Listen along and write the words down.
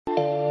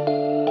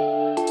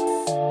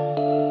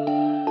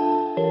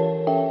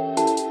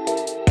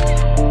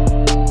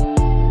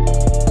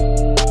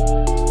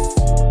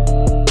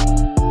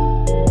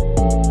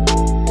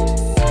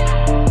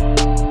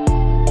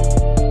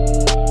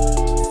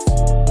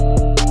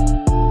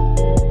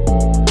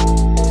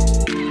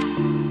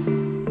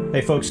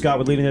Hey folks, Scott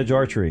with Leading Edge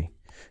Archery.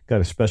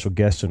 Got a special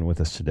guest in with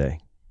us today.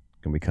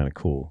 Gonna be kind of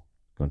cool.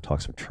 Gonna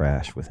talk some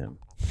trash with him.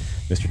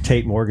 Mr.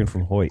 Tate Morgan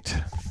from Hoyt.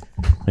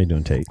 How you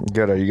doing, Tate?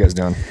 Good. How you guys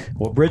doing?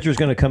 Well, Bridger's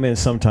going to come in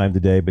sometime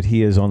today, but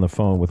he is on the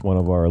phone with one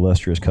of our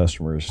illustrious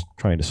customers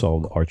trying to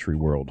solve the archery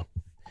world.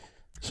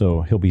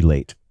 So he'll be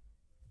late.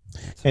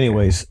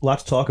 Anyways,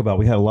 lots to talk about.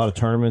 We had a lot of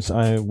tournaments.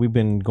 We've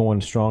been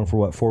going strong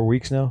for, 4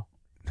 weeks now?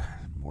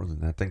 More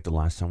than that. I think the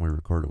last time we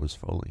recorded was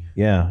Foley.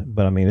 Yeah,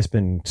 but I mean, it's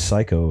been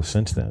psycho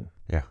since then.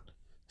 Yeah.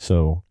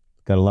 So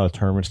got a lot of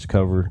tournaments to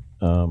cover.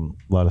 A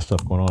lot of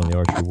stuff going on in the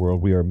archery world.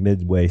 We are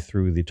midway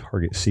through the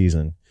target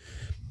season.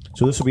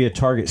 So this will be a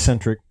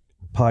target-centric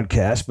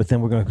podcast, but then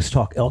we're going to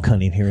talk elk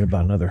hunting here in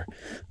about another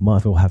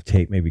month. We'll have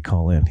Tate maybe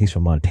call in. He's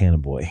from Montana,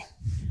 boy.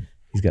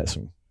 He's got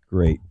some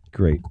great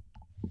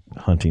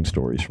hunting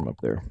stories from up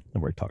there.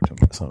 I've already talked to him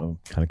about some of them.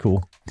 Kind of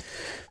cool.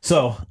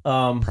 So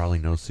probably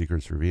no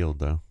secrets revealed,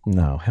 though.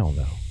 No, hell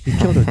no. He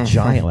killed a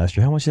giant last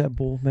year. How much did that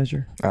bull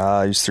measure? He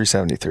was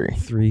 373.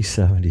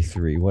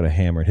 373. What a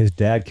hammer. His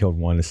dad killed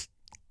one.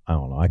 I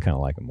don't know. I kind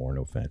of like him more.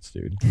 No offense,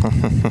 dude.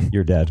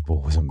 Your dad's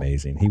bull was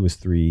amazing. He was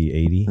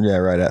 380. Yeah,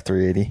 right at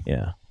 380.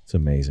 Yeah, it's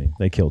amazing.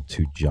 They killed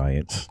two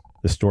giants.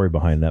 The story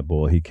behind that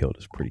bull he killed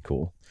is pretty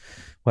cool.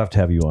 We'll have to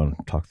have you on,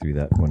 talk through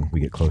that when we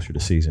get closer to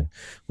season.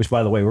 Which,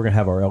 by the way, we're going to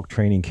have our Elk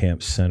Training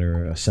Camp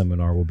Center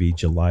seminar will be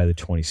July the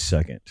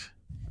 22nd.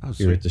 Oh,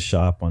 here at the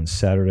shop on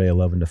Saturday,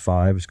 11 to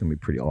 5. It's going to be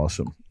pretty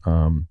awesome.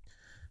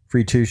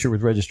 Free T-shirt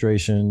with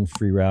registration,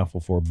 free raffle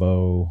for a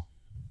bow.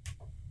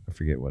 I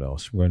forget what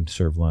else. We're going to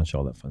serve lunch,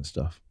 all that fun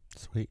stuff.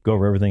 Sweet. Go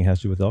over everything that has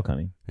to do with elk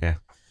hunting. Yeah.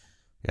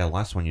 Yeah, the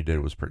last one you did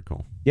was pretty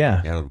cool.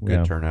 Yeah. Yeah,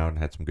 good turnout and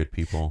had some good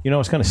people. You know,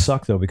 it's going to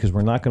suck, though, because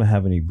we're not going to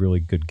have any really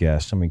good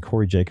guests. I mean,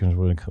 Corey Jacobs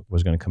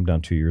was going to come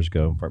down 2 years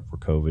ago right before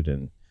COVID,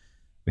 and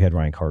we had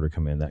Ryan Carter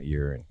come in that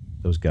year, and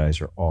those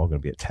guys are all going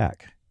to be at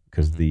TAC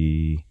because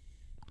the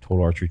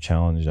Total Archery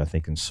Challenge, I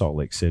think, in Salt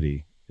Lake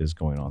City is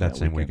going on that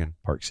same weekend.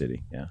 Park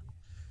City, yeah.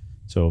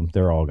 So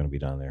they're all going to be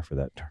down there for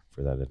that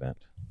event,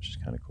 which is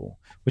kind of cool.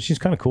 Which is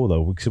kind of cool,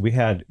 though, because we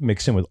had,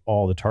 mixed in with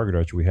all the target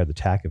archery, we had the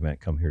TAC event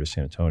come here to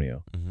San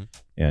Antonio. Mm-hmm.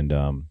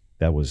 And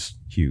that was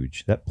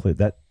huge.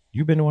 That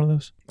you been to one of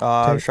those?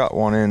 I shot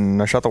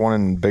the one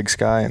in Big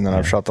Sky, and then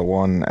I've shot the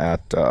one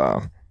at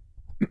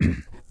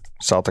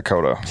South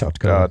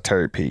Dakota.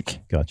 Terry Peak.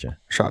 Gotcha.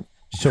 Shot.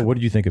 So what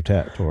did you think of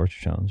Total Archery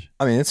Challenge?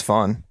 I mean, it's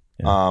fun.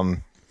 Yeah.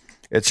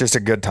 It's just a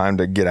good time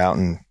to get out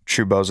and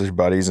shoot bows with your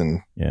buddies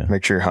and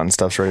make sure your hunting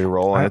stuff's ready to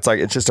roll. And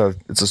it's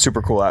a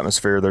super cool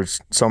atmosphere. There's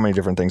so many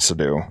different things to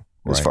do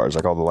as far as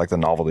all the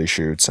novelty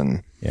shoots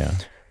and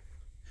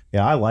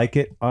yeah, I like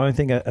it. I only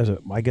think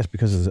I guess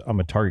because I'm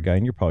a target guy,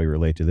 and you probably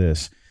relate to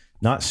this,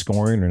 not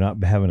scoring or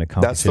not having a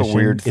competition. That's the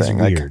weird thing.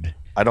 Weird.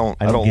 I don't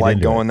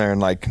like going there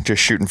and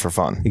just shooting for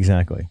fun.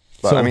 Exactly.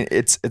 But I mean,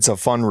 it's a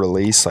fun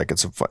release.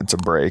 It's a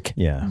break.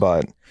 Yeah.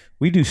 But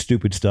we do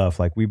stupid stuff.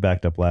 Like we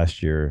backed up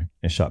last year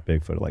and shot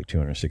Bigfoot at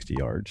 260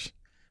 yards.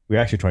 We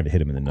were actually trying to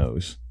hit him in the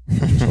nose,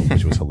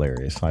 which was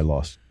hilarious. I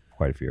lost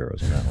quite a few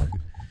arrows on that one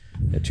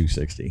at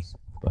 260.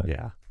 But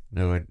yeah.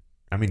 No,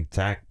 I mean,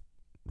 TAC,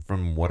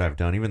 from what I've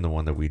done, even the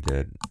one that we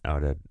did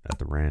out at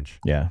the ranch.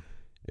 Yeah.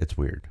 It's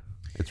weird.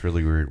 It's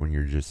really weird when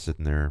you're just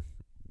sitting there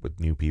with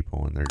new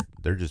people and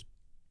they're just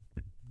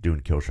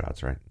doing kill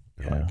shots, right?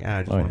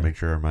 I just want to make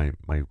sure my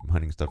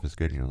hunting stuff is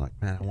good. And you're like,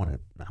 man, I want to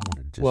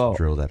just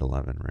drill that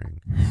 11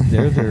 ring.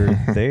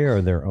 They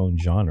are their own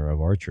genre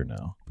of archer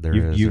now.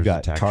 You've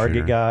got target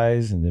shooter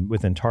guys, and then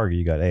within target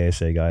you got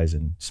ASA guys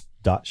and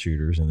dot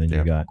shooters, and then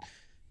you got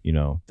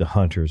the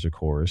hunters, of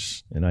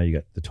course, and now you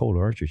got the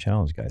Total Archery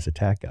Challenge guys,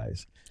 attack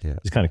guys. Yeah,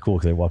 it's kind of cool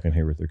because they walk in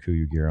here with their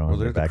Kuiu gear on. Well,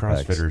 they're the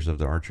backpacks. CrossFitters of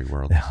the archery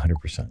world.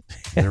 100%.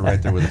 They're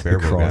right there with the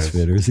barebow guys.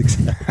 CrossFitters,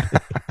 exactly.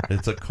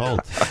 It's a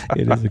cult.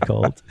 It is a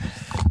cult.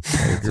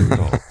 It's a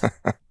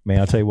cult. Man,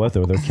 I'll tell you what,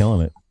 though, they're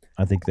killing it.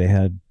 I think they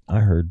had,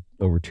 I heard,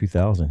 over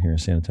 2,000 here in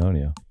San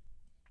Antonio,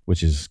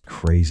 which is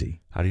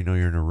crazy. How do you know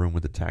you're in a room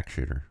with a tack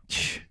shooter?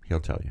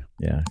 He'll tell you.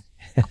 Yeah.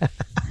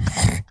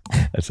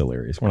 That's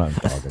hilarious. We're not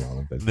dogging on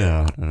them, but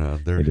no.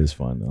 It is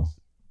fun, though.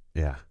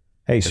 Yeah.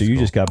 Hey, so you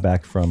just got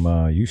back from,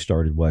 you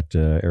started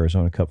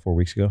Arizona Cup 4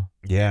 weeks ago?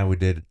 Yeah, we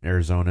did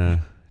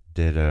Arizona,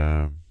 did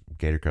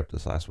Gator Cup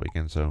this last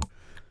weekend. So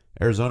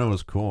Arizona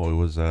was cool. It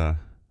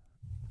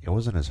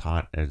wasn't as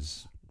hot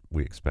as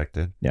we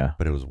expected. Yeah.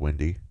 But it was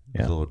windy.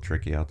 It was a little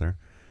tricky out there.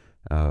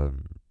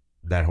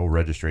 That whole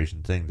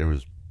registration thing, there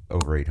was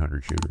over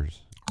 800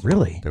 shooters.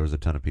 Really? There was a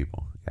ton of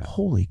people. Yeah.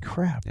 Holy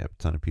crap. Yeah,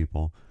 a ton of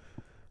people.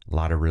 A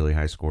lot of really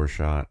high scores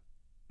shot.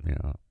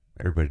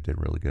 Everybody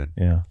did really good.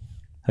 Yeah.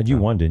 Had you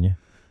won, didn't you?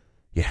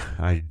 Yeah,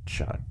 I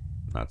shot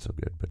not so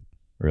good, but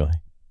really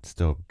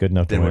still good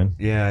enough to win.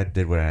 I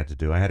did what I had to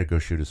do. I had to go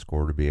shoot a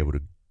score to be able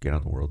to get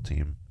on the world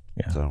team.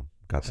 Yeah, so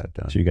got that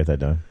done. So you got that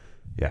done.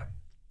 Yeah,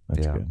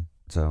 that's good.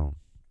 So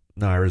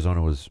no,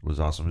 Arizona was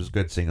awesome. It was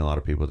good seeing a lot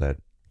of people that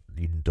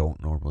you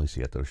don't normally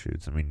see at those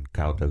shoots. I mean,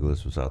 Kyle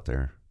Douglas was out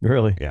there.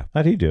 Really? Yeah.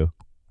 How'd he do?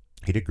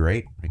 He did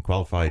great. He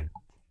qualified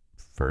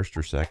first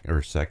or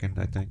second,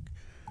 I think.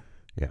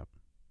 Yeah.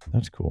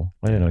 That's cool.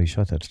 I didn't know he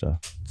shot that stuff.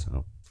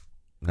 So,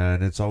 no,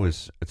 and it's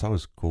always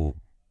cool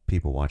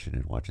people watching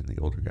the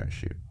older guys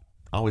shoot.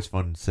 Always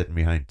fun sitting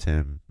behind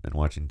Tim and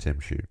watching Tim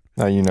shoot.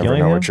 No, you never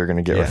know what you're going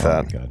to get with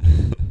that. Oh my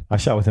God. I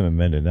shot with him in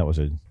Menden. That was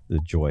a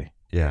joy.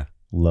 Yeah.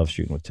 Love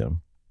shooting with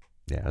Tim.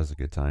 Yeah, it was a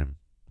good time.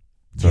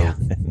 So, yeah,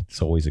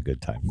 it's always a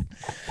good time.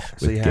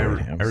 So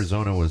yeah,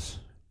 Arizona was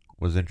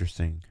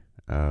interesting.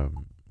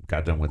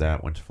 Got done with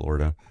that, went to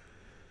Florida.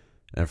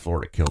 And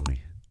Florida killed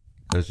me.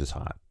 It was just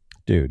hot.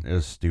 Dude. It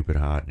was stupid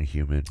hot and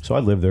humid. So I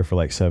lived there for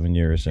like 7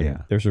 years,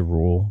 and there's a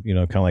rule,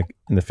 kind of like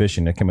in the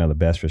fishing, that came out of the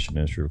bass fishing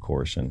industry, of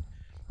course, and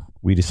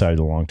we decided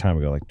a long time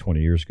ago, like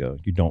 20 years ago,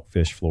 you don't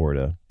fish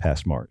Florida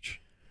past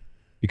March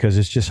because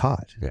it's just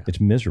hot. Yeah. It's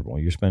miserable.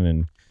 You're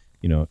spending,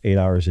 8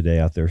 hours a day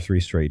out there, 3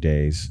 straight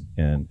days,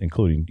 and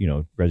including,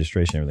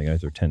 registration and everything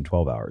out there, 10,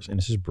 12 hours. And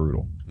this is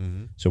brutal.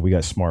 Mm-hmm. So we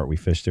got smart. We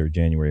fished there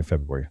January and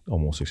February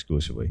almost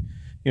exclusively.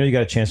 You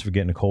got a chance of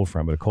getting a cold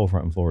front, but a cold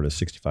front in Florida is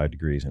 65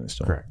 degrees, and it's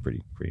still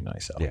pretty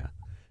nice out. Yeah.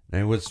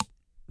 And it was,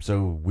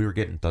 so we were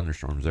getting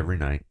thunderstorms every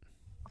night,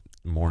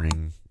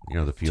 morning,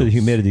 the fields. So the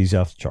humidity's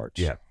off the charts.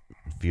 Yeah.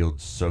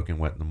 Fields soaking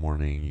wet in the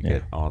morning. You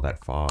get all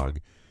that fog.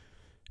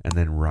 And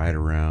then right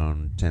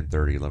around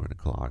 10:30, 11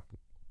 o'clock,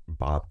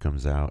 Bob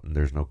comes out and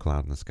there's no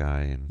cloud in the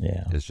sky and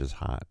it's just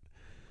hot.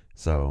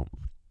 So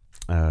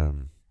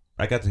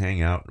I got to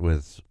hang out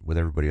with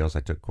everybody else.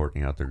 I took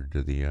Courtney out there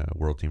to the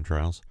World Team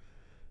Trials.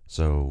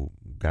 So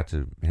got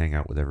to hang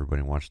out with everybody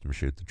and watch them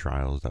shoot the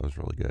trials. That was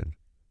really good.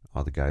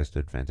 All the guys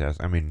did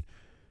fantastic. I mean,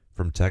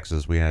 from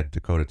Texas, we had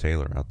Dakota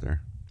Taylor out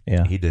there.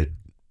 Yeah.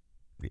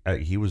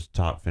 He was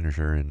top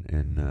finisher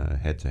in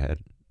head-to-head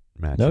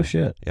matches. No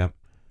shit. Yep.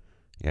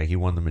 Yeah, he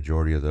won the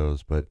majority of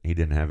those, but he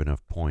didn't have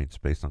enough points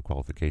based on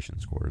qualification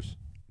scores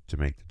to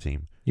make the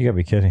team. You gotta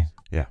be kidding.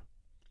 Yeah.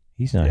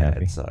 He's not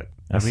happy. It sucked.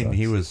 Sucks.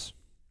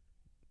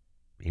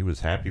 he was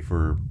happy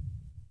for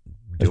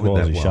as doing well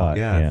that as well. Shot.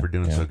 Yeah, for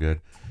doing so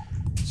good.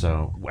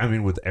 So, I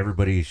mean, with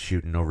everybody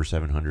shooting over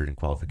 700 in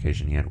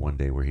qualification, he had one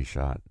day where he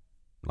shot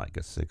like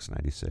a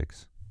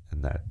 696,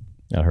 and that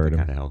hurt him.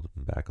 Kind of held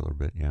him back a little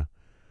bit, yeah.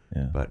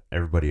 But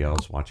everybody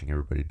else, watching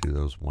everybody do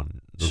those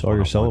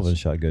Sawyer Sullivan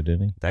shot good,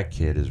 didn't he? That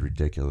kid is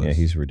ridiculous. Yeah,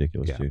 he's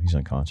ridiculous, dude. He's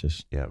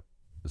unconscious. Yeah.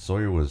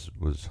 Sawyer was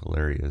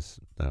hilarious,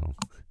 though.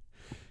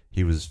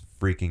 He was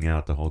freaking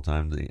out the whole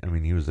time. I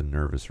mean, he was a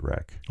nervous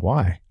wreck.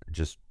 Why?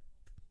 Just,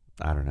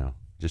 I don't know.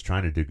 Just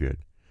trying to do good.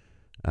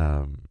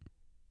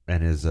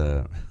 And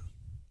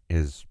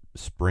his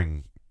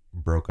spring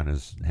broke on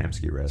his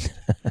hamski rest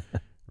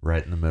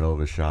right in the middle of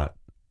a shot.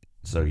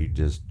 So he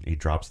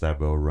drops that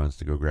bow, runs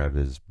to go grab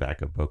his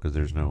backup bow because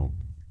there's no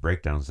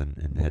breakdowns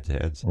in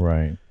head-to-heads.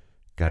 Right.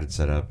 Got it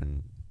set up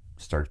and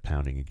starts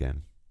pounding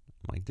again.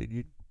 I'm like,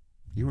 dude,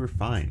 you were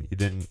fine. You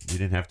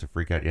didn't have to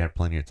freak out. You had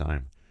plenty of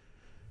time.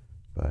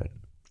 But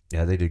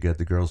yeah, they did good.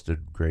 The girls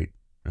did great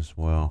as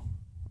well.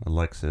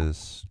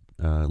 Alexis,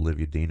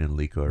 Olivia Dean, and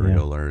Liko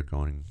Arreola are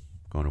going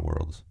to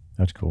Worlds.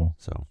 That's cool.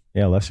 So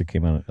yeah, Alexis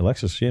came out.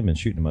 Alexis, she hadn't been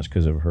shooting much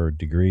because of her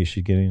degree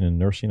she's getting in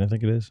nursing, I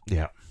think it is.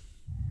 Yeah.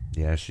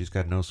 Yeah, she's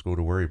got no school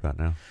to worry about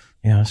now.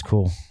 Yeah, that's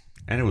cool.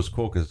 And it was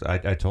cool because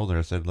I told her,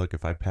 I said, look,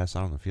 if I pass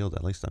out on the field,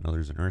 at least I know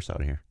there's a nurse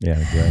out here. Yeah,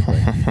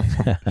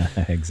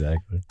 exactly.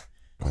 Exactly.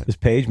 Does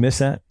Paige miss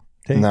that?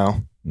 Tate?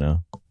 No. I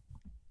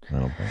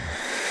don't think.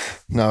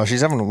 No,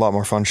 she's having a lot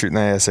more fun shooting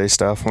the ASA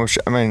stuff, which,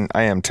 I mean,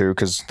 I am too,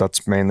 because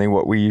that's mainly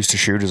what we used to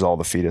shoot is all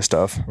the FIDA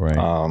stuff.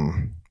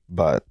 Right.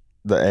 But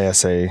the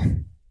ASA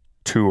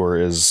tour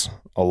is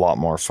a lot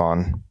more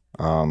fun.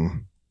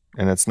 And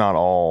it's not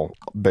all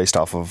based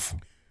off of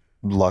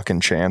luck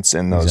and chance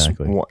in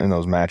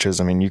those matches.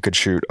 I mean, you could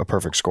shoot a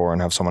perfect score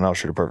and have someone else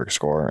shoot a perfect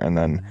score, and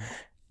then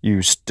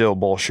you still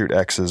both shoot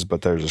X's,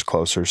 but theirs is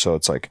closer. So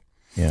it's like,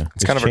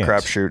 it's kind of a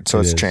crapshoot. So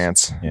it's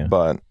chance. Yeah.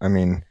 But I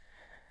mean,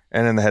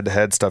 and in the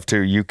head-to-head stuff too,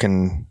 you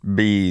can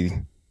be,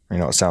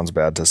 it sounds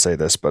bad to say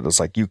this, but it's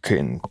like you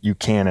can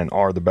and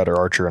are the better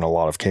archer in a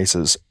lot of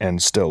cases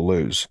and still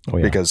lose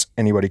because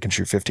anybody can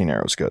shoot 15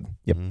 arrows good.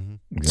 Yep.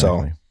 Exactly.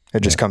 So it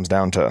just comes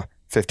down to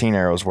 15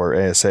 arrows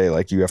where ASA,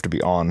 like you have to be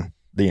on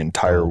the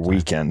entire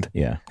weekend.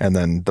 Yeah. And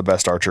then the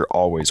best archer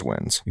always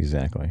wins.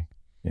 Exactly.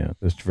 Yeah,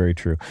 that's very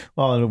true.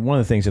 Well, and one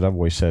of the things that I've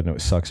always said, and it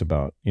sucks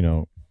about,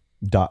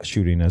 dot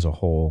shooting as a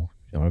whole,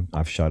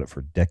 I've shot it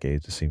for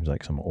decades. It seems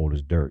like some old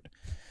as dirt.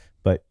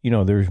 But,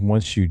 there's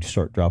once you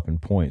start dropping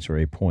points or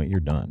a point, you're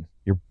done.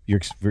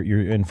 You're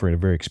in for a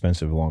very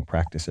expensive long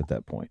practice at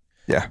that point.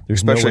 Yeah,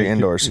 especially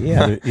indoors.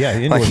 Indoors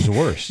is the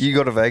worst. You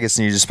go to Vegas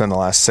and you just spend the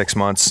last 6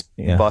 months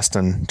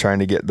busting, trying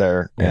to get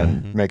there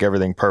and make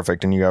everything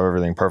perfect, and you have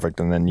everything perfect,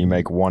 and then you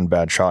make one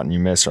bad shot and you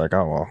miss. You're like,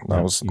 oh,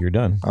 well, you're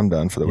done. I'm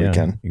done for the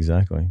weekend.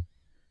 Exactly.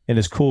 And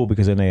it's cool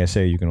because in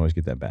ASA, you can always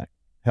get that back.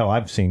 Hell,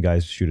 I've seen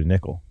guys shoot a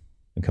nickel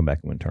and come back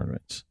and win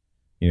tournaments.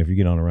 If you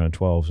get on around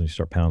 12s and you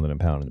start pounding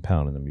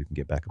them, you can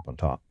get back up on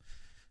top.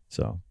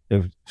 So it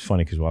was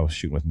funny because I was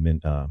shooting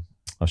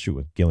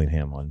with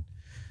Gillingham on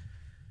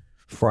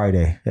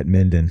Friday at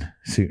Minden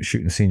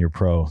shooting senior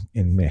pro,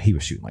 and man, he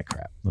was shooting like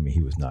crap. I mean,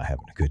 he was not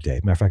having a good day.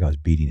 Matter of fact, I was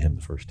beating him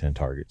the first 10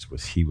 targets.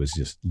 He was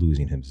just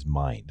losing his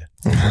mind,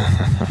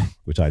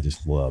 which I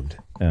just loved.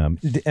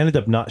 Ended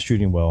up not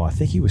shooting well. I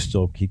think he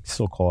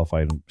still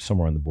qualified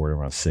somewhere on the board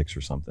around 6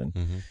 or something,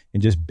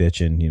 and just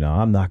bitching.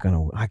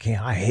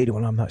 I hate it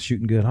when I'm not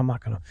shooting good. I'm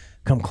not gonna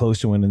come close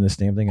to winning this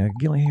damn thing.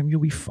 Gillingham, you'll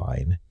be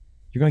fine.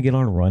 You're gonna get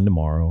on a run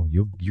tomorrow.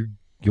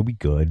 You'll be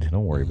good.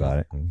 Don't worry about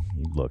it. And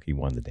he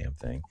won the damn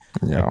thing.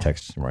 Yeah. I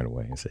texted him right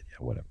away and said,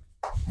 yeah, whatever.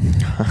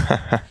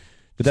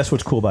 But that's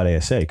what's cool about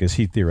ASA, because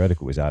he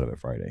theoretically was out of it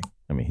Friday.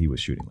 I mean, he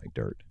was shooting like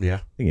dirt. Yeah.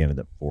 I think he ended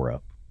up 4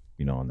 up,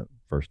 on the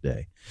first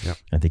day. Yeah.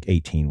 I think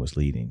 18 was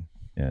leading.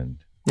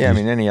 And yeah, I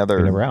mean, any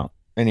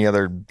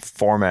other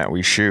format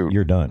we shoot,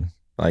 you're done.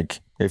 Like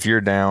if you're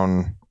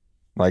down,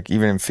 like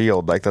even in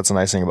field, like that's a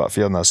nice thing about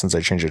field now since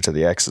they changed it to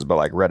the X's, but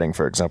like Reading,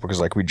 for example,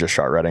 because like we just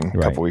shot Reading a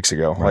couple weeks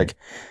ago. Right. Like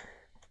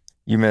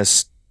you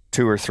miss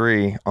 2 or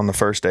 3 on the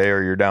first day,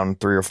 or you're down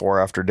 3 or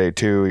 4 after day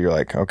 2, you're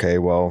like, okay,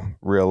 well,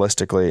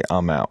 realistically,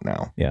 I'm out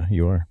now. Yeah,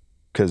 you are.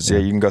 Because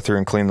you can go through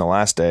and clean the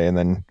last day, and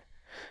then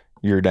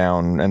you're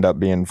down, end up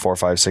being 4,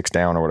 5, 6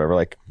 down or whatever.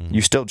 Like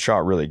you still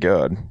shot really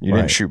good. You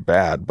didn't shoot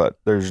bad, but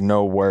there's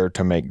nowhere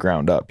to make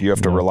ground up. You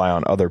have to rely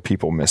on other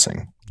people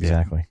missing.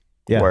 Exactly.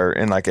 Yeah. Where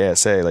in like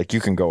ASA, like you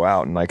can go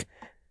out and like,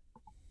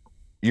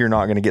 you're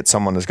not going to get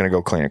someone that's going to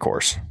go clean a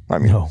course. I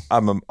mean,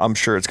 I'm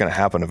sure it's going to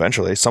happen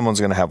eventually. Someone's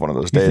going to have one of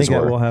those days. You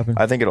think that will happen?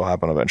 I think it'll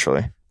happen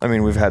eventually. I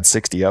mean, we've had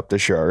 60 up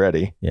this year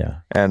already.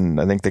 Yeah.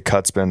 And I think the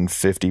cut's been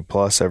 50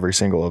 plus every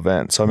single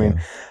event. So, I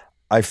mean,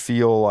 I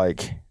feel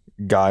like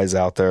guys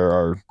out there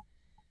are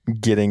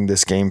getting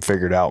this game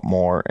figured out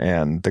more,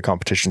 and the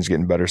competition's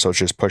getting better. So it's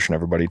just pushing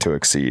everybody to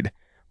exceed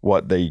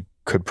what they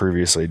could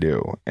previously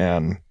do.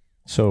 And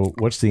so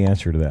what's the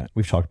answer to that?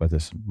 We've talked about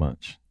this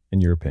much,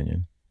 in your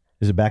opinion.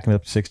 Is it backing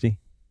up to 60?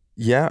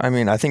 Yeah, I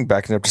mean, I think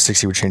backing up to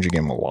 60 would change the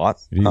game a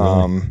lot.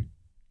 Really?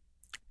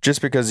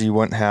 Just because you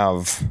wouldn't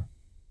have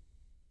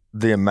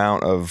the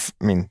amount of,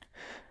 I mean,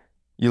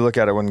 you look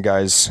at it when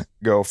guys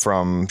go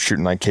from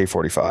shooting like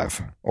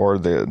K45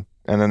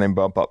 and then they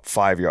bump up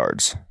 5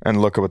 yards, and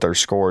look at what their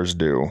scores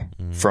do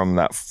from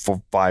that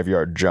 5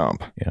 yard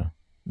jump. Yeah.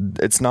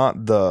 It's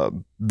not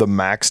the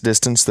max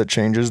distance that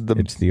changes the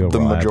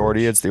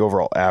majority. Average. It's the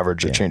overall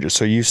average that changes.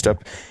 So you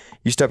step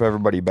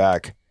everybody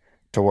back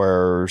to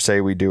where, say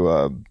we do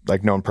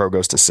like known pro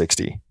goes to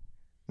 60.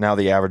 Now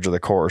the average of the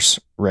course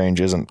range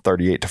isn't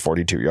 38 to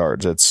 42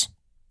 yards. It's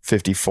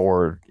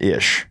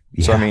 54-ish.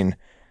 Yeah. So I mean,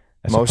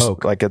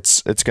 most like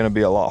it's going to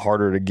be a lot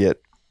harder to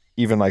get,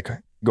 even like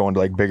going to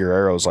like bigger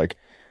arrows. Like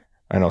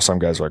I know some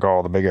guys are like,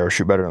 oh, the big arrows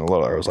shoot better than the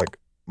little arrows. Like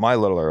my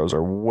little arrows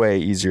are way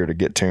easier to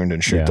get tuned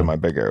and shoot than my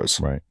big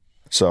arrows. Right.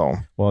 So,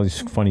 well,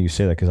 it's funny you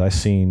say that, because I've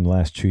seen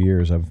last 2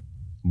 years, I've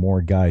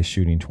more guys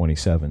shooting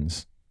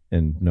 27s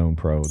in known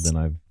pro than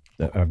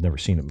I've never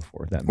seen it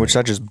before.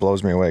 That just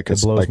blows me away.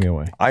 It blows me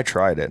away. I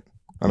tried it.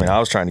 I mean, I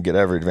was trying to get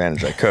every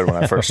advantage I could when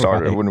I first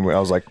started. I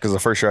was like, because the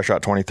first year I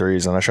shot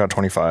 23s and I shot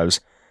 25s.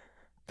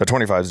 The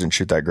 25s didn't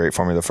shoot that great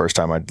for me the first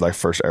time.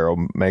 First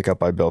arrow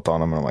makeup I built on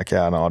them, and I'm like,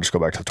 yeah, no, I'll just go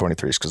back to the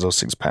 23s because those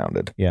things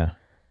pounded. Yeah.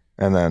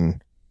 And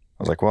then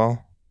I was like,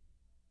 well,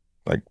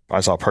 like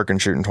I saw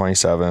Perkins shooting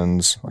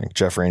 27s. Like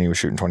Jeff Rainey was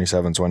shooting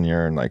 27s one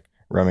year, and like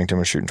Remington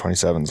was shooting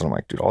 27s. And I'm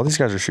like, dude, all these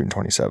guys are shooting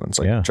 27s.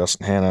 Like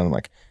Justin Hanna, and I'm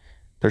like,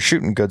 they're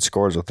shooting good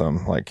scores with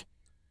them. Like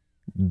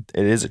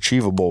it is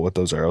achievable with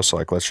those arrows. So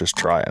like, let's just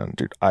try it. And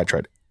dude, I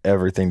tried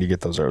everything to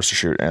get those arrows to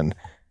shoot, and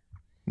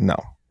no.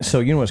 So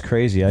you know what's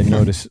crazy? I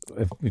noticed,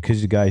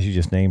 because the guys you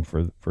just named,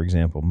 for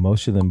example,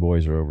 most of them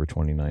boys are over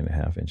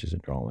 29.5 inches in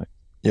draw length.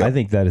 Yep. I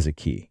think that is a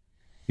key.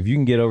 If you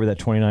can get over that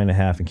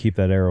 29.5 and keep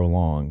that arrow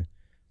long,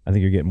 I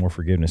think you're getting more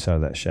forgiveness out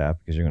of that shaft,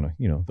 because you're going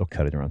to, they'll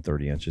cut it around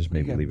 30 inches,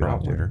 maybe leave it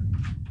out there.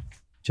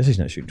 Jesse's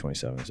not shooting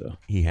 27s though.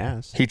 He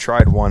has. He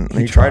tried one.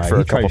 He tried for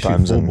a couple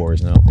times. Full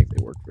bores, and I don't think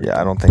they worked.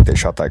 I don't think they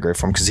shot that great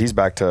for him, because he's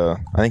back to,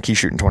 I think he's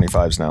shooting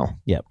 25s now.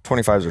 Yep.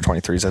 25s or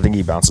 23s. I think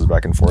he bounces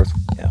back and forth.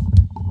 Yeah.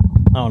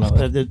 I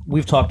don't know.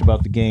 We've talked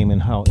about the game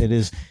and how it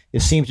is.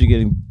 It seems to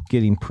be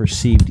getting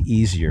perceived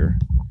easier,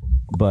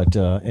 but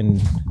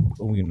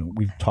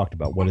we've talked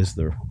about what is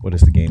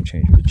the game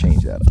changer to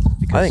change that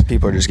up. I think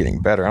people are just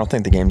getting better. I don't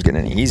think the game's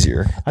getting any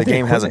easier. The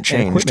game hasn't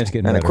changed,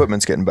 and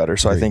equipment's getting better.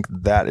 So I think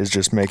that is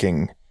just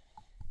making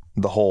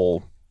the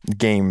whole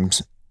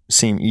games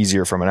seem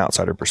easier from an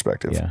outsider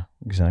perspective. Yeah,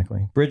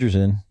 exactly. Bridger's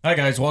in. Hi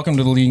guys, welcome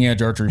to the Leading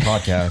Edge Archery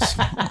Podcast.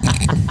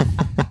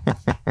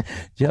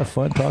 Did you have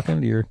fun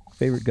talking to your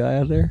favorite guy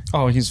out there?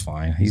 Oh, he's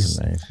fine. He's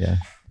nice. Yeah.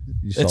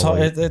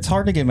 It's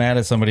hard to get mad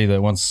at somebody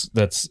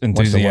that's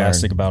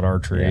enthusiastic about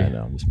archery. Yeah,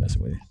 no, I'm just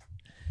messing with you.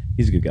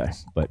 He's a good guy,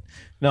 but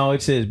no,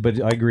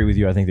 but I agree with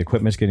you. I think the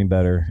equipment's getting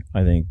better.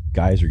 I think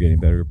guys are getting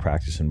better,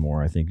 practicing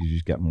more. I think you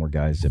just got more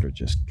guys that are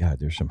just, God,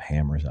 there's some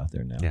hammers out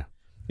there now. Yeah.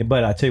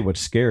 But I tell you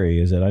what's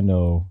scary is that I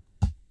know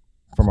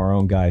from our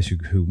own guys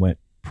who went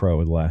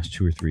pro the last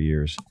 2 or 3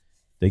 years,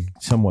 they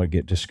somewhat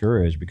get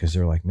discouraged because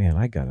they're like, man,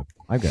 I've got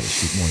to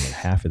shoot more than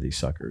half of these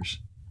suckers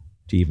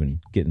to even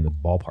get in the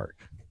ballpark.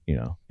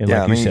 And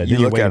like you said,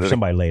 you wait for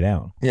somebody lay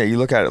down. Yeah, you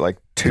look at it like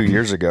 2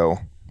 years ago,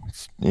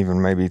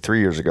 even maybe 3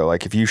 years ago.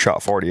 Like if you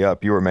shot 40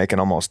 up, you were making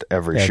almost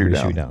every shoot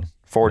down.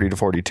 40 to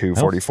 42,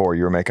 44,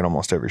 you were making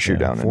almost every shoot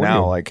down. And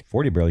now like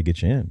 40 barely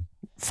gets you in.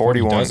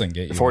 40 doesn't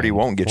get you 40 in.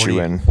 Won't get you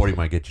in. 40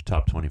 might get you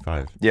top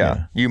 25.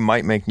 Yeah. You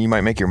might make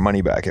your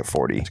money back at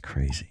 40. That's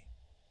crazy.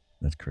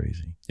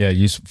 Yeah,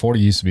 40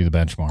 used to be the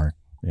benchmark.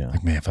 Yeah.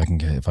 Like, man,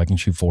 if I can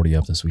shoot 40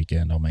 up this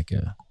weekend, I'll make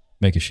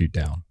a shoot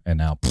down. And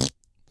now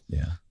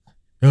yeah.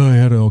 Oh, I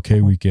had an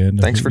okay weekend.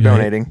 Thanks for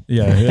donating.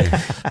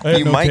 Yeah.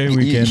 You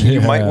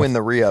might win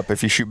the re-up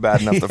if you shoot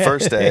bad enough the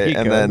first day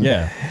and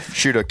then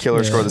shoot a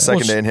killer score the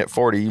second day and hit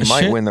 40. You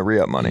might win the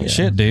re-up money.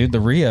 Shit, dude. The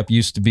re-up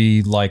used to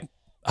be like,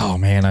 oh,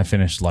 man, I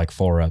finished like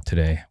 4 up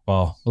today.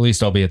 Well, at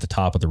least I'll be at the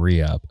top of the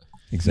re-up.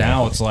 Exactly.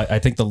 Now it's like, I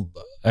think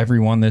every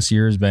one this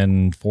year has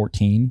been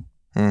 14.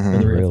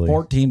 Mm-hmm. Really?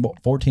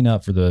 14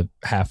 up for the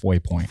halfway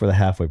point. For the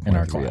halfway point in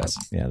our class.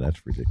 Yeah,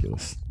 that's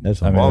ridiculous.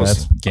 That's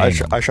I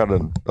shot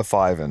a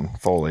 5 in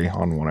Foley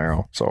on one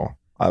arrow, so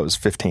I was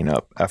 15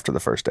 up after the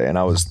first day, and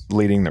I was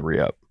leading the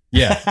re-up.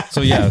 Yeah,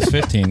 so yeah, it was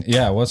 15.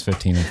 Yeah, it was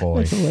 15 in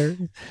Foley. That's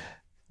hilarious.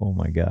 Oh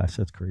my gosh,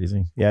 that's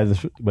crazy. Yeah,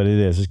 but it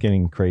is. It's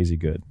getting crazy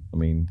good. I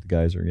mean, the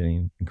guys are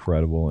getting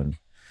incredible, and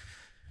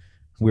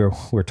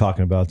we're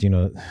talking about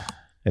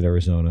at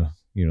Arizona,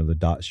 the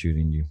dot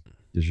shooting.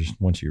 There's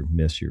just once you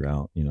miss, you're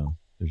out. You're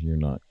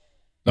not.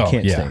 You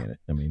can't stay in it.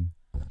 I mean,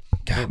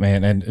 God,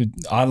 man, and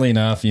oddly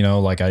enough,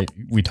 like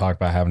we talk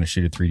about having to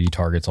shoot at 3D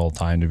targets all the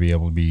time to be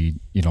able to be,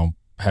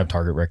 have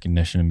target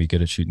recognition and be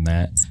good at shooting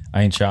that.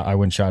 I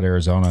went and shot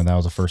Arizona, and that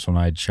was the first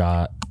one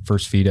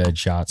first feed I'd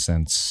shot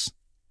since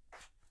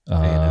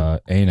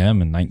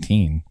A&M in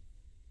 19,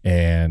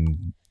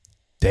 and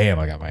damn,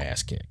 I got my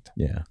ass kicked.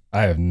 Yeah,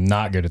 I am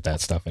not good at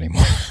that stuff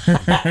anymore.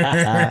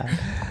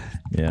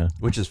 Yeah,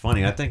 which is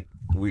funny. I think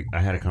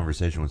I had a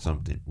conversation with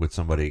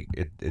somebody.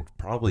 It's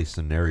probably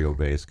scenario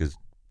based because,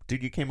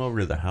 dude, you came over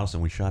to the house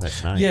and we shot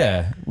at night.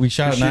 Yeah, we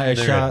shot at night. I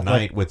shot at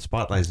night with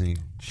spotlights, and you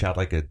shot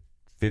like a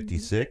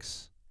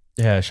 56.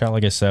 Yeah, I shot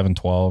like a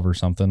 712 or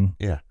something.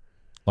 Yeah,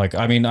 like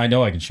I mean, I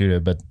know I can shoot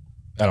it, but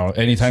I don't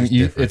know. Anytime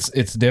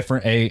it's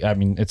different. I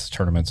mean, it's a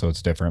tournament, so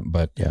it's different.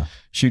 But yeah,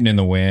 shooting in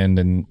the wind,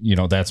 and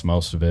that's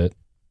most of it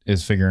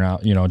is figuring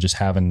out. Just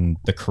having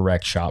the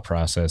correct shot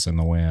process in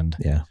the wind.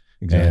 Yeah.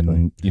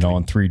 Exactly. And,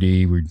 on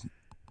 3D,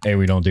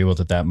 we don't deal with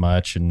it that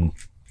much. And,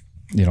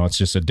 it's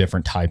just a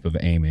different type of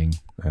aiming.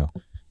 Yeah.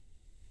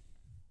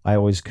 I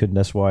always couldn't.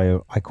 That's why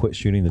I quit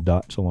shooting the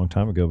dots a long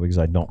time ago, because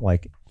I don't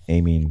like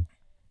aiming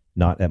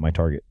not at my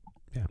target.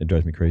 Yeah. It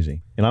drives me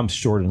crazy. And I'm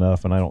short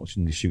enough and I don't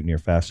shoot near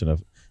fast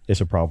enough. It's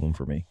a problem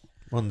for me.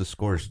 Well, and the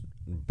scores,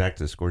 back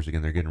to the scores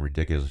again, they're getting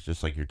ridiculous.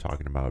 Just like you're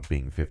talking about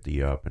being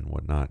 50 up and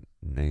whatnot.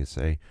 And they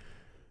say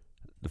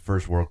the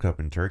first World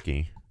Cup in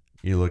Turkey,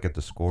 you look at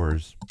the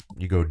scores,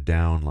 you go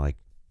down like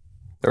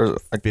there's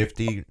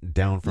 50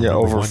 down from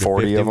over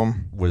 40 of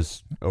them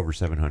was over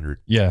 700.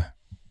 Yeah.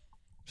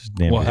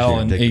 Well, hell,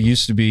 and it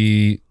used to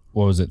be,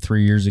 what was it,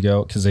 3 years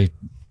ago? Because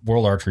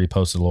World Archery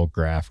posted a little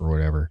graph or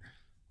whatever.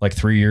 Like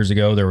 3 years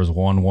ago, there was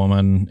one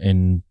woman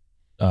in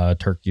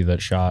Turkey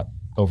that shot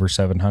over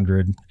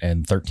 700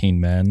 and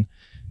 13 men.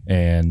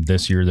 And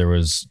this year there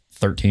was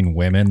 13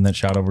 women that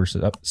shot over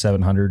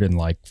 700 and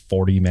like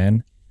 40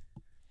 men.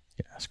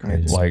 Yeah, that's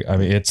crazy. Like, I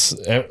mean, it's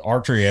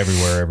archery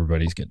everywhere.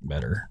 Everybody's getting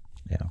better.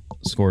 Yeah.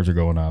 Scores are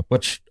going up,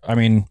 which, I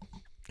mean,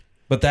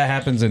 but that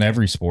happens in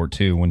every sport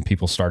too. When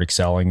people start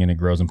excelling and it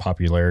grows in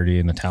popularity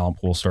and the talent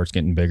pool starts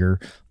getting bigger.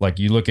 Like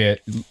you look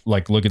at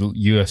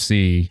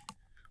UFC,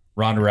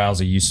 Ronda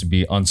Rousey used to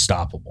be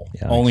unstoppable.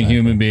 Yeah, only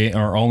human being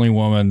or only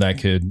woman that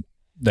could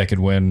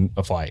win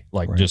a fight.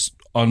 Like just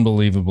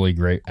unbelievably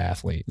great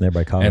athlete.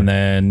 And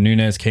then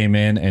Nunes came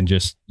in and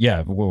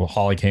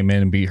Holly came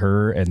in and beat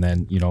her. And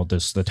then,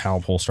 the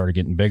talent pool started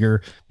getting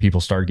bigger. People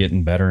started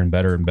getting better and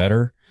better and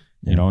better.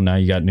 Yeah. Now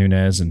you got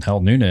Nunes, and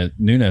hell,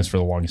 Nunes for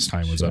the longest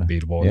time was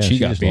unbeatable. And she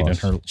got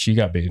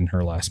beat in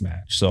her last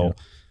match. So,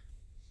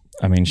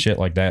 I mean, shit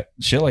like that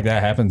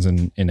happens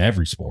in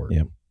every sport.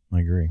 Yeah,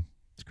 I agree.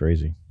 It's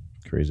crazy.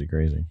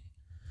 Crazy.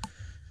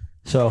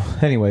 So,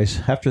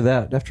 anyways, after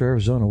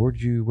Arizona,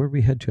 where'd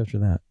we head to after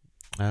that?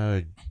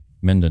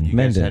 Minden. You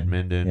guys had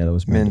Minden. Yeah, that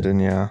was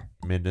Minden. Yeah.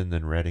 Minden,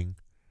 then Reading.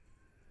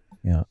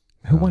 Yeah.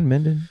 Who won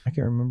Minden? I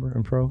can't remember.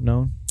 In pro,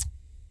 known.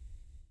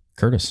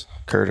 Curtis.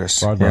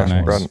 Next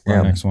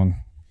one.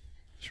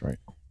 That's right.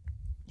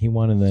 He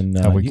won, and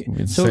then we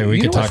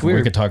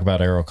could talk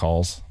about arrow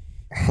calls.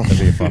 That'd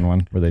be a fun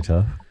one. Were they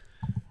tough?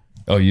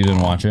 Oh, you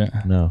didn't watch it?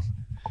 No,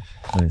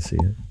 I didn't see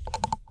it.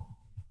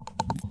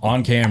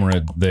 On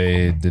camera,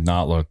 they did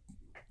not look.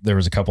 There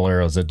was a couple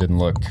arrows that didn't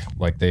look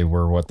like they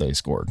were what they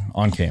scored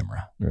on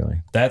camera.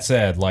 Really? That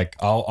said, like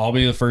I'll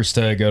be the first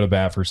to go to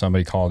bat for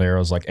somebody calling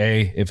arrows. Like,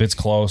 if it's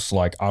close,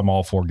 like I'm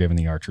all for giving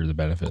the archer the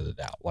benefit of the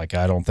doubt. Like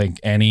I don't think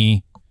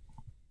any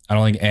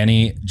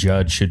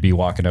judge should be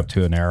walking up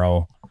to an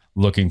arrow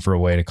looking for a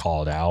way to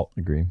call it out.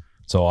 Agree.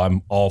 So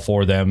I'm all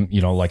for them,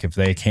 like if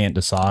they can't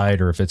decide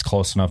or if it's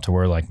close enough to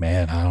where like,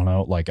 man, I don't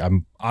know, like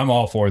I'm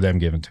all for them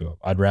giving to him.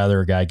 I'd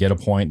rather a guy get a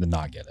point than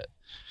not get it.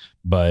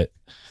 But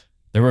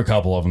there were a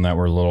couple of them that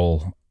were a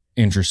little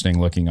interesting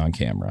looking on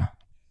camera.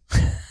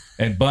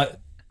 But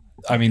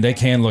I mean, they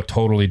can look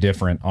totally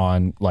different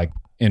on like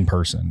in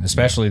person,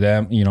 especially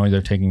them,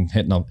 they're hitting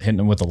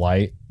them with a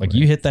light. Like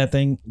you hit that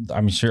thing.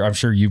 I'm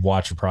sure you've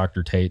watched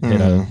Proctor Tate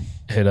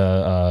hit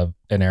an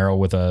arrow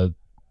with a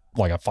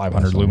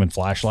 500 lumen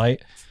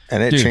flashlight.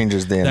 And it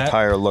changes the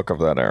entire look of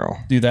that arrow.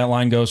 Dude, that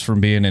line goes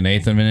from being an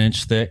eighth of an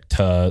inch thick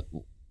to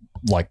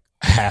like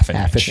half an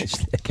inch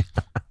thick.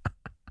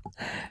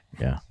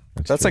 Yeah.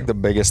 That's like the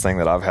biggest thing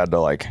that I've had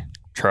to like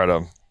try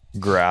to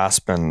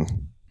grasp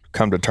and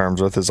come to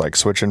terms with is like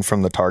switching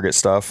from the target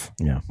stuff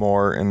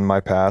more in my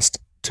past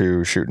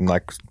to shooting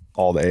like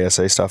all the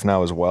ASA stuff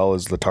now as well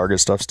as the target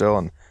stuff still.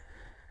 And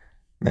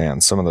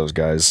man, some of those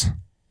guys,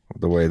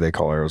 the way they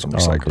call arrows, I'm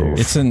just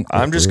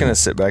I'm just going to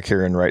sit back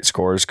here and write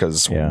scores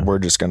because we're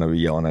just going to be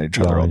yelling at each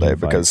other all day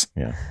because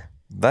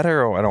that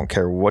arrow, I don't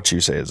care what you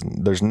say,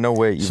 there's no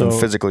way even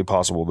physically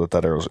possible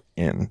that arrow's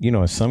in.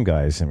 Some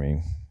guys, I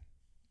mean,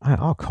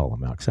 I'll call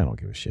him out because I don't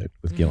give a shit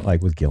with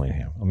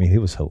Gillingham. I mean, he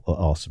was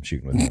awesome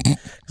shooting with him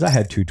because I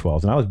had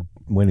 212s and I was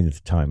winning at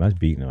the time. I was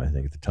beating him, I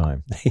think, at the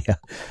time.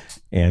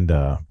 And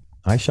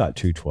I shot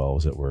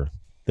 212s that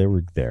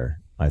were there.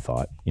 I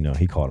thought,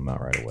 he called him out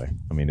right away.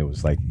 I mean, it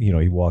was like, he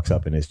walks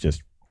up and it's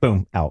just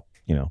boom out.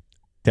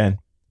 10,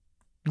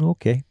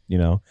 okay,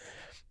 and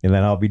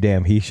then I'll be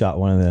damned. He shot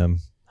one of them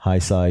high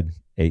side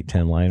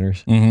 8-10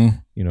 liners.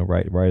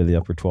 Right of the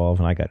upper 12,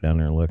 and I got down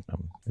there and looked.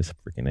 It's a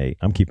freaking 8.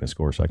 I'm keeping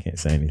score, so I can't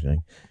say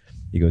anything.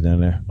 He goes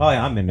down there. Oh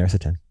yeah, I'm in there. It's a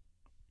 10.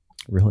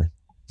 Really?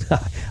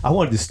 I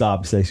wanted to stop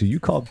and say, so you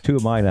called 2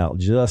 of mine out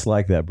just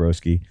like that,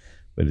 broski.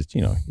 But it's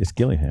it's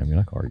Gillingham. You're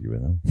not gonna argue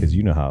with him because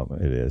you know how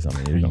it is. I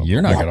mean,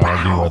 you're not gonna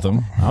argue with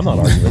him. I'm not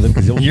arguing with him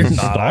because you're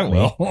not. I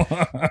will.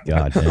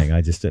 God dang!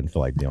 I just didn't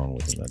feel like dealing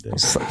with him that day.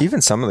 So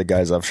even some of the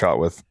guys I've shot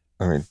with.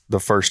 I mean, the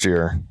first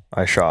year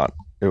I shot,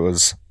 I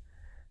was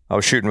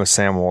shooting with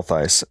Sam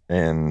Wolthice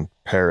in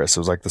Paris. It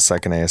was like the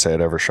second ASA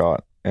I'd ever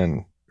shot. And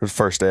it was the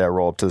first day I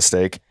rolled up to the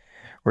stake.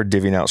 We're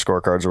divvying out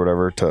scorecards or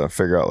whatever to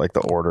figure out like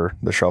the order,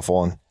 the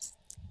shuffle. And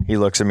he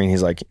looks at me and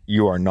he's like,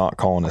 you are not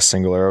calling a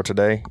single arrow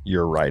today.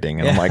 You're writing.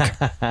 And I'm like,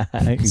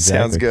 exactly.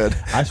 Sounds good.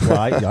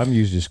 I'm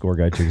usually a score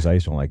guy too because I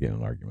just don't like getting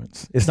in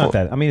arguments. It's not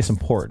that. I mean, it's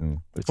important.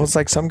 But it's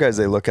like some guys,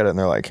 they look at it and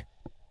they're like,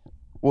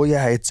 well,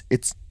 yeah,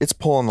 it's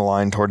pulling the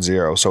line towards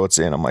 0. So it's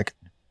in. I'm like,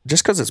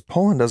 just because it's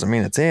pulling doesn't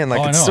mean it's in.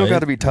 Like, it's still got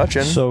to be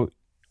touching. So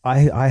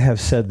I have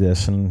said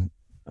this, and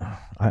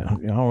I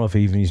don't know if it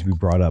even needs to be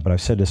brought up, but I've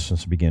said this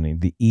since the beginning.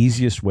 The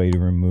easiest way to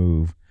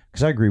remove,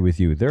 because I agree with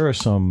you, there are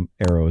some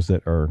arrows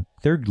that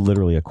they're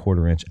literally a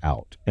 1/4 inch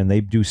out, and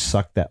they do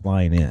suck that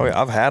line in. Oh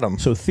yeah, I've had them.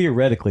 So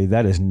theoretically,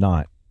 that is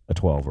not a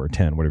 12 or a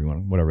 10,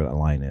 whatever that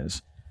line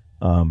is.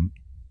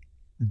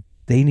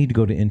 They need to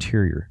go to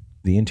interior.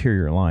 The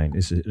interior line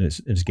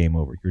is game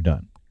over. You're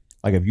done.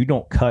 Like if you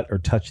don't cut or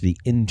touch the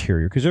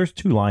interior, because there's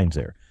 2 lines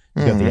there.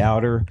 You got the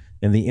outer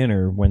and the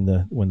inner when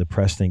the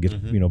press thing gets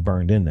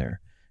burned in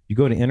there. You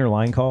go to inner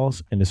line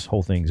calls and this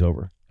whole thing's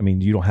over. I mean,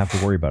 you don't have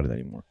to worry about it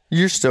anymore.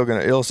 You're still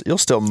you'll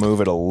still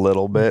move it a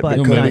little bit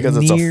because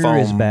it's a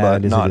foam,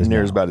 but not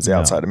near as bad as the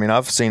outside. I mean,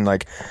 I've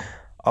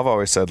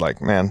always said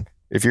like, man,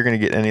 if you're going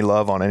to get any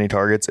love on any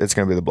targets, it's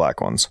going to be the black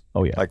ones.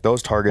 Oh yeah, like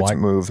those targets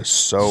move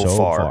so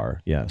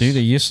far. Yes, dude.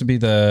 It used to be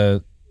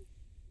the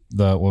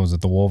what was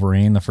it? The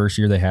Wolverine. The first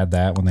year they had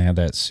that when they had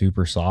that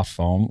super soft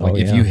foam. Like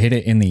if you hit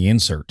it in the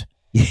insert,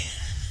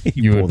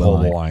 you would pull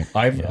the line.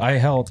 I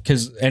held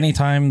because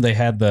anytime they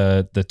had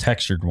the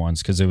textured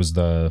ones because it was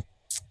the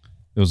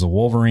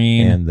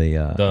Wolverine and the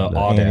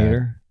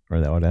Audad. Or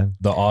the Audad.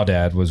 The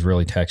Audad was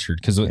really textured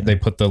because they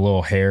put the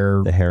little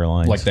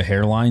hairlines, like the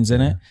hairlines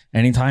in it.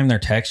 Anytime they're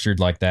textured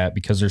like that,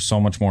 because there's so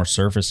much more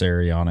surface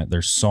area on it,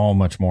 there's so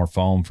much more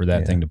foam for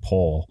that thing to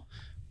pull.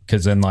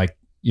 Because then, like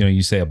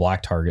you say a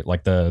black target,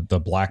 like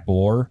the black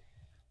boar,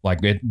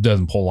 like it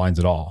doesn't pull lines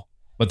at all.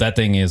 But that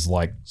thing is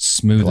like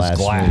smooth as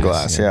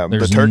glass. Yeah.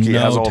 The turkey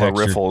has all the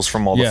riffles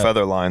from all the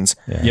feather lines.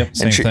 Yeah. Yep.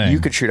 Same thing. You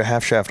could shoot a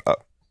half shaft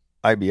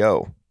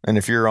IBO. And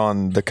if you're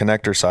on the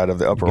connector side of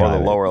the upper or the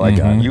lower,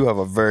 you have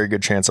a very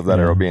good chance of that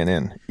arrow being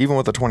in, even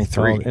with the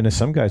 23. And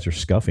some guys are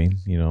scuffing.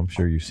 I'm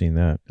sure you've seen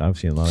that. I've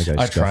seen a lot of guys.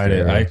 I tried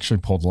it. I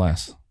actually pulled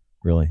less.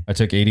 Really? I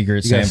took 80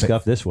 grit sandpaper. You got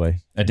scuffed this way.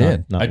 I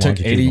did. I took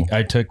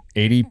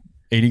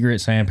 80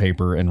 grit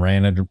sandpaper and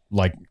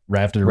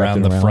wrapped it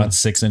around the front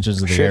 6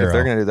 inches of the arrow. If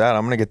they're going to do that,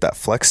 I'm going to get that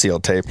Flex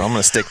Seal tape. I'm going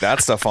to stick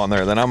that stuff on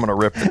there. Then I'm going to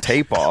rip the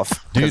tape off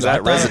because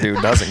that residue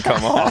doesn't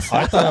come off.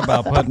 I thought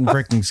about putting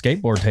freaking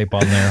skateboard tape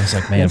on there. I was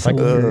like, man, if I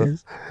could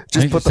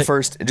just put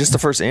the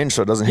first inch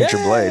so it doesn't hit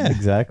your blade.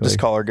 Exactly. Just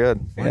call her good.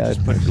 Or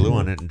just put glue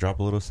on it and drop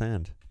a little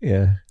sand.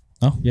 Yeah.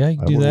 Oh yeah, you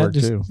can do that.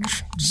 Too.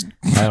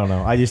 I don't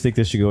know. I just think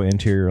this should go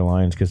interior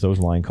lines because those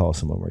line calls,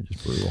 some of them are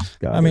just brutal.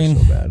 God, they're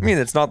so bad. I mean,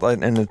 it's not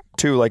like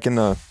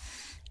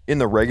in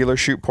the regular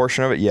shoot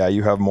portion of it. Yeah,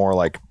 you have more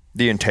like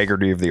the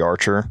integrity of the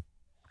archer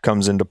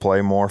comes into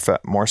play more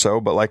so.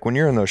 But like when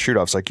you're in those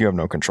shoot-offs, like you have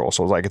no control.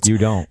 So it's like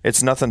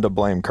it's nothing to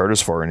blame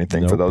Curtis for or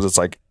anything for those. It's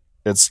like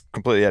it's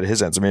completely out of his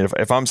hands. I mean,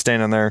 if I'm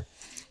standing there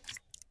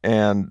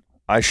and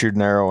I shoot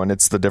an arrow and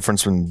it's the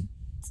difference between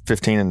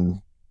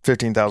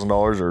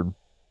 $15,000 or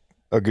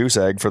a goose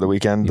egg for the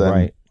weekend,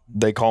 then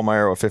they call my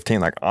arrow a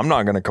 15. Like I'm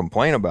not going to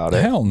complain about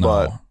it. Hell no.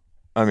 But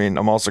I mean,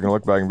 I'm also going to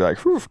look back and be like,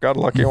 whew, got a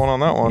lucky one on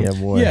that one. Yeah,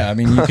 boy. Yeah, I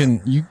mean,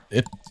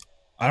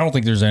 I don't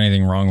think there's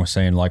anything wrong with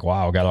saying like,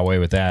 wow, got away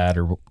with that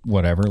or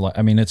whatever. Like,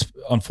 I mean, it's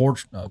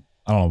unfortunate.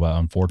 I don't know about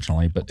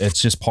unfortunately, but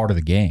it's just part of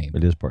the game.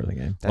 It is part of the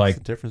game. That's like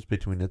the difference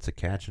between it's a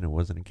catch and it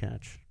wasn't a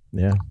catch.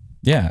 Yeah.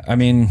 Yeah. I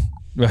mean,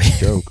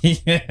 joke.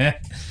 Yeah.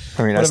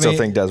 I mean, I still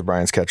think Des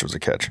Bryant's catch was a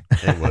catch.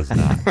 It was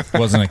not.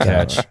 Wasn't a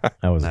catch.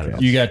 That was a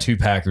catch. You got two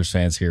Packers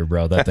fans here,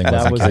 bro. That thing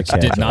was a catch.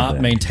 Did not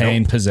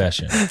maintain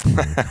possession. Come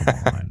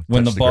on.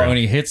 When when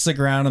he hits the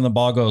ground and the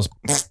ball goes,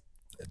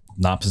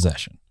 not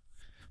possession.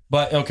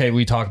 But okay,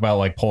 we talk about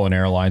like pulling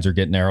arrow lines or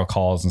getting arrow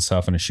calls and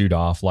stuff in a shoot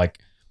off. Like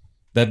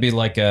that'd be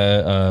like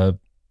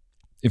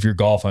if you're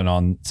golfing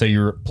on, say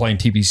you're playing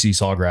TPC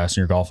Sawgrass and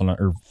you're golfing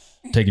or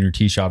taking your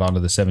tee shot onto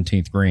the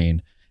 17th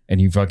green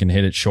and you fucking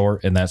hit it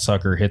short and that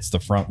sucker hits the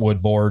front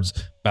wood boards,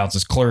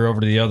 bounces clear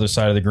over to the other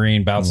side of the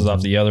green, bounces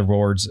off the other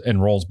boards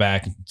and rolls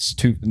back and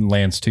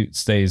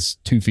stays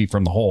 2 feet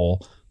from the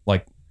hole.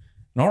 Like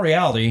in all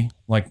reality,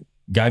 like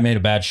guy made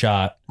a bad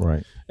shot,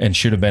 right, and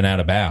should have been out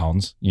of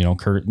bounds. I don't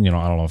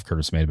know if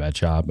Curtis made a bad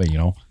shot, but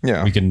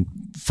we can,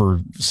 for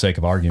sake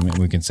of argument,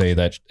 we can say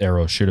that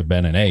arrow should have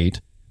been an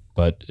 8,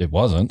 but it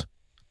wasn't.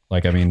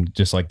 Like, I mean,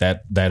 just like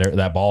that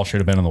ball should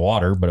have been in the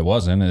water, but it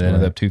wasn't. It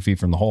ended up 2 feet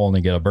from the hole and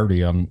they get a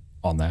birdie on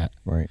that.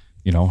 Right.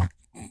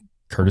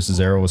 Curtis's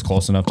arrow was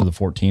close enough to the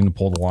 14 to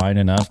pull the line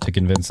enough to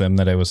convince them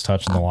that it was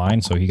touching the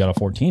line. So he got a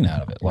 14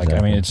 out of it. Like,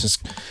 exactly. I mean,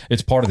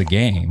 it's part of the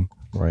game.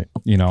 Right.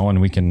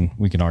 And we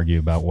can argue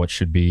about what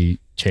should be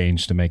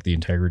changed to make the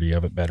integrity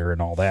of it better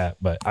and all that.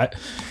 But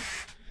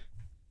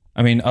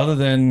I mean, other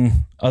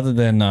than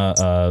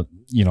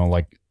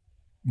like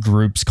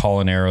groups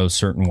calling arrows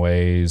certain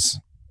ways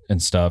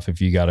and stuff,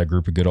 if you got a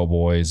group of good old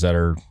boys that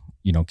are,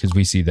 because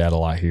we see that a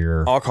lot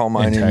here. I'll call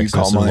mine and you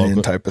call mine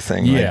in type of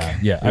thing. Yeah,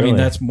 yeah. Really? I mean,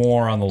 that's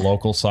more on the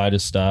local side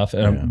of stuff,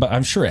 but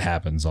I'm sure it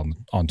happens on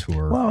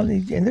tour. Well,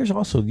 and there's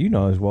also,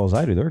 as well as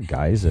I do, there are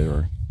guys that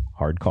are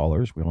hard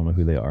callers. We don't know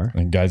who they are.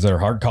 And guys that are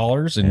hard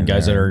callers and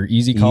guys that are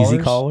easy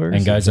callers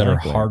and guys that are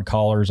hard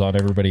callers on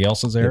everybody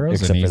else's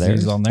arrows and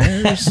easies on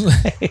theirs.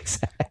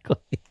 Exactly.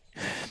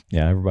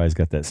 Yeah, everybody's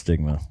got that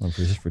stigma.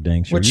 Just for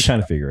dang sure. You kind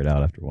of figure it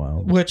out after a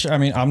while. Which, I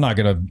mean, I'm not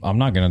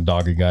gonna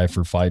dog a guy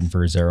for fighting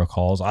for his arrow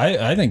calls.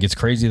 I think it's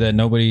crazy that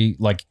nobody,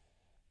 like,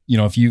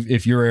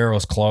 if your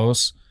arrow's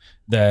close,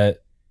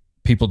 that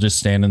people just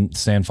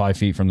stand 5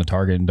 feet from the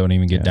target and don't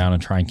even get down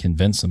and try and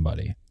convince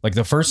somebody. Like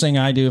the first thing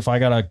I do if I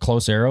got a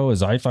close arrow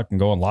is I fucking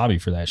go and lobby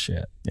for that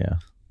shit. Yeah.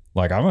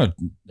 Like I'm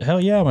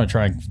gonna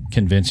try and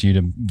convince you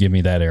to give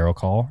me that arrow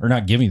call, or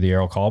not give me the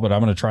arrow call, but I'm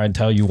gonna try and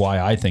tell you why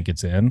I think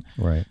it's in.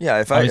 Right. Yeah.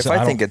 If I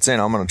think it's in,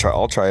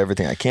 I'll try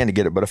everything I can to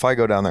get it. But if I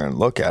go down there and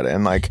look at it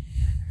and like,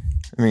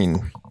 I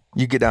mean,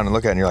 you get down and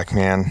look at it and you're like,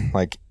 man,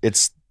 like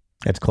it's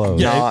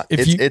close. Yeah.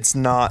 It's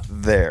not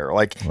there.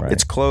 Like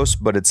it's close,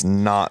 but it's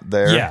not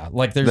there. Yeah.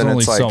 Like there's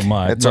only so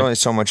much. It's only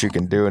so much you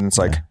can do. And it's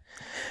like,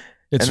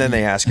 and then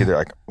they ask you, they're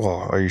like,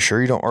 well, are you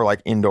sure you don't? Or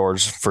like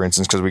indoors, for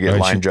instance, because we get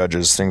line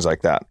judges, things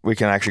like that. We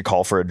can actually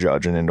call for a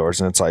judge in indoors.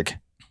 And it's like,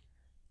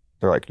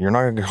 they're like, you're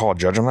not going to call a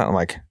judge on that? I'm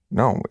like,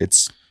 no,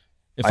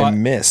 I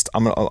missed.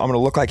 I'm gonna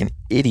look like an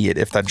idiot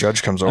if that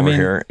judge comes over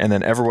here and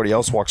then everybody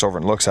else walks over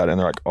and looks at it and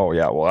they're like, oh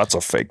yeah, well that's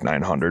a fake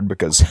 900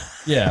 because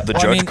the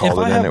judge called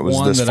it in. It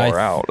was this far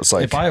out. It's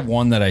like, if I have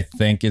one that I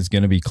think is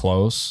going to be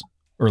close,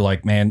 or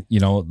like, man,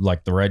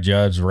 like the right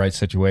judge, the right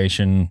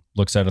situation,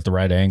 looks at it the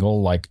right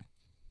angle, like,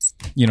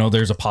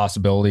 there's a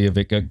possibility of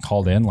it getting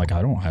called in. Like,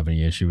 I don't have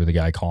any issue with a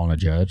guy calling a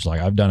judge.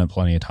 Like, I've done it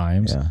plenty of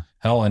times. Yeah.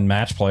 Hell, in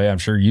match play, I'm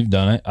sure you've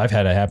done it. I've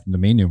had it happen to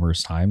me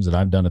numerous times, and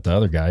I've done it to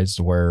other guys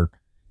where,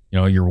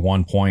 you're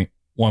 1 point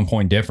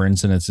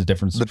difference, and it's a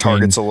difference. The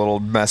target's a little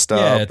messed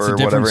up or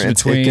whatever. It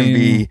can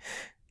be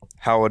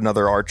how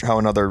another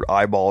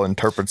eyeball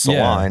interprets the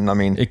line. I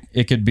mean,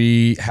 it could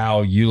be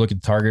how you look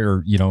at the target,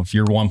 or if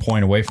you're 1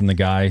 point away from the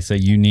guy, say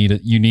you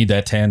need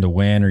that 10 to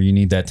win, or you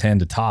need that 10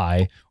 to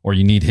tie, or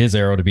you need his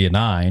arrow to be a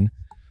 9.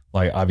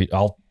 Like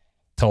I'll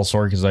tell a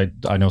story because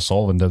I know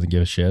Sullivan doesn't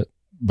give a shit,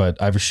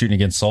 but I was shooting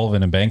against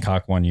Sullivan in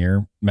Bangkok one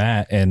year,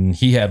 Matt, and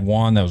he had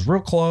one that was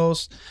real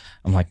close.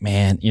 I'm like,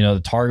 man, the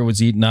target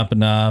was eaten up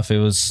enough. It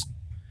was,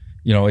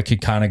 it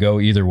could kind of go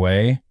either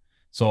way.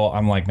 So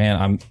I'm like, man,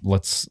 I'm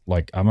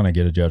going to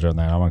get a judge on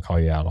that. I'm going to call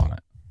you out on it.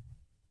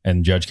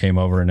 And judge came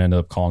over and ended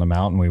up calling him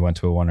out, and we went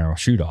to a 1 arrow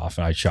shoot off,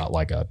 and I shot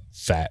like a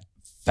fat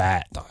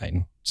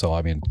 9. So,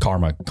 I mean,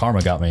 karma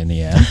got me in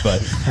the end,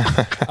 but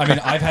I mean,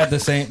 I've had the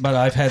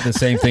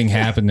same thing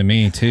happen to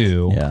me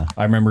too. Yeah.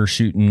 I remember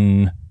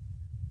shooting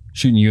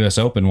US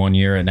Open one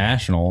year at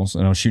Nationals,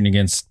 and I was shooting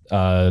against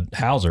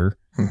Hauser,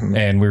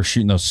 and we were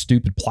shooting those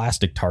stupid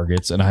plastic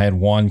targets, and I had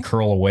one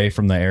curl away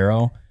from the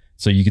arrow.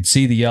 So you could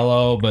see the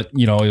yellow, but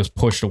it was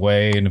pushed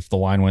away. And if the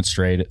line went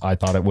straight, I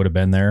thought it would have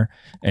been there.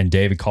 And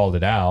David called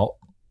it out,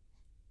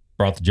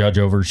 brought the judge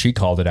over. She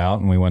called it out,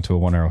 and we went to a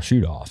 1 arrow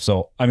shoot off.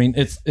 So, I mean,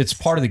 it's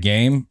part of the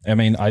game. I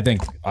mean, I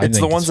think it's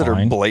the ones that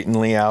are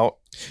blatantly out.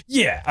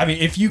 Yeah. I mean,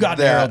 if you got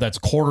an arrow that's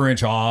 1/4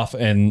 inch off,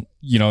 and,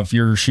 if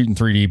you're shooting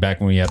 3D back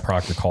when we had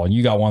Proctor call, and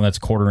you got one that's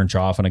 1/4 inch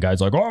off, and a guy's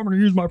like, oh, I'm going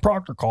to use my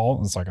Proctor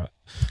call. It's like,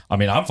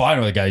 I'm fine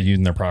with a guy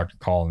using their Proctor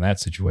call in that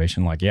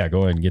situation. Like, yeah,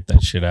 go ahead and get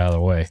that shit out of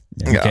the way.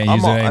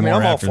 I'm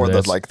all for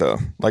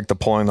the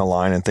pulling the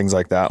line and things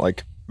like that.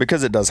 Like,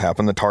 because it does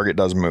happen, the target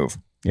does move.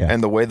 Yeah.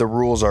 And the way the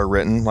rules are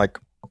written, like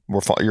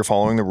you're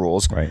following the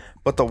rules. Right.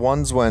 But the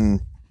ones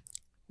when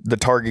the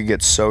target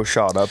gets so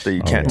shot up that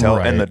you can't tell,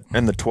 right.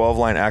 and the 12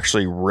 line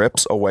actually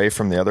rips away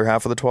from the other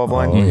half of the 12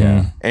 line. Oh,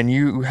 yeah. And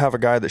you have a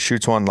guy that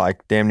shoots one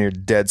like damn near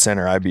dead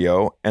center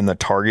IBO, and the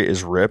target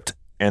is ripped,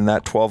 and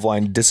that 12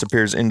 line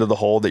disappears into the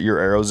hole that your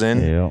arrow's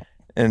in. Yeah.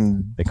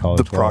 And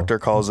the proctor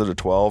calls it a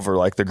 12, or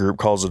like the group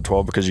calls it a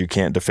 12, because you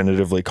can't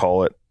definitively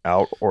call it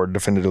out or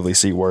definitively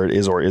see where it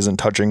is or isn't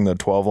touching the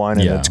 12 line,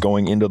 and it's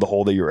going into the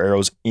hole that your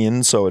arrow's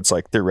in. So it's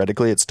like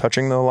theoretically it's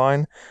touching the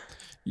line.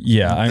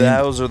 Yeah.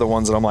 Those are the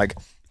ones that I'm like,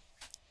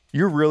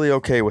 you're really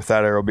okay with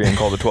that arrow being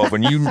called a 12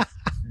 when you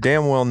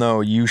damn well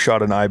know you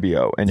shot an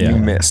IBO and you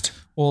missed.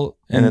 Well,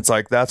 and it's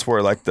like, that's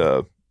where like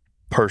the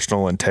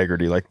personal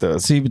integrity, like a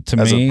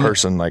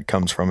person like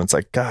comes from. It's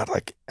like, God,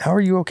 like, how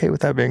are you okay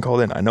with that being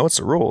called in? I know it's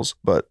the rules,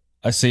 but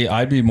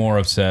I'd be more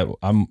upset.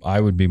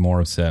 I would be more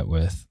upset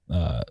with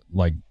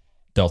like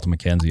Delta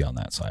McKenzie on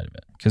that side of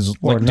it, because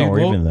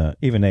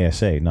even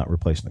ASA not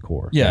replacing the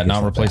core. Yeah,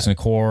 not replacing the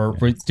core.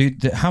 Right.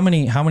 Dude, how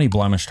many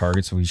blemish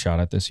targets have we shot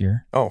at this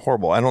year? Oh,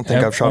 horrible! I don't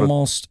think I've shot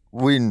almost.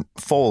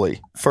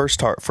 Fully first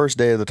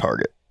day of the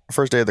target,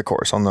 first day of the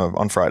course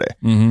on Friday.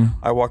 Mm-hmm.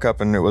 I walk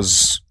up and it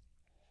was,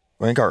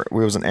 I think it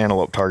was an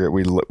antelope target.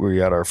 We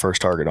had our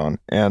first target on,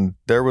 and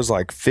there was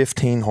like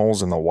 15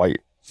 holes in the white.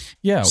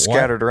 Yeah,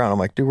 scattered around. I'm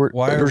like, dude,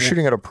 we're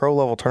shooting at a pro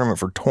level tournament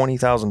for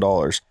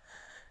 $20,000,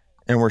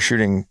 and we're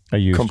shooting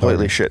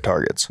completely shit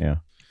targets. Yeah,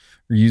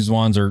 or used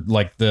ones, or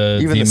like the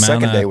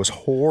second day was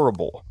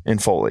horrible in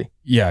Foley.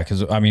 Yeah,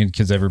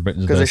 because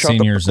everybody, the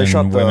seniors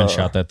and women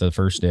shot that the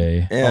first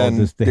day, and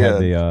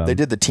they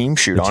did the team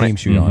shoot on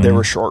it.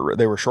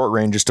 They were short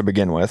ranges to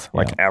begin with,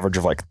 like average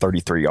of like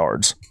 33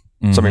 yards.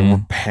 Mm-hmm. So I mean,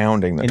 we're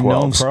pounding the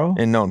 12s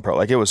in known pro.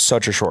 Like, it was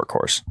such a short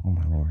course. Oh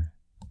my Lord.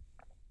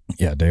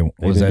 Yeah, day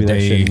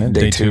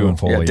two and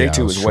Foley. Yeah, day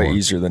two was way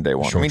easier than day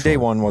one. Day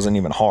one wasn't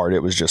even hard.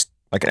 It was just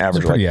like an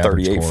average of like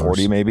 38,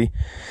 40 maybe.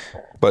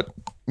 But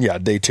yeah,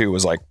 day two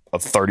was like a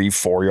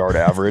 34-yard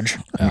average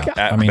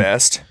at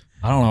best.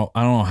 I don't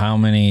know how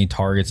many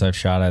targets I've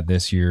shot at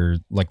this year.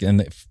 Like,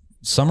 and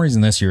some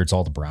reason this year it's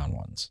all the brown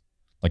ones,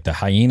 like the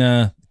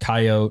hyena,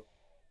 coyote,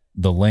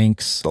 the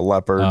lynx, the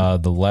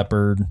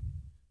leopard.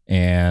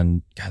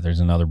 And God,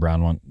 there's another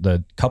brown one.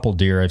 The couple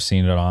deer I've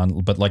seen it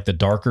on, but like the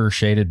darker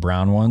shaded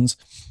brown ones,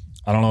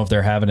 I don't know if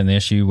they're having an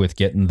issue with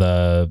getting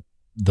the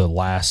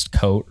last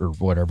coat or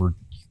whatever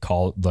you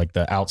call it, like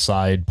the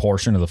outside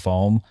portion of the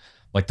foam.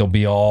 Like they'll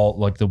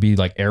be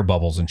like air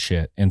bubbles and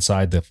shit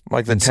inside the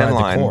 10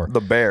 line. The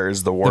bear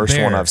is the worst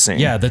one I've seen.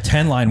 Yeah, the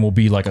 10 line will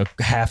be like a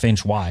 1/2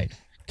 inch wide.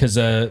 Because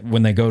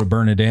when they go to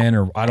burn it in,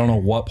 or I don't know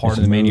what part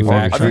of the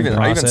manufacturing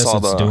process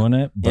it's doing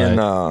it.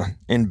 But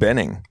in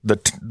Benning,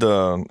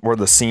 the where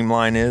the seam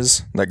line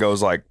is that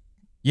goes like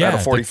at a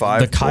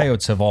 45. The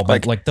coyotes have all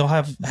like they'll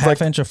have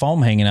 1/2 inch of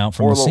foam hanging out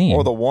from the seam.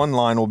 Or the one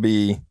line will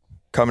be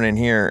coming in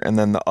here, and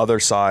then the other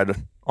side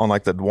on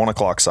like the 1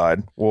 o'clock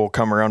side will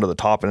come around to the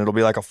top, and it'll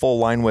be like a full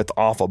line width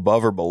off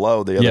above or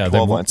below the other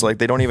 12 lines. So like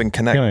they don't even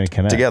connect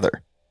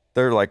together.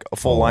 They're like a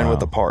full line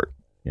width apart.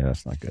 Yeah,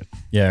 that's not good.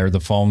 Yeah, or the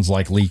foam's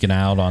like leaking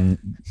out on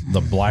the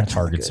black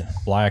targets,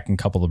 black and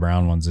a couple of the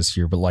brown ones this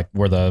year. But like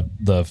where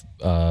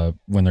the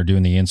when they're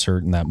doing the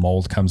insert and that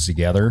mold comes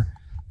together,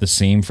 the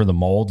seam for the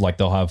mold, like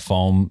they'll have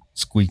foam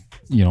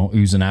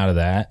oozing out of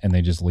that, and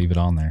they just leave it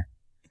on there.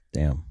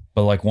 Damn.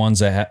 But like ones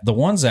that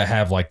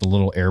have like the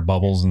little air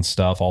bubbles and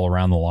stuff all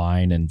around the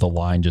line, and the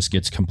line just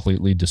gets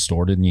completely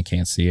distorted and you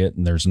can't see it,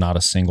 and there's not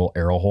a single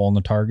arrow hole in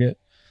the target.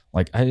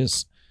 Like I don't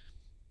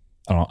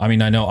know. I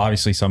mean, I know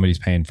obviously somebody's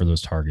paying for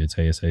those targets.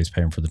 ASA is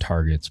paying for the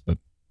targets, but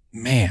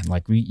man,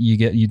 like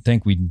you'd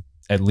think we'd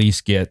at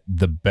least get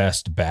the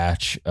best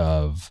batch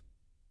of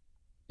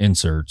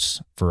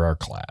inserts for our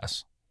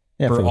class.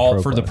 Yeah,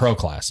 for the pro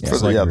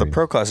classes. The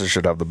pro classes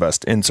should have the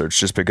best inserts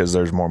just because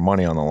there's more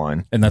money on the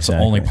line. And that's the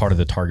only part of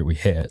the target we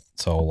hit.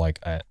 So like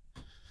I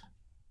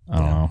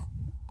don't know.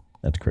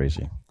 That's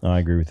crazy. I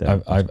agree with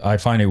that. I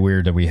find it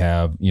weird that we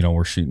have,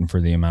 we're shooting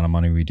for the amount of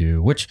money we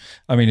do, which,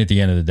 I mean, at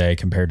the end of the day,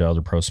 compared to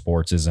other pro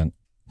sports, isn't,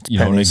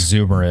 an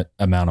exuberant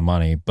amount of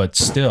money, but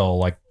still,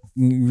 like,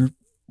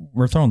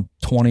 we're throwing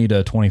 20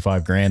 to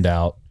 25 grand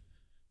out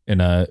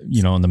in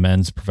in the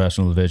men's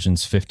professional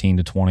divisions, 15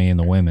 to 20 in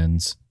the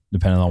women's,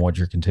 depending on what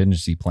your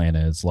contingency plan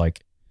is.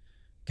 Like,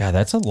 God,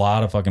 that's a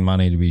lot of fucking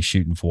money to be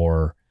shooting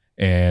for,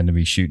 and to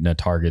be shooting at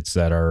targets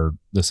that are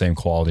the same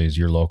quality as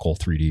your local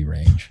 3D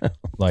range.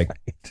 Like,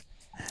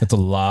 That's a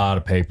lot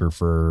of paper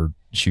for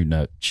shooting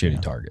at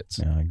shitty targets.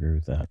 Yeah, I agree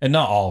with that. And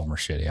not all of them are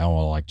shitty. I don't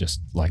want to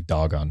just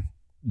dog on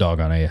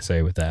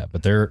ASA with that.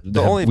 But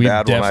we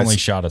definitely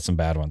shot at some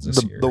bad ones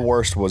this year. The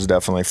worst was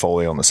definitely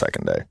Foley on the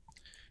second day.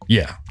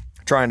 Yeah.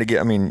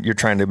 You're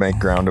trying to make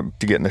ground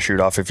to get in the shoot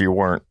off if you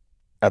weren't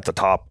at the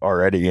top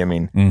already. I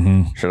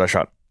mean, should I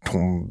shot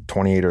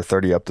 28 or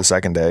 30 up the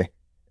second day?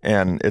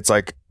 And it's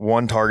like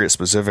one target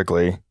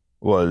specifically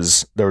there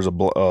was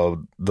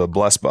the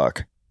bless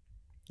buck.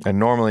 And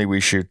normally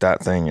we shoot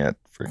that thing at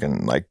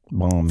freaking like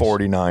bombs.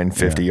 49,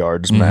 50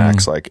 yards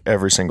max, like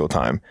every single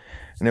time.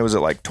 And it was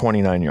at like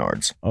 29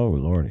 yards. Oh,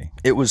 Lordy.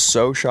 It was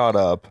so shot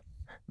up.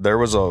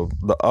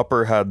 The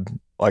upper had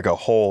like a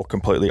hole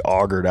completely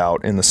augured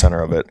out in the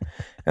center of it.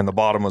 And the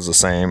bottom was the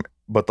same,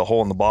 but the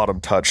hole in the bottom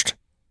touched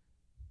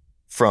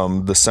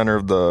from the center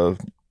of the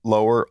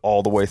lower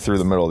all the way through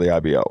the middle of the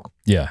IBO.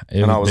 Yeah.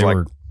 I was like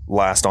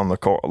last on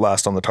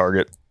the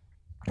target.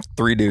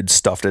 3 dudes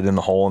stuffed it in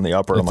the hole in the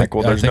upper. I'm like,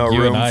 well, there's no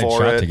room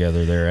for it.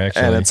 Together there,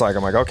 actually. And it's like,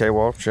 I'm like, okay,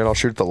 well, shit, I'll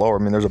shoot at the lower.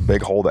 I mean, there's a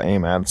big hole to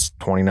aim at. It's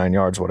 29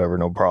 yards, whatever,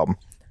 no problem.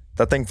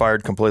 That thing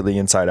fired completely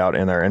inside out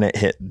in there, and it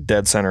hit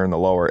dead center in the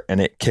lower, and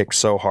it kicked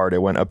so hard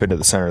it went up into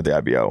the center of the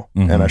IBO,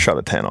 and I shot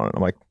a 10 on it.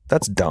 I'm like,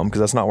 that's dumb because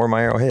that's not where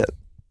my arrow hit.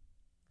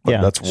 But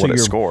that's what it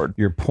scored.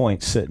 Your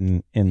point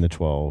sitting in the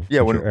 12.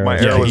 Yeah, when my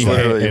arrow was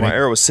my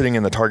arrow was sitting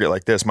in the target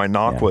like this. My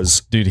knock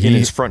was in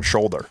his front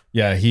shoulder.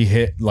 Yeah, he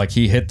hit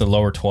the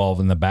lower 12,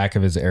 and the back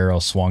of his arrow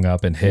swung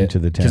up and hit into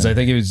the 10. Because I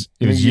think it was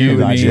you,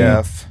 me,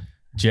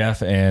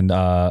 Jeff, and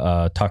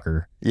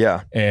Tucker.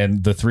 Yeah,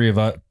 and the 3 of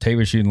us, Tate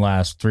was shooting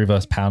last. 3 of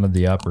us pounded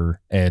the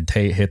upper, and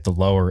Tate hit the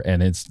lower,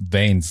 and its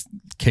veins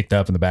kicked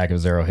up, and the back of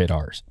his arrow hit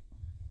ours.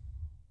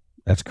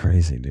 That's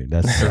crazy, dude.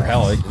 That's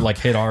hell, it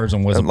hit ours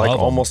and was above like them.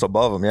 almost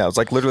above him. Yeah, it was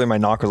like literally my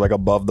knock was like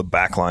above the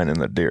back line in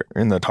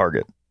the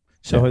target.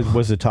 So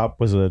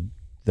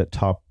that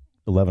top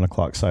 11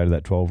 o'clock side of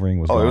that 12 ring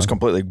was it was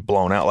completely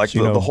blown out. Like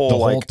the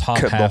whole top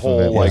half of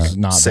it was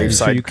not safe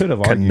side. So you could have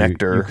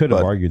connector. You could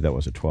have argued that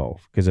was a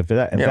 12 because if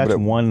that's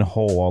one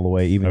hole all the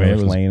way, even though it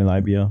was laying in the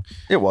IBO,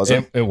 it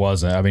wasn't. It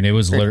wasn't. I mean, it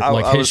was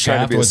literally I was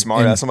trying to be a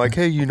smart ass. I'm like,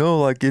 hey,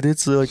 like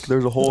it's like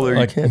there's a hole there.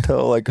 You can't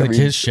tell. Like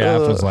his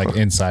shaft was like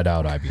inside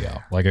out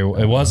IBO. Like it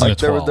wasn't a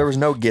 12. There was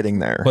no getting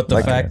there. But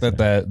the fact that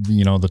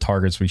the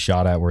targets we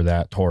shot at were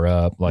that tore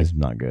up, like it's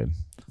not good.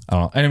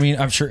 And I mean,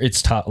 I'm sure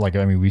it's tough. Like,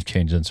 I mean, we've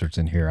changed inserts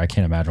in here. I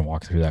can't imagine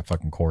walking through that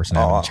fucking course and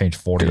having to change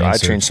 40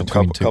 inserts. I changed some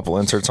couple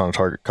inserts on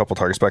a couple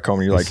targets back home.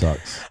 And you're like,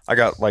 sucks. I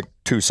got like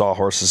 2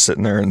 sawhorses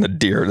sitting there and the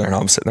deer there, and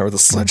I'm sitting there with a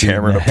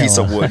sledgehammer and a piece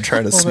of wood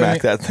trying to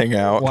smack that thing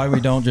out. Why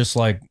we don't just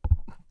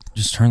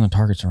turn the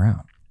targets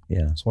around?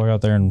 Yeah. So I go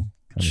out there and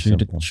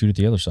shoot at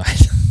the other side.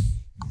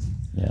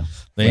 Yeah.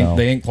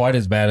 They ain't quite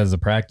as bad as the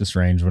practice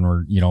range when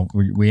we're,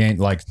 we ain't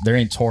like, they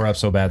ain't tore up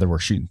so bad that we're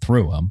shooting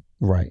through them.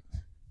 Right.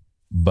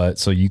 But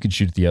so you could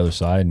shoot at the other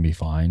side and be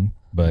fine.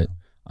 But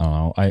I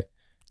don't know.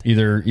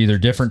 Either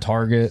different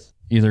target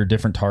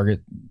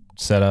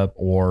setup,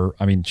 or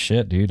I mean,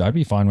 shit, dude, I'd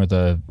be fine with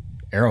a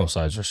arrow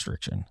size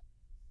restriction.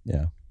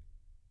 Yeah.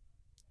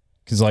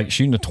 Because like because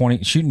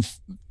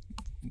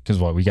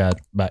we got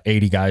about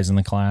 80 guys in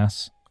the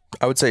class.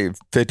 I would say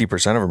 50%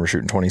 of them are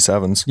shooting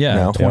 27s. Yeah,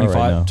 now.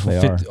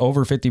 25,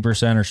 over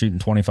 50% are shooting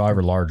 25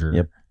 or larger.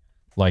 Yep.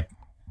 Like,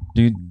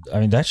 dude, I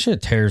mean, that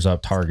shit tears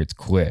up targets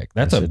quick.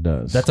 That's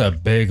a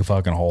big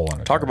fucking hole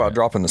in it. Talk about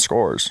dropping the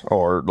scores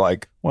or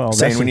like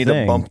saying we need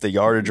to bump the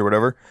yardage or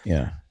whatever.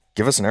 Yeah.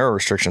 Give us an arrow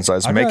restriction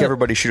size. Make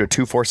everybody shoot a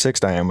 2.46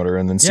 diameter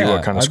and then see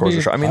what kind of scores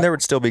are shot. I mean, there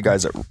would still be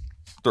guys that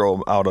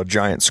throw out a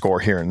giant score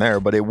here and there,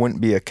 but it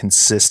wouldn't be a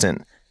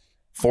consistent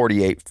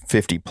 48,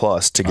 50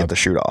 plus to get the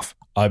shoot off.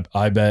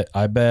 I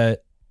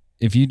bet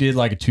if you did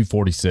like a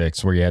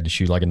 246 where you had to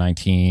shoot like a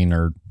 19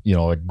 or,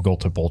 a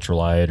Gold Tip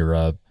Ultralight or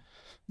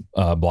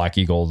a Black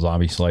Eagle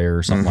Zombie Slayer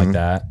or something like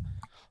that,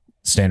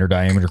 standard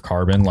diameter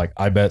carbon, like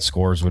I bet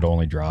scores would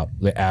only drop.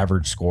 The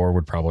average score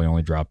would probably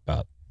only drop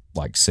about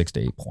like 6 to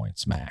 8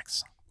 points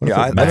max.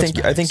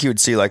 I think you would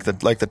see like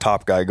the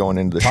top guy going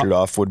into the shoot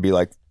off would be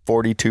like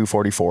 42,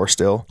 44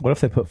 still. What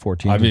if they put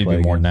 14? I'd be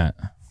more than that.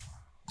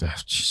 Oh,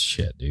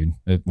 shit, dude.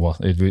 It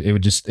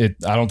would just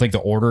I don't think the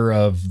order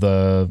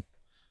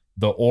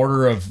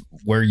of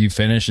where you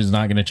finish is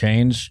not going to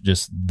change.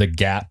 Just the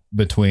gap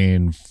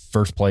between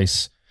first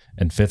place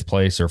and fifth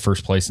place, or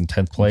first place and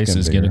 10th place,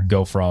 is going to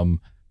go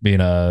from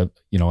being a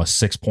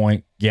 6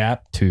 point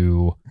gap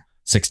to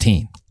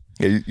 16.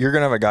 Yeah, you're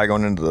going to have a guy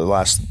going into the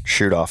last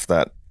shoot off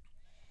that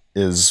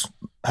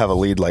have a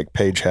lead like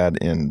Paige had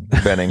in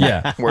Benning,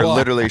 where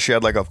literally she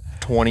had like a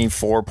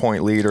 24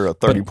 point lead or a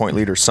 30 point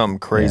lead or something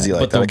crazy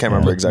like that. I can't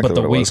remember exactly what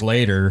it was. But the week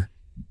later,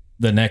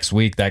 the next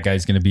week, that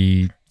guy's going to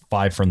be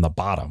 5 from the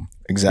bottom.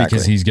 Exactly.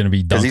 Because he's going to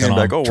be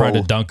trying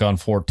to dunk on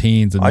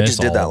 14s and I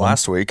just did that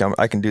last week.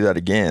 I can do that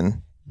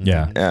again.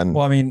 Yeah. And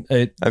well, I mean,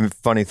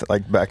 funny,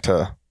 like back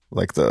to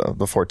like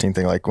the 14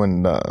 thing, like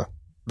when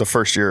the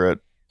first year at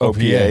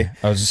OPA.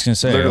 I was just going to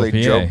say, literally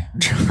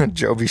OPA.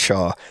 Joby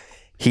Shaw,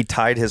 he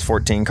tied his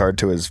 14 card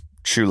to his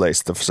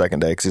shoelace the second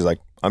day because he's like,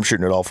 I'm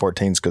shooting at all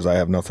 14s because I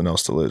have nothing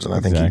else to lose. And I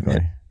think you can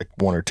hit like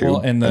 1 or 2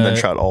 and then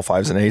shot all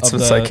 5s and 8s.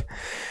 It's like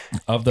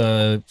of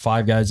the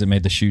 5 guys that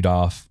made the shoot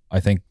off, I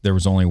think there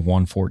was only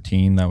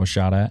 114 that was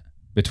shot at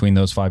between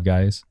those 5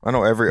 guys. I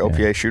know every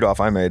OPA shoot off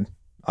I made,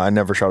 I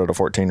never shot at a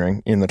 14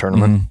 ring in the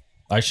tournament.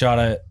 I shot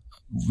at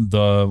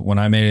when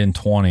I made it in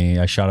 20,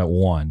 I shot at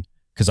 1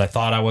 because I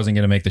thought I wasn't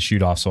going to make the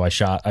shoot off. So I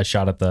shot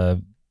at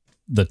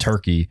the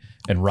turkey,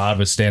 and Rod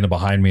was standing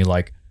behind me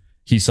like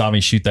he saw me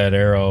shoot that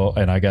arrow,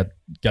 and I got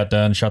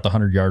done, shot the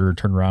 100-yarder,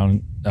 turned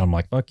around, and I'm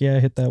like, fuck yeah, I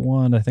hit that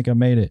 1. I think I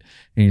made it.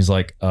 And he's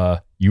like,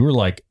 you were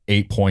like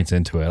 8 points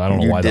into it. I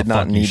don't know why the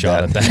fuck you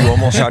shot at that. You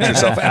almost shot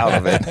yourself out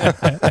of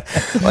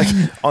it. Like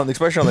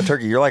especially on the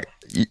turkey, you're like,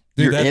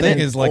 dude, that thing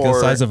is like the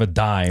size of a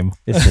dime.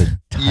 It's a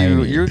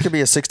tiny. You could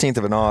be a 16th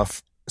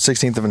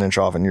of an inch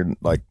off, and you're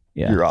like,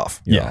 you're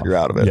off. Yeah. You're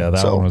out of it. Yeah,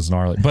 that one was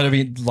gnarly. But I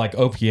mean, like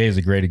OPA is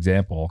a great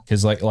example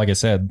because like I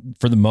said,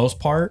 for the most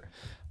part,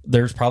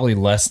 there's probably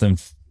less than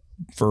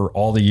for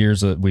all the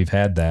years that we've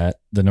had that,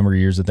 the number of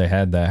years that they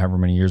had that, however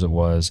many years it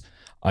was,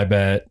 I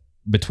bet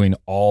between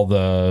all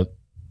the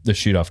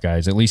shoot off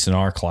guys, at least in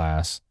our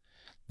class,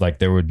 like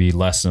there would be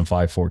less than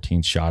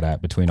 514 shot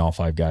at between all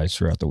 5 guys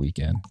throughout the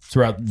weekend,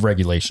 throughout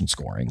regulation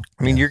scoring.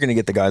 I mean, you're going to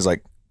get the guys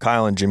like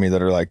Kyle and Jimmy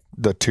that are like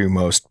the 2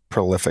 most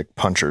prolific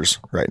punchers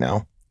right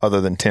now,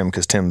 other than Tim,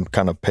 because Tim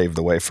kind of paved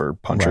the way for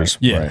punchers.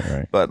 Right. Yeah.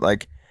 Right. But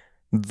like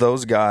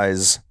those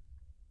guys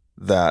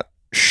that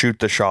shoot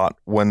the shot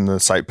when the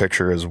sight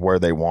picture is where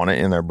they want it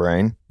in their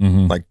brain,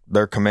 like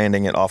they're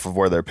commanding it off of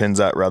where their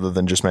pin's at rather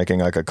than just making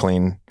like a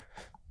clean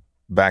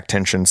back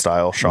tension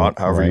style shot,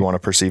 however you want to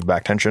perceive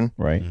back tension.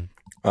 Right.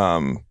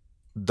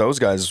 Those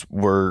guys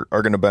are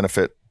going to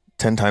benefit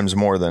 10 times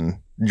more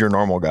than your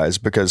normal guys,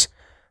 because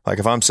like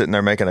if I'm sitting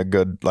there making a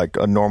good, like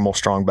a normal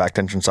strong back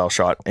tension style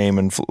shot,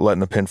 aiming, letting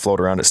the pin float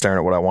around it, staring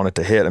at what I want it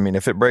to hit. I mean,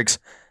 if it breaks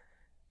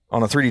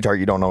on a 3D target,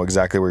 you don't know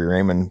exactly where you're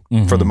aiming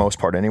for the most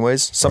part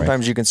anyways.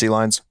 Sometimes you can see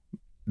lines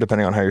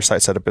depending on how your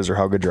sight setup is or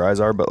how good your eyes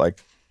are. But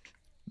like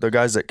the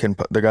guys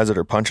that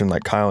are punching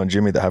like Kyle and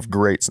Jimmy that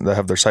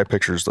have their sight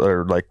pictures that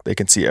are like, they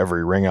can see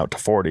every ring out to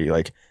 40.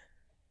 Like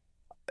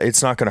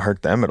it's not going to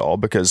hurt them at all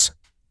because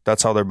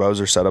that's how their bows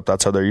are set up.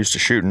 That's how they're used to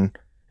shooting.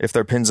 If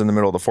their pin's in the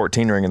middle of the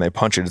 14 ring and they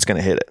punch it, it's going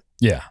to hit it.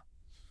 Yeah.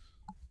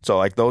 So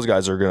like those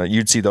guys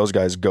you'd see those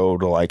guys go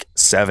to like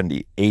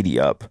 70, 80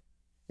 up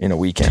in a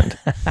weekend.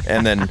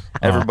 And then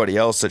everybody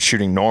else that's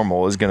shooting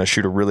normal is going to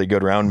shoot a really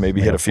good round,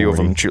 maybe hit a few 40. Of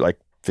them and shoot like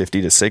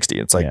 50 to 60.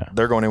 It's like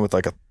they're going in with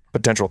like a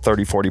potential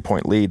 30, 40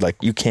 point lead. Like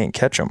you can't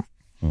catch them.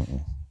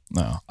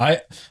 No,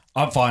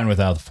 I'm fine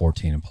without the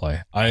 14 in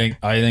play. I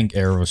think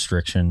arrow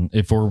restriction,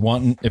 if we're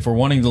wanting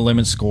to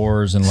limit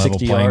scores and level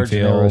playing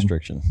field, arrow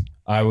restriction.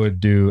 I would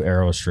do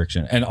arrow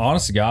restriction. And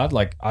honest to God,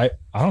 like I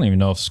don't even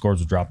know if scores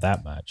would drop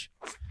that much.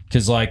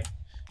 Cause like,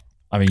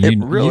 I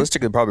mean,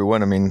 realistically probably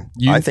wouldn't. I mean,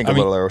 I think a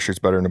little arrow shoots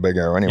better than a big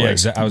arrow anyway.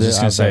 Yeah, I was just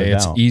going to say,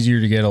 it's easier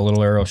to get a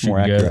little arrow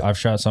shooting good. I've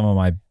shot some of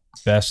my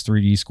best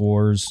 3D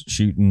scores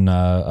shooting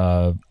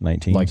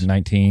 19s. Like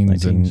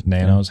 19s and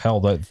nanos. Yeah. Hell,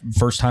 the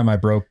first time I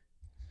broke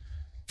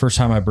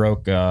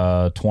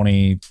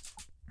 20,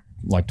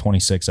 like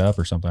 26 up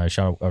or something, I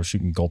was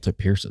shooting gold tip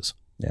pierces.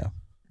 Yeah.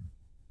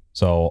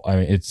 So I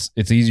mean,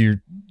 it's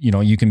easier,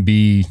 you can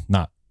be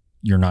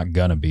you're not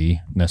gonna be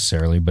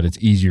necessarily, but it's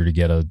easier to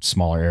get a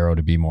smaller arrow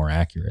to be more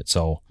accurate.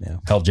 So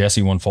hell,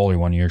 Jesse won Foley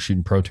one year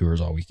shooting pro tours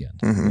all weekend.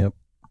 Mm-hmm. Yep.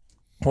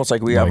 Well, it's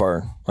like we have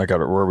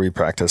where we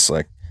practice,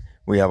 like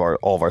we have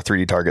all of our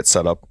 3D targets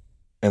set up,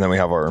 and then we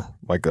have our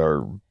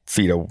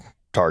FIDO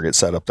target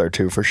set up there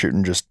too for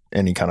shooting just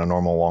any kind of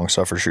normal long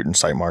stuff or shooting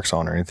sight marks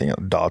on or anything,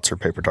 dots or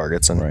paper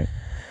targets. And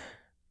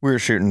we were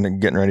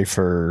getting ready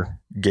for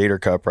Gator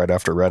Cup right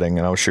after Reading,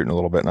 and I was shooting a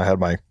little bit, and I had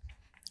my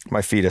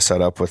FIDO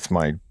set up with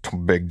my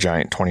big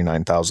giant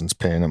 29 thousandths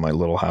pin and my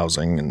little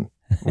housing and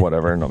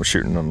whatever. And I'm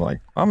shooting. I'm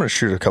like, I'm going to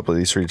shoot a couple of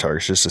these 3D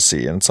targets just to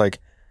see. And it's like,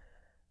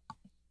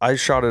 I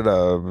shot at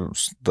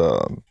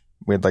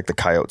we had like the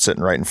coyote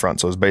sitting right in front.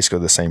 So it was basically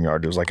the same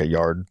yard. It was like a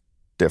yard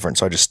different.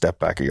 So I just stepped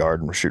back a yard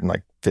and was shooting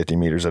like 50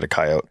 meters at a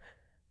coyote.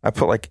 I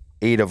put like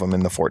 8 of them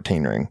in the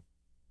 14 ring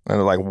and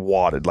they're like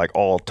wadded, like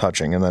all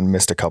touching, and then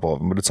missed a couple of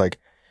them. But it's like,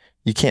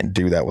 you can't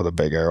do that with a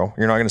big arrow.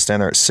 You're not going to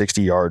stand there at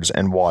 60 yards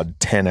and wad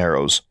 10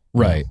 arrows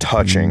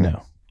touching.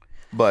 No.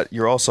 But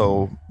you're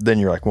also, then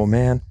you're like, well,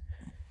 man,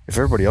 if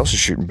everybody else is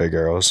shooting big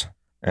arrows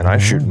and I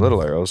shoot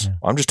little arrows,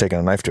 I'm just taking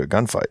a knife to a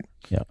gunfight.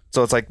 Yeah.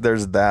 So it's like,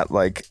 there's that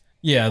like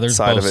there's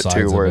side of it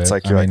too, where it's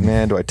like, you're like,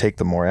 man, do I take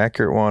the more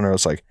accurate one? Or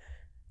it's like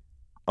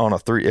on a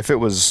 3, if it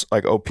was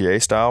like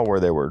OPA style where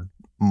they were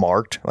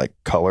marked like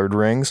colored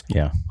rings,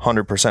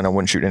 100% I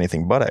wouldn't shoot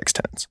anything but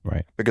X10s,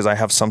 right? Because I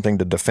have something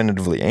to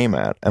definitively aim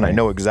at, and I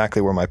know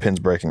exactly where my pin's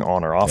breaking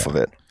on or off of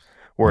it.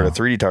 Where at a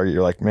 3D target,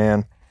 you're like,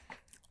 man,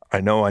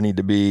 I know I need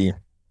to be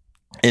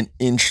an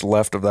inch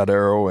left of that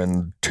arrow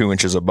and 2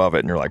 inches above it,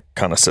 and you're like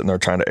kind of sitting there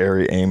trying to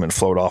airy aim and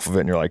float off of it,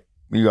 and you're like,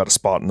 you got a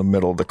spot in the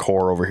middle of the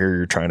core over here,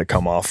 you're trying to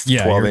come off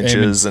 12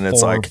 inches, and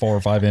it's like 4 or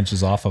 5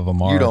 inches off of a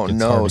mark. You don't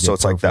know, so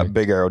it's perfect. Like that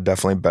big arrow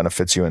definitely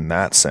benefits you in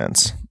that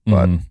sense,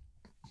 but.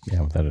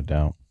 Yeah, without a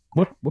doubt.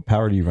 What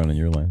power do you run in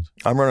your lens?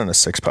 I'm running a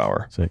 6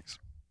 power. 6.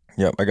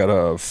 Yep, I got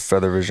a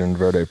Feather Vision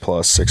Verde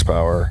Plus 6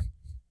 power,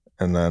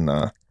 and then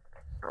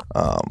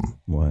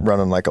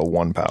running like a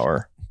 1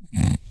 power.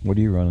 What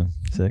are you running?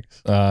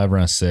 6? I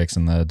run a 6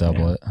 in the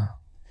doublet.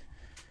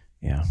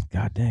 Yeah.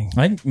 God dang.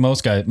 I think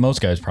most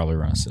guys probably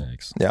run a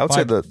 6. Yeah, I would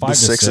say the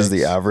 6 is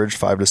the average.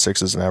 5 to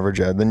 6 is an average.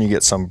 Yeah, then you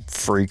get some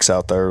freaks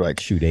out there like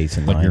shoot 8s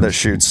and like 9s. that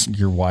shoots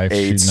your wife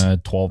 8s. shooting a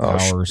 12 power.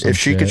 Or if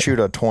she could shoot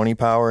a 20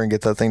 power and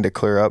get that thing to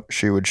clear up,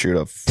 she would shoot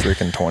a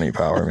freaking 20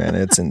 power. Man,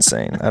 it's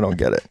insane. I don't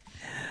get it.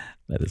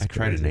 That is. I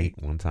tried an 8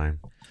 one time,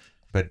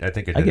 but I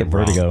think I get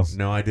vertigo. Wrong.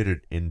 No, I did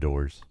it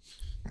indoors.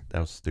 That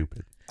was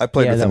stupid. I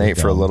played with an 8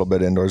 for a little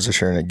bit indoors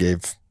this year, and it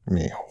gave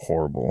me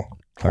horrible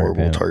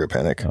target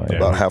panic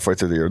about halfway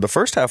through the year. The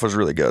first half was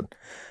really good.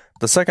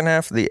 The second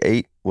half, the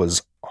 8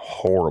 was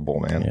horrible,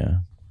 man. Yeah.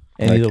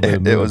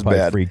 And it was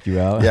bad. Freaked you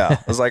out. Yeah.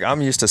 It was like,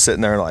 I'm used to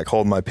sitting there and like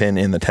holding my pin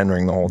in the 10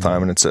 ring the whole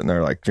time, and it's sitting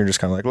there like, you're just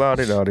kind of like,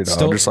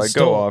 la-di-da-di-da. Just like,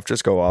 go off,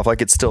 just go off.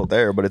 Like, it's still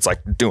there, but it's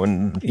like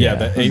doing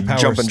the 8 power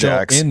jumping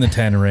jacks in the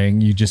 10 ring.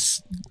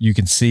 You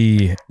can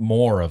see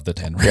more of the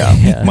 10 ring.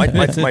 Yeah.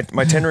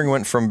 My 10 ring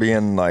went from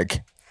being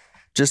like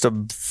just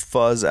a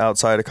fuzz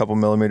outside, a couple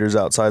millimeters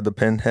outside the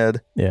pin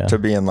head, to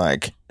being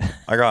like,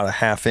 I got a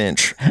 ½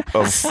 inch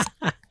of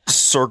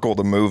circle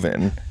to move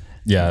in.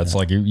 Yeah, it's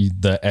like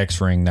the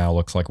X ring now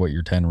looks like what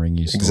your 10 ring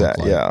used to look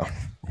like. Yeah,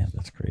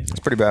 that's crazy. It's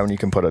pretty bad when you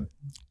can put a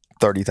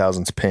 30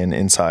 thousandths pin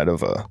inside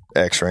of a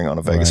X ring on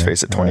a Vegas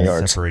face at 20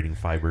 yards. Separating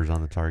fibers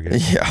on the target.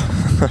 Yeah.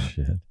 Oh,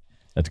 shit.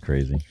 That's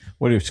crazy.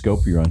 What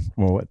scope you run?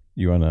 Well, what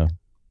you run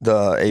the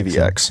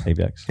AVX.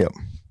 AVX. Yep.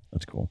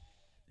 That's cool.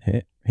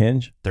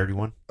 Hinge?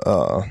 31?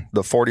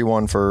 The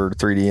 41 for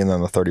 3D and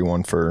then the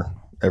 31 for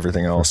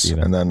everything else.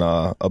 And then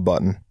a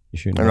button. You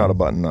shooting? Or not a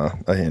button,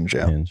 a hinge,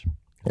 yeah. Hinge.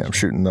 Yeah, I'm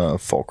shooting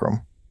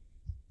fulcrum.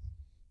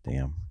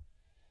 Damn.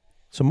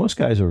 So most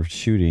guys are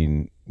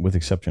shooting, with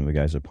exception of the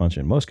guys that are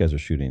punching, most guys are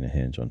shooting a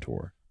hinge on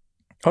tour.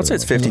 I would say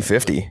it's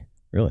 50-50.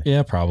 Really?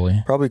 Yeah,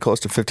 probably. Probably close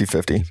to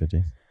 50-50.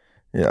 50.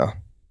 Yeah.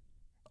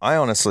 I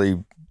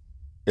honestly,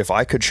 if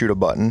I could shoot a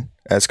button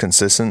as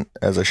consistent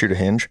as I shoot a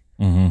hinge,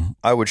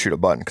 I would shoot a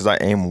button because I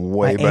aim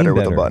way better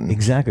with a button.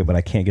 Exactly, but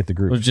I can't get the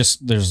group.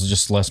 There's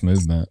just less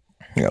movement.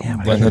 Yep.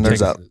 And then there's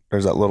that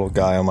little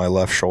guy on my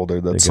left shoulder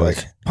that's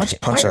like, punch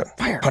it, punch it,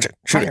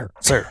 shoot it,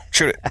 sir,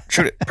 shoot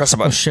it, press the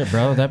button. Oh shit,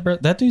 bro,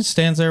 that dude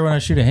stands there when I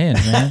shoot a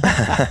hinge, man.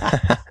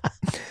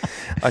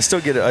 I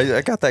still get it.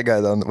 I got that guy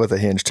with a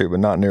hinge too,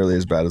 but not nearly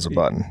as bad as a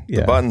button.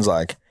 The button's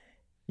like,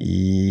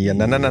 yeah,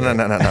 no.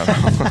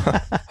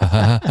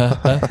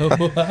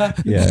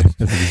 Yeah,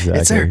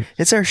 exactly.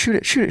 It's there. Shoot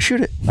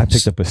it. I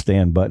picked up a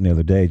stand button the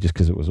other day just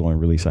because it was the only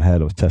release I had.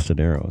 I was testing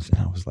arrows,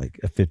 and I was like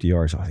at 50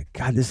 yards. I was like,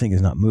 God, this thing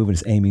is not moving.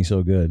 It's aiming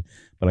so good,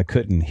 but I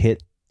couldn't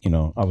hit.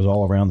 I was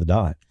all around the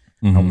dot.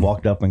 I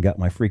walked up and got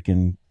my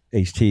freaking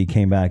HT,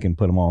 came back and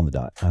put them all on the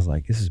dot. I was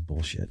like, this is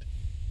bullshit.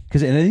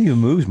 And it even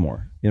moves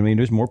more.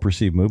 There's more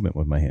perceived movement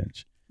with my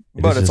hinge.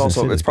 But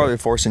it's probably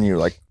forcing you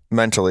like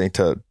mentally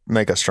to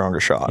make a stronger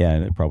shot. Yeah,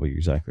 and you're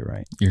exactly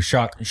right. Your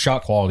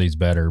shot quality is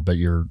better, but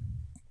you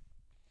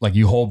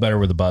hold better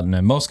with the button,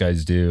 and most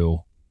guys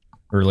do,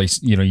 or at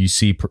least you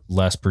see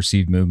less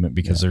perceived movement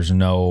because there's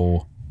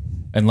no,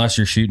 unless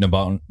you're shooting a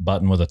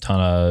button with a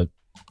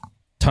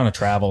ton of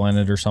travel in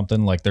it or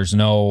something, like there's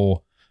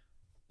no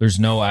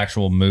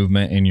actual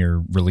movement in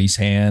your release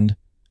hand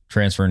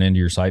transferring into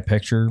your sight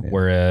picture,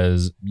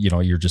 whereas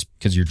you're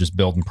just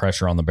building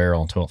pressure on the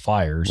barrel until it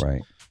fires,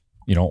 right?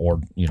 Or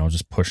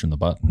just pushing the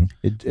button.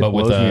 But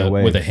with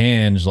a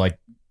hinge, like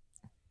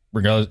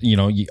regardless,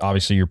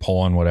 obviously you're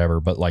pulling whatever,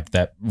 but like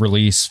that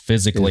release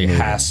physically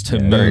has to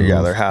move.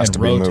 There has to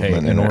be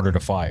movement in order to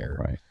fire.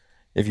 Right.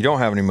 If you don't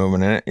have any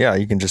movement in it,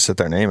 you can just sit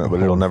there and aim it,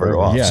 but it'll never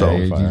go off.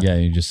 Yeah,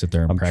 you just sit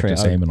there and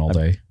practice aiming all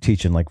day. I'm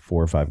teaching like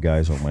 4 or 5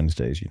 guys on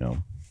Wednesdays.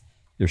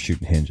 They're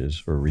shooting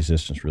hinges or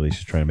resistance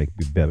releases, trying to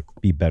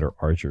be better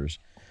archers.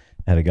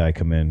 I had a guy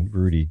come in,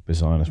 Rudy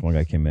Bazanis. One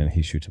guy came in,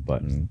 he shoots a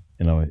button,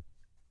 and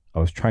I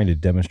was trying to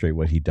demonstrate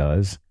what he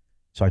does,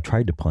 so I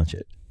tried to punch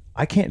it.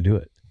 I can't do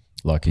it.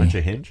 Lucky. Punch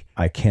a hinge?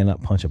 I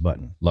cannot punch a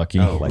button. Lucky.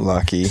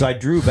 Lucky. So I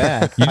drew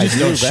back. You just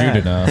don't shoot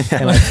enough.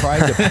 And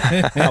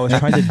I was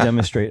trying to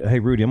demonstrate, hey,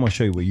 Rudy, I'm going to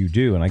show you what you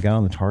do. And I got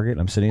on the target, and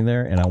I'm sitting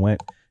there, and I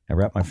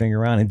wrapped my finger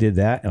around and did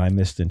that, and I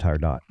missed the entire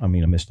dot. I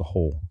missed the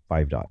whole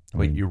 5 dot.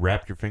 You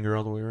wrapped your finger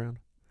all the way around?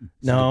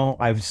 No,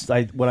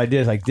 what I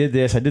did is I did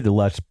this. I did the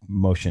Lutz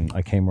motion.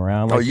 I came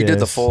around like you did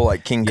the full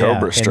like King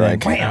Cobra strike.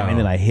 And then, bam, and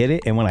then I hit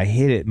it. And when I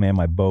hit it, man,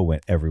 my bow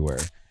went everywhere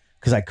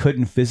because I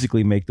couldn't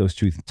physically make those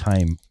two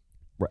time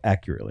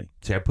accurately.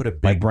 See,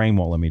 my brain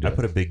won't let me do it. I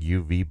put a big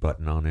UV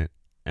button on it,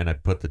 and I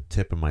put the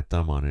tip of my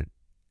thumb on it.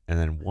 And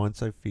then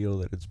once I feel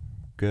that it's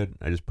good,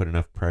 I just put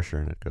enough pressure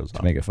and it goes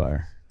off. Make it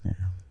fire. Yeah.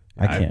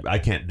 I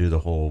can't do the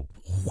whole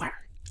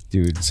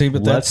dude. See,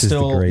 but that's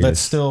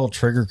still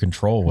trigger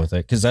control with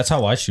it because that's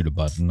how I shoot a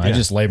button. Yeah.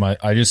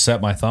 I just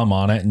set my thumb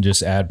on it and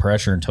just add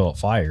pressure until it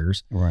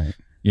fires. Right.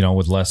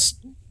 With less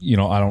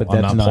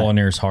I'm not pulling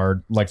near as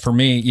hard. Like for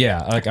me,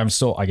 yeah, like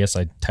I guess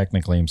I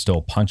technically am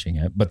still punching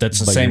it, but that's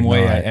the same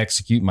way I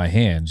execute my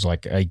hinge.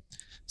 Like I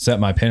set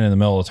my pin in the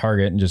middle of the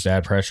target and just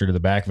add pressure to the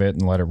back of it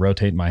and let it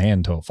rotate in my hand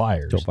until it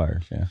fires.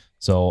 Yeah.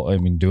 So, I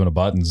mean, doing a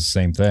button's the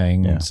same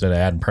thing. Yeah. Instead of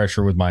adding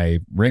pressure with my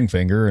ring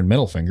finger and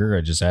middle finger,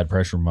 I just add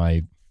pressure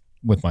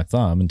with my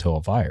thumb until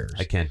it fires.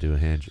 I can't do a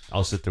hinge.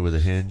 I'll sit there with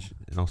a hinge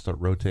and I'll start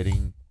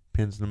rotating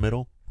pins in the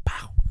middle.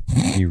 Pow.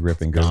 You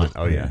rip and grip. Gone.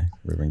 Oh, yeah.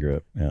 Rip and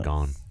grip. Yeah.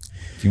 Gone.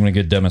 If you want a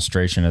good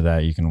demonstration of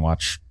that, you can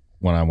watch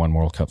when I won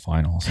World Cup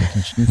finals.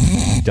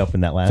 Dump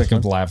in that last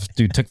one?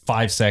 Dude, took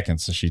 5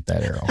 seconds to shoot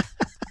that arrow.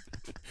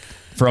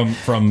 From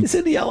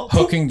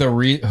hooking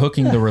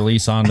the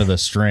release onto the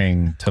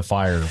string to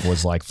fire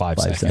was like 5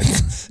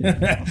 seconds.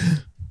 Yeah.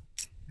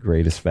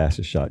 Greatest,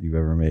 fastest shot you've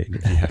ever made.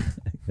 Yeah.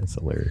 That's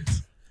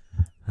hilarious.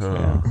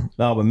 Yeah.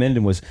 No, but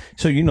Minden was,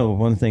 so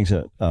one of the things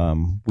that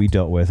we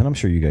dealt with, and I'm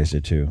sure you guys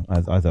did too,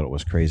 I thought it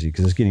was crazy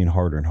because it's getting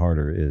harder and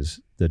harder, is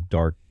the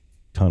dark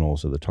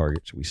tunnels of the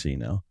targets we see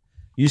now.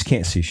 You just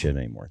can't see shit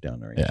anymore down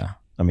there. Yeah.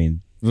 I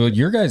mean, well,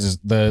 your guys,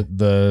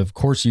 the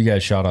course you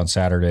guys shot on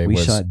Saturday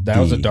was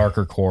a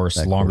darker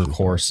course, longer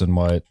course than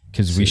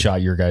because we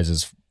shot your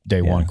guys'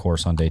 day one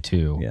course on day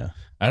two. Yeah.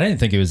 I didn't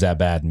think it was that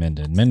bad in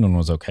Minden. Minden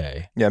was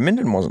okay. Yeah,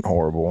 Minden wasn't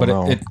horrible. But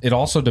no. it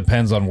also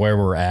depends on where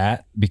we're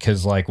at,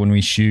 because like when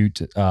we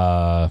shoot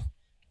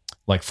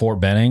like Fort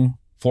Benning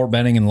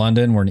in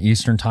London, we're in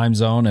Eastern time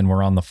zone and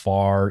we're on the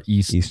far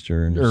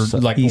eastern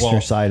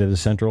side of the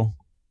central.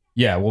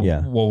 Yeah,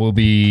 we'll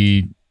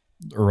be,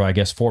 or I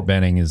guess Fort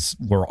Benning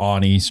we're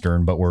on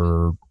Eastern, but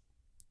we're,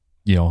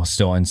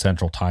 still in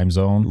Central time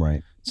zone.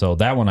 Right. So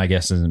that one I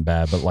guess isn't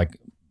bad, but like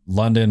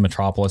London,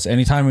 Metropolis,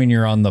 anytime when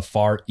you're on the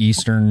far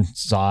Eastern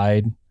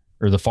side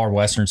or the far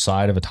Western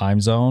side of a time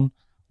zone,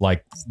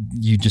 like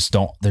you just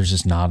there's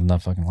just not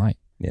enough fucking light.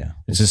 Yeah.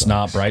 It's just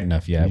not bright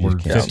enough yet. We're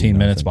 15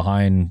 minutes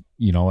behind,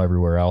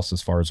 everywhere else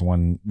as far as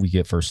when we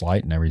get first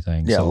light and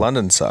everything. Yeah. So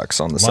London sucks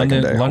on the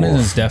second day. London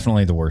is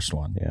definitely the worst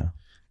one. Yeah.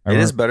 It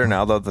is better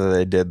now though that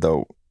they did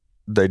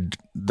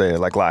they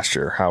like last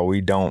year, how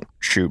we don't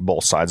shoot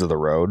both sides of the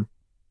road,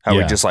 how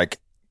we just like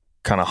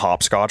kind of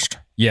hopscotched.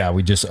 Yeah,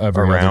 we just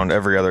around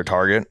every other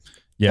target.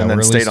 Yeah, and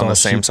then stayed on the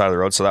same side of the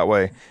road, so that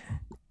way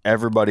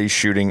everybody's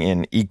shooting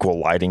in equal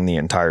lighting the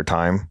entire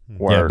time.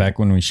 Yeah, back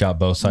when we shot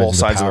both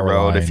sides of the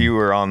road. If you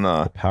were on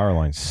the power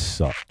line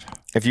sucked.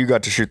 If you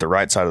got to shoot the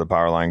right side of the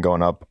power line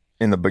going up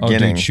in the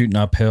beginning, shooting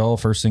uphill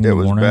first thing in the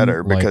morning, it was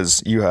better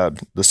because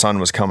the sun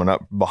was coming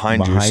up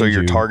behind you, so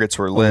your targets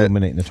were lit.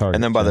 Illuminating the target,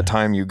 and then by the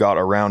time you got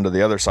around to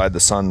the other side,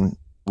 the sun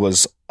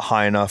was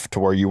high enough to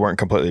where you weren't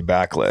completely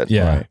backlit.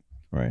 Yeah,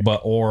 right.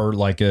 But or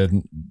like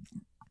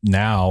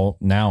now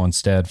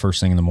instead, first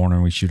thing in the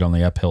morning, we shoot on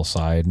the uphill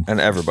side, and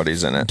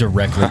everybody's in it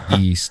directly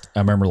east. I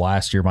remember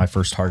last year my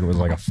first target was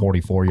like a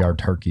 44-yard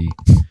turkey.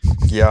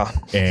 Yeah,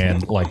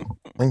 and like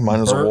I think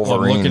mine was a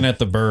Wolverine. I'm looking at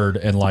the bird,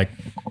 and like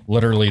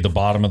literally the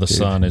bottom of the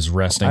sun is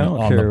resting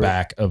on the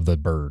back of the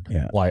bird.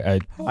 Yeah, like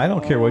I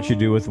don't care what you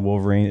do with the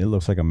Wolverine; it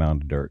looks like a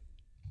mound of dirt.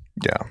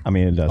 Yeah, I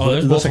mean it does.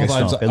 It looks like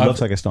a stump. It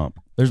looks like a stump.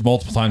 There's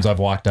multiple times I've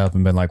walked up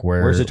and been like,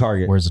 "Where's the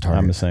target? Where's the target?"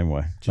 I'm the same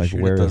way. Like,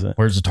 where is it?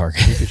 Where's the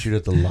target? You could shoot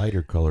at the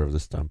lighter color of the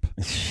stump.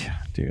 Yeah,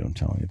 dude, I'm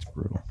telling you, it's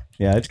brutal.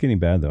 Yeah, it's getting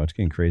bad though. It's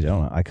getting crazy. I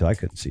don't know. I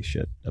couldn't see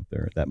shit up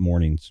there that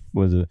morning.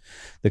 Was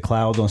the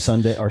clouds on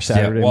Sunday or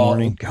Saturday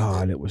morning?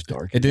 God, it was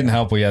dark. It didn't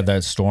help. We had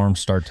that storm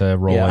start to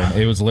roll in.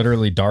 It was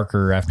literally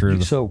darker after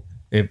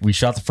we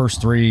shot the first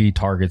 3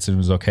 targets and it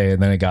was okay,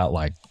 and then it got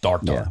like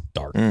dark.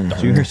 So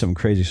you hear some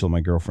crazy. So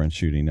my girlfriend's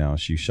shooting now.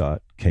 She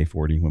shot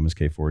K40, women's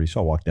K40. So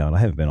I walked down. I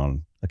haven't been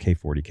on a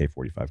K40,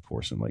 K45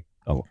 course in like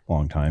a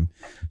long time.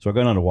 So I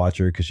got on to watch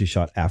her because she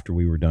shot after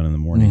we were done in the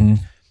morning.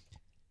 Mm-hmm.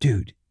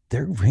 Dude,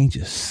 their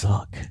ranges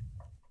suck.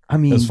 I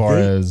mean,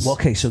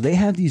 so they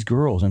have these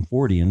girls in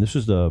 40, and this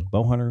was the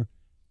bow hunter,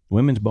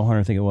 women's bow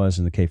hunter, I think it was,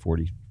 and the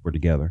K40 were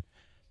together.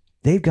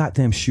 They've got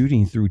them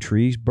shooting through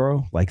trees,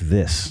 bro, like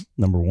this,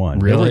 number one.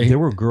 Really? There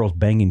were girls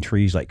banging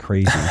trees like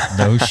crazy.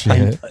 No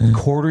shit. And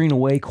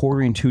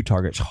quartering 2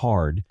 targets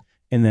hard.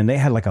 And then they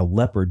had like a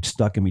leopard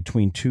stuck in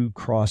between 2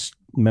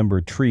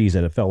 cross-membered trees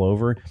that it fell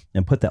over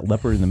and put that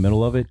leopard in the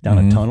middle of it down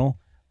a tunnel.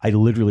 I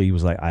literally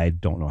was like, I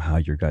don't know how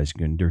your guys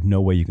can, there's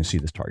no way you can see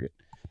this target.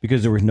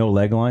 Because there was no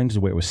leg lines, the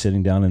way it was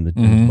sitting down in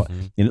and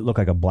it looked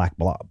like a black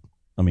blob.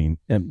 I mean,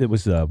 it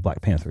was the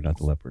Black Panther, not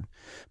the leopard.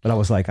 But I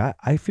was like,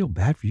 I feel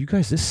bad for you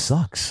guys. This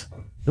sucks.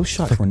 Those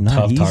shots were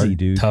not easy,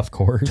 dude. Tough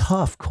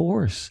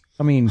course.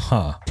 I mean,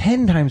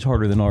 10 times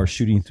harder than ours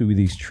shooting through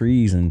these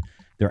trees and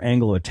their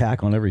angle of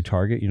attack on every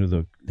target.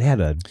 They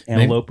had an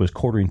antelope was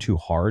quartering too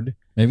hard.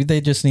 Maybe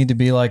they just need to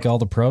be like all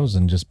the pros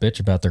and just bitch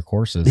about their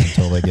courses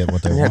until they get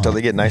what they want. Until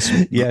they get nice,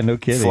 no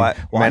kidding, flat,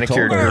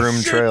 manicured,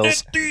 groomed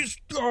trails. They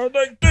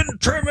didn't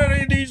trim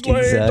any of these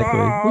legs.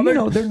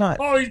 Exactly. They're not.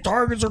 All these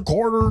targets are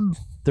quartered.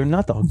 They're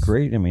not the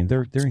great. I mean,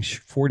 they're in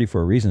 40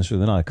 for a reason, so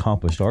they're not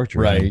accomplished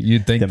archers. Right.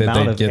 You'd think that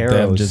they'd get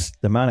them just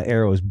the amount of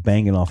arrows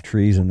banging off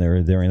trees and they're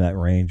in that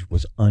range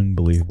was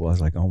unbelievable. I was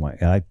like, oh my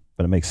God.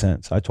 But it makes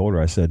sense. I told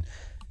her, I said,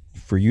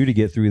 for you to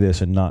get through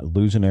this and not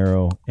lose an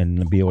arrow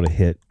and be able to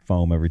hit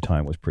foam every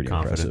time was pretty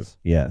impressive.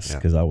 Yes,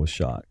 because I was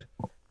shocked.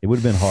 It would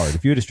have been hard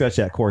if you had to stretch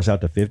that course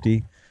out to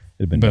 50.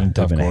 It'd been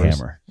a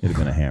hammer. It'd have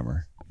been a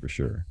hammer for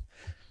sure.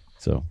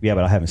 So yeah,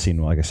 but I haven't seen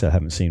one. Like I said, I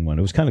haven't seen one.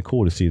 It was kind of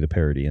cool to see the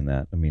parity in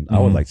that. I mean, I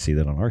would like to see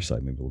that on our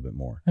side maybe a little bit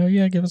more. Oh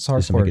yeah, give us hard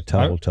just to make it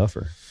a little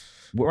tougher.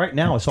 Well, right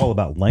now, it's all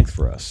about length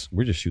for us.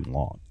 We're just shooting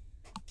long.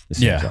 It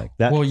seems like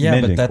that. Well, yeah,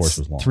 but that's course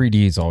was long.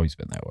 3D has always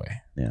been that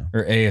way. Yeah,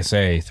 or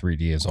ASA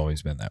 3D has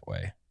always been that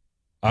way.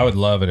 I would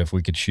love it if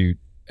we could shoot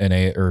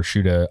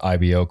shoot a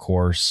IBO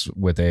course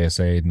with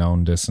ASA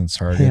known distance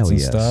targets and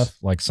stuff.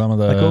 Like some of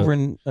the over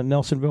in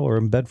Nelsonville or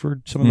in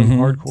Bedford, some of the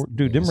hardcore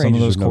dude. Them some of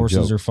those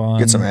courses are fun.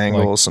 Get some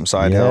angles, some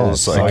side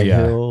hills,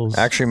 hills.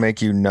 Actually,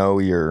 make you know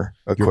your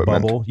equipment. Your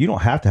bubble. You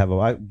don't have to have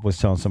I was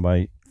telling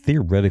somebody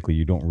theoretically,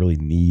 you don't really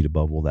need a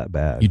bubble that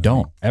bad. You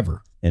don't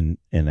ever in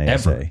ASA.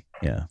 Ever.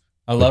 Yeah,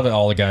 I love it.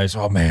 All the guys.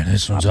 Oh man,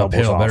 this one's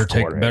uphill.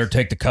 Better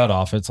take the cut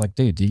off. It's like,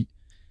 dude.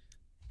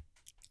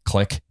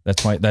 Click.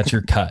 That's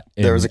your cut.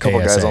 There was a couple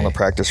guys on the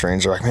practice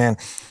range. They're like, man,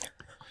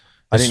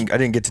 I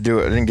didn't get to do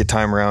it. I didn't get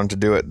time around to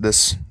do it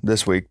this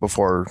week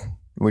before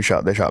they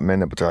shot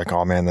midnight. But they're like,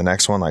 oh man, the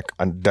next one, like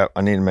I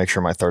need to make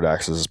sure my third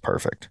axis is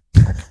perfect.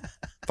 Like,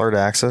 third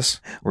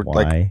axis, we're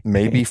like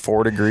maybe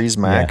 4 degrees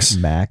max.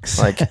 Yeah, max.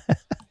 Like,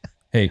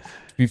 hey, to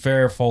be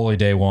fair, Foley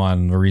day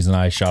one, the reason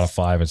I shot a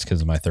 5 is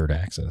because of my third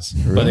axis.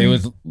 Really? But it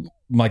was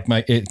like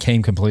it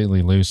came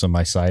completely loose on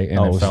my sight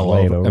and it fell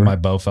over, and my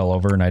bow fell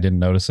over, and I didn't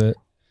notice it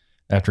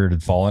after it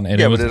had fallen. And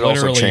it was but it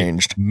also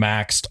changed.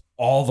 Maxed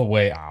all the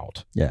way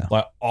out. Yeah.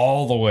 Like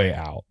all the way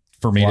out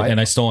for me.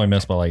 And I still only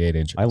missed by like 8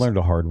 inches. I learned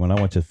a hard one.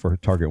 I went for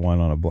target one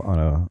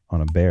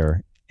on a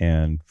bear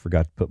and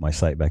forgot to put my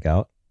sight back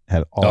out.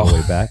 Had it all the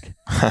way back.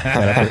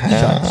 And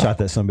I shot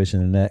that sumbitch in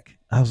the neck.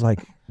 I was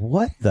like,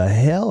 what the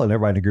hell? And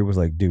everybody in the group was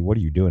like, dude, what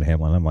are you doing,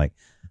 Hamlin? I'm like,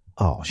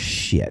 oh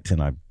shit.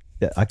 And I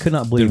could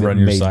not believe it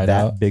made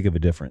that big of a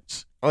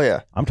difference. Oh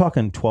yeah. I'm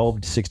talking 12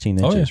 to 16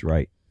 inches,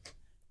 right?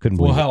 Couldn't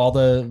believe how all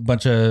the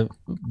bunch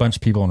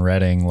of people in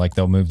Reading, like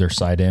they'll move their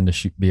sight in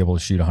to be able to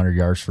shoot 100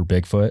 yards for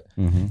Bigfoot.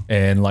 Mm-hmm.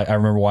 And like I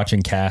remember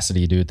watching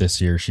Cassidy do it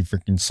this year. She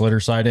freaking slid her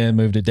sight in,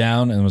 moved it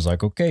down, and was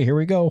like, "Okay, here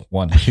we go.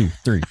 1, 2,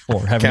 3,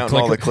 4." Counting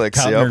all the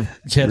clicks. Yep.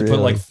 She had to put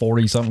like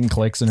 40 something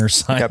clicks in her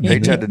sight. Yeah,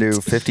 Paige had to do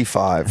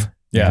 55.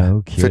 Yeah,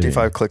 no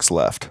 55 clicks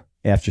left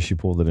after she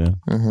pulled it in.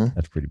 Mm-hmm.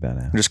 That's pretty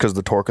badass. Just because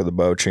the torque of the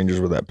bow changes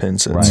where that pin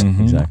sits. Right.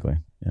 Mm-hmm. Exactly.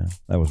 Yeah,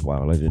 that was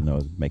wild. I didn't know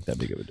it would make that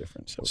big of a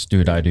difference.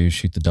 Dude, I do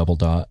shoot the double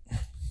dot.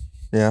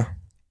 Yeah.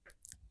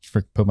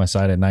 Put my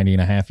sight at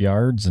 90.5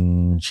 yards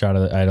and shot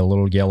it. I had a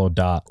little yellow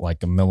dot,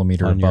 like a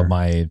millimeter above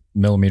my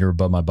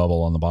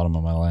bubble on the bottom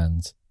of my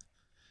lens.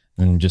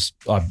 And just,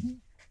 I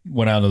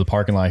went out into the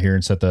parking lot here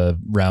and set the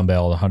round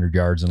bale at 100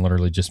 yards and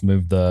literally just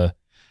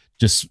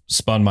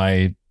spun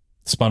my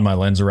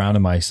lens around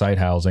in my sight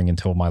housing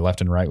until my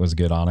left and right was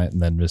good on it. And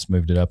then just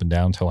moved it up and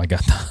down until I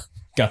got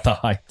the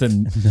height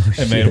and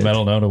made a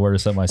mental note of where to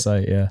set my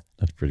sight. Yeah.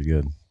 That's pretty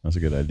good. That's a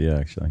good idea,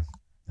 actually.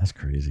 That's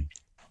crazy.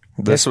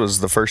 This was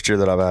the first year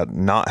that I've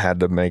not had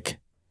to make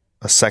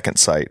a second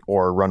sight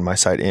or run my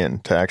sight in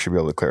to actually be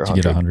able to clear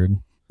 100. Get 100.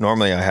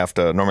 Normally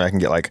I can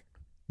get like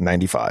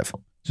 95.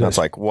 So that's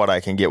like what I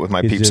can get with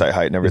my peep sight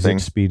height and everything.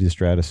 Speed of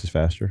Stratus is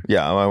faster?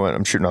 Yeah,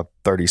 I'm shooting a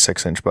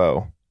 36-inch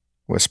bow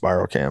with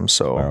spiral cams.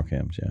 Spiral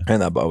cams, yeah.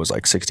 And that bow was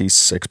like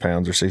 66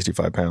 pounds or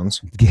 65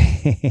 pounds.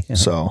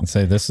 So I'd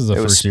say this is the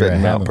first year I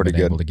haven't been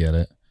able to get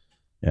it.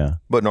 Yeah.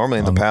 But normally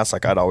in the past,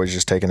 like I'd always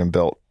just taken and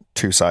built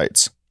 2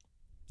 sights.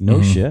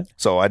 No shit.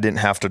 So I didn't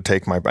have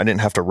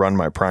to run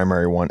my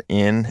primary one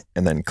in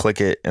and then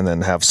click it and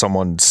then have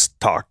someone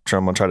try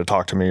to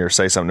talk to me or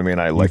say something to me and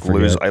I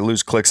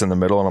lose clicks in the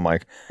middle and I'm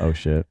like, oh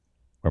shit,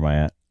 where am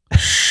I at?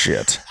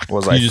 Shit.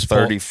 Was I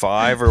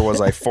 35 or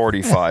was I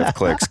 45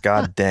 clicks?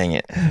 God dang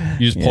it.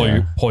 You just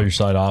pull your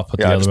sight off,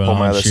 put the other one on, pull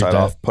my other side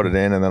off, put it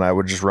in, and then I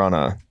would just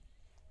run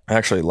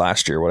actually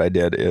last year what I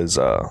did is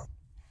I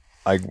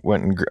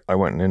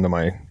went into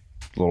my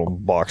little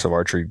box of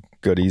archery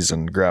goodies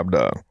and grabbed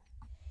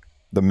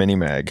the mini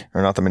mag,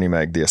 or not the mini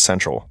mag, the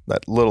essential,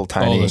 that little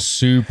tiny, the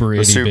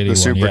super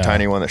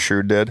tiny one that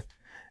Shrewd did.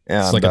 And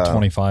it's like a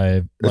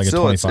 25, like it's a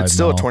 25. It's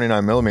still a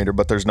 29 millimeter,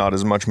 but there's not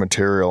as much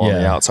material on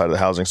the outside of the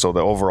housing. So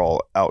the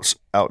overall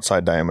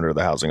outside diameter of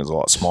the housing is a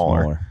lot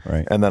smaller.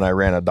 Right. And then I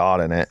ran a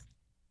dot in it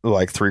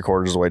like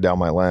 3/4 of the way down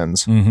my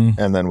lens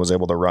and then was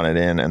able to run it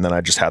in. And then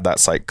I just had that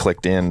sight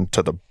clicked in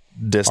to the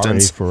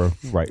distance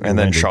and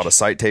then shot a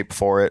sight tape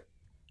for it.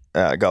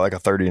 Got like a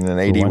 30 and an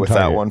 80 with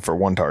that one for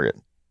one target.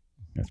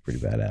 That's pretty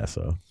badass,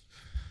 though.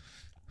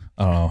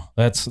 Oh,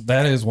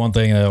 that is one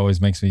thing that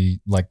always makes me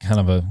like kind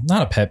of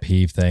not a pet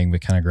peeve thing, but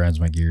kind of grinds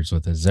my gears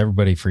with is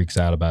everybody freaks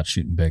out about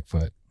shooting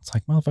Bigfoot. It's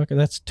like, motherfucker,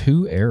 that's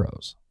 2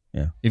 arrows.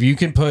 Yeah. If you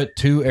can put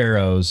 2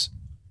 arrows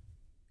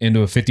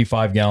into a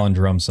 55-gallon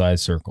drum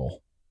size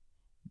circle,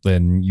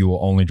 then you will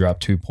only drop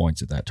 2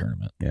 points at that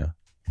tournament. Yeah.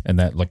 And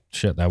that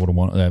that would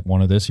have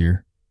won it this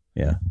year.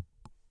 Yeah.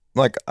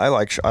 Like I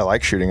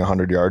like shooting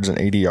 100 yards and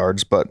 80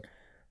 yards, but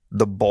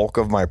the bulk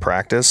of my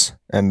practice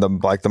and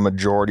the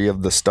majority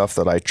of the stuff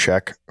that I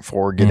check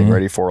for getting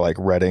ready for like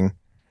redding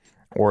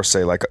or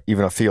say like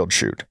even a field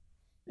shoot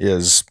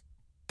is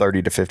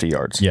 30 to 50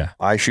 yards. Yeah.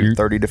 I shoot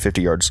 30 to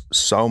 50 yards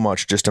so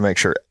much just to make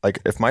sure, like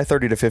if my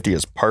 30 to 50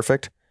 is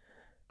perfect,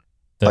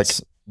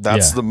 that's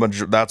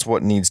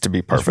what needs to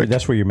be perfect.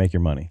 That's where you make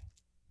your money.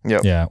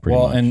 Yep. Yeah.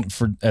 Well,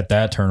 much. and at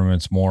that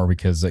tournament, it's more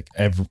because like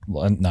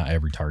not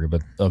every target,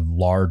 but a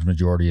large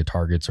majority of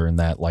targets are in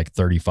that like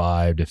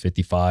 35 to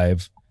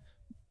 55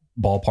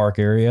 ballpark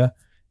area.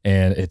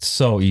 And it's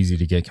so easy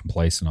to get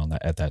complacent on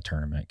that at that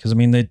tournament. Cause I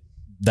mean,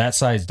 that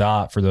size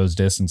dot for those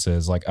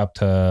distances, like up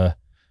to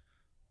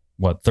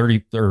what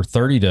 30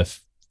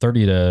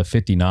 to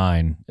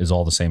 59 is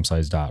all the same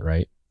size dot,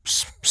 right?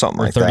 Something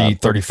like 30,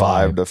 that.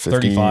 35 to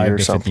 50 or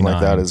something 59,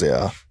 like that is,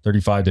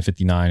 35 to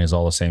 59 is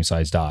all the same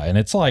size dot. And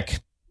it's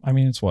like, I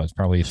mean, it's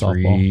probably a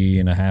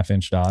 3.5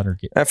 inch dot or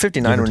at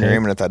 59 when you're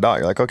aiming at that dot,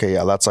 you're like, okay,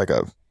 yeah, that's like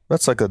a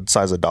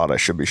size of dot I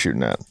should be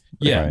shooting at.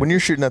 Yeah. When you're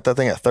shooting at that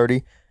thing at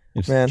 30,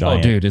 it's man,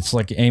 giant. Oh dude, it's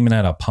like aiming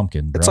at a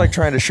pumpkin, bro. It's like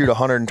trying to shoot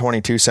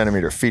 122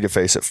 centimeter feet of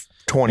face at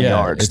 20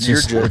 yards.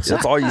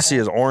 It's all you see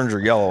is orange or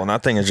yellow, and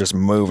that thing is just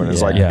moving.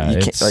 It's like you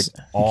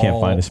can't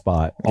find a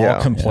spot.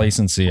 All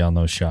complacency on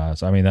those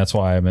shots. I mean, that's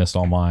why I missed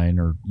all mine,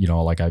 or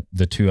like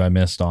the two I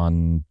missed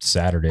on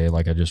Saturday.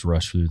 Like I just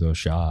rushed through those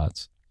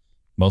shots.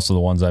 Most of the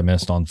ones I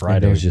missed on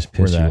Friday those just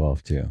piss you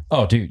off too.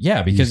 Oh, dude,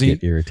 yeah, because you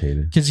get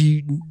irritated because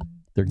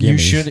they're gimmies. You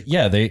should,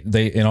 yeah. They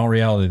in all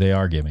reality they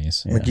are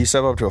gimmies. Like you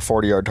step up to a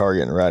 40-yard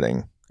target in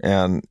Redding,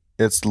 and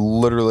it's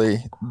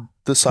literally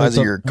the size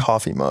of your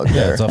coffee mug.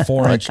 Yeah, it's a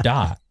 4-inch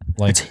dot.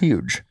 Like it's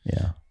huge.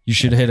 Yeah, you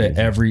should hit it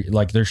every.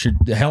 Like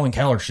Helen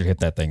Keller should hit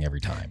that thing every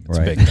time. It's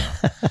big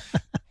enough.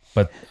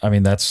 But I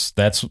mean,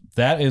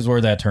 that is where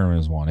that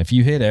tournament is won. If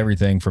you hit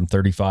everything from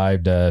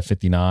 35 to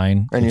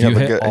 59, and you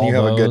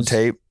have a good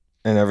tape,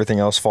 and everything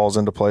else falls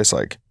into place,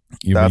 like.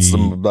 That's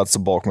the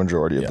bulk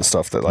majority of the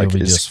stuff that like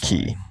is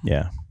key. Fine.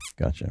 Yeah,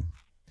 gotcha.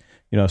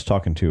 I was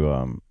talking to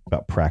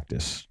about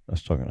practice. I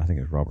think it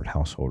was Robert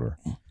Householder,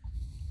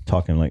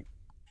 talking like,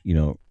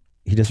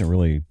 he doesn't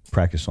really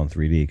practice on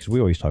 3D because we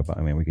always talk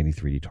about, we need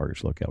 3D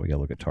targets to look at. We got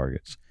to look at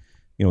targets.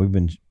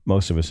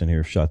 Most of us in here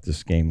have shot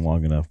this game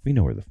long enough. We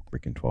know where the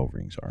freaking 12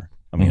 rings are.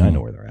 I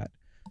know where they're at.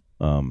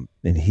 And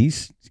he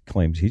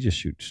claims he just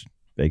shoots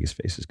Vegas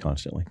faces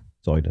constantly.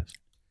 That's all he does.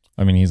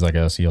 I mean, he's like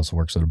us. He also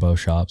works at a bow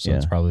shop, so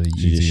it's probably the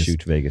easiest. Just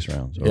shoot Vegas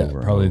rounds.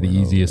 Probably the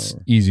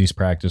easiest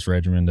practice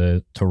regimen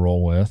to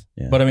roll with.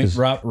 Yeah, but I mean,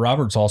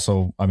 Robert's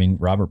also. I mean,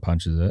 Robert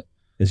punches it.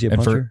 Is he a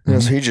puncher?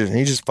 Yes, he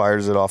just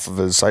fires it off of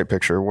his sight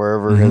picture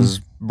wherever his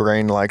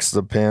brain likes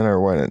the pin, or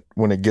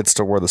when it gets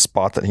to where the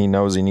spot that he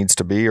knows he needs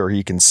to be or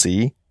he can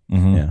see.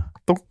 Mm-hmm. Yeah.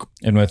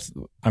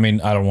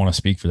 And I don't want to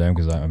speak for them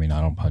because I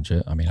don't punch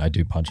it. I mean, I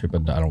do punch it,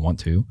 but I don't want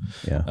to.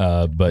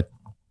 Yeah. But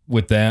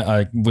with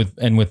that,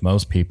 with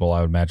most people, I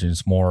would imagine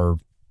it's more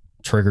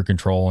trigger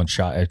control and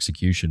shot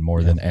execution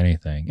more than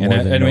anything. And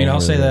I mean,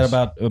 I'll say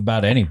that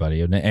about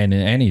anybody and in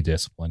any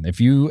discipline. If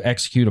you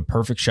execute a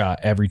perfect shot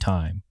every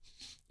time,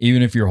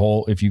 even if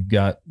you've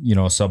got, a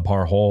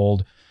subpar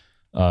hold,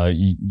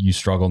 you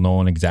struggle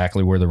knowing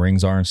exactly where the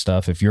rings are and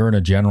stuff. If you're in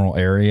a general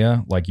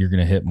area, like you're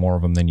going to hit more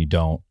of them than you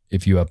don't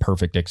if you have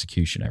perfect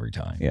execution every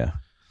time. Yeah.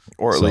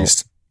 Or at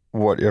least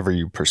whatever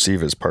you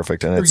perceive as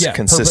perfect, and it's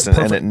consistent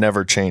and it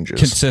never changes.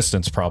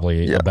 Consistent's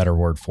probably a better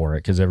word for it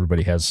because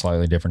everybody has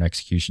slightly different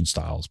execution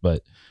styles.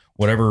 But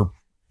whatever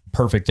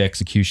perfect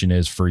execution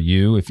is for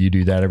you, if you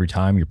do that every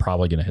time, you're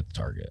probably going to hit the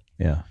target.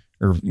 Yeah.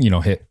 Or,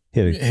 hit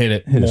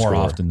it more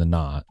often than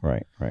not.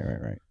 Right.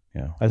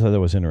 Yeah. I thought that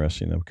was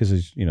interesting though,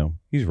 because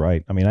he's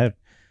right. I mean,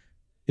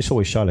 it's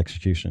always shot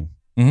execution.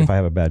 Mm-hmm. If I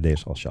have a bad day,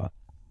 it's all shot.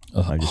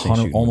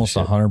 Almost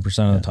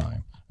 100% of the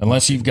time.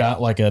 Unless you've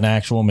got like an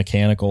actual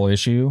mechanical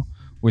issue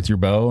with your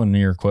bow and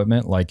your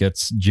equipment, like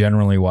it's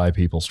generally why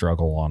people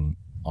struggle on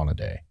a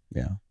day.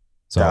 Yeah.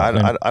 So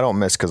I don't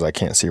miss because I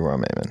can't see where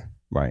I'm aiming.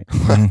 Right.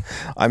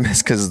 I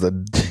miss because the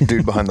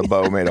dude behind the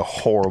bow made a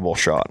horrible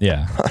shot.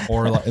 Yeah.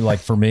 Or like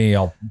for me,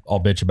 I'll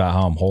bitch about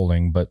how I'm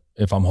holding, but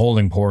if I'm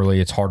holding poorly,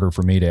 it's harder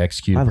for me to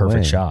execute a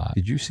perfect shot.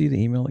 Did you see the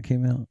email that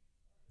came out?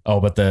 Oh,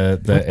 but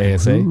the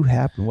ASA?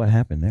 What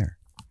happened there?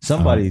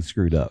 Somebody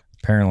screwed up.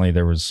 Apparently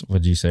there was,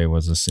 what'd you say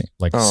was senior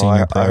I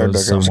heard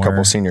there was a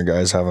couple senior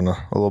guys having a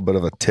little bit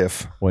of a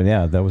tiff. Well,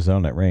 yeah, that was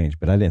on that range,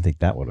 but I didn't think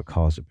that would have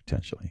caused it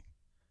potentially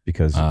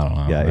because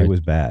it was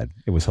bad.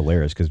 It was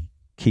hilarious because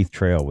Keith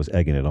Trail was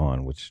egging it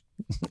on, which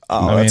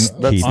that's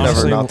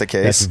never not the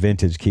case. That's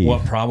vintage Keith.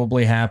 What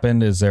probably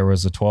happened is there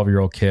was a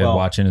 12-year-old kid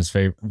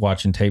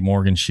watching Tate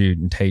Morgan shoot,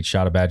 and Tate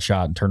shot a bad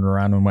shot and turned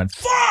around and went,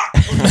 fuck!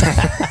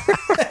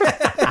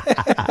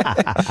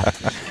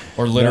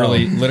 Or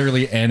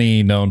literally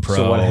any known pro.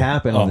 So what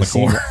happened on the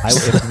senior?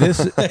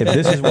 If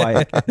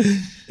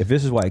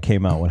this is why it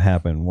came out, what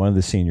happened? One of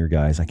the senior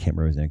guys, I can't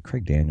remember his name,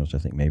 Craig Daniels, I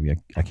think maybe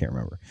I can't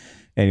remember.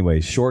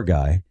 Anyways, short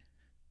guy,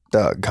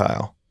 Doug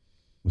Kyle.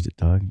 Was it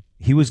Doug?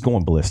 he was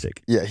going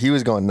ballistic. Yeah, he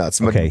was going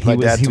nuts. Okay, my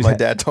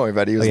dad told me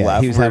about it. He was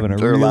laughing. He was having a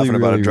laughing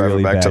about it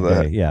driving back to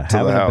the day. Yeah,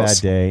 having a bad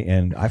day,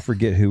 and I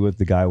forget who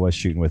the guy was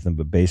shooting with him,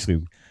 but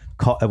basically,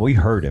 we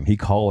heard him. He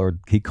called,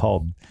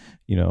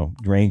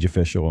 range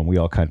official, and we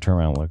all kind of turned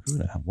around like,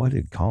 what are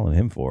you calling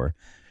him for?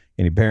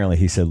 And apparently,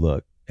 he said,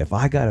 "Look, if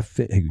I got to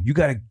fit, you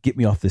got to get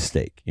me off this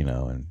stake,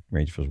 And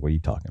range official, what are you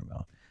talking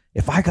about?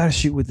 If I got to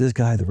shoot with this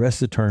guy the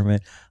rest of the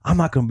tournament, I'm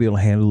not going to be able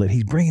to handle it.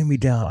 He's bringing me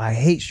down. I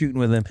hate shooting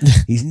with him.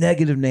 He's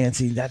negative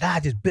Nancy.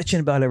 Just bitching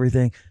about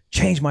everything.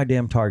 Change my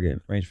damn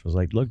target." Range was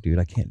like, "Look, dude,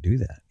 I can't do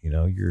that.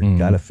 You're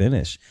got to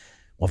finish."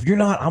 "Well, if you're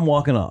not, I'm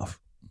walking off."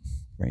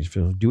 Range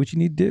was, "Do what you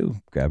need to do."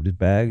 Grabbed his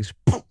bags,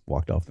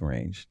 walked off the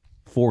range.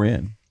 4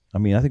 in. I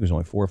think it was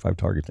only 4 or 5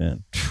 targets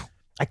in.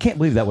 I can't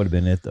believe that would have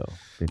been it though.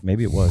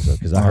 Maybe it was though,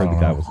 because I heard the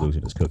guy was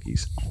losing his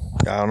cookies.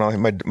 I don't know.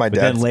 My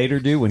dad. Then later,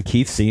 dude, when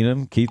Keith seen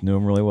him, Keith knew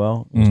him really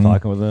well. Was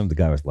talking with him. The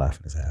guy was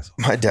laughing his ass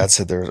off. My dad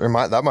said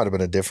that might have been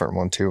a different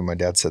one too. My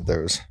dad said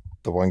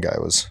the one guy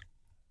was.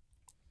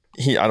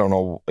 I don't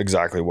know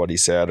exactly what he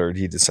said, or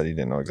he just said he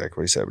didn't know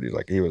exactly what he said,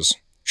 but he was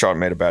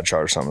made a bad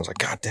shot or something. I was like,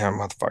 "God damn,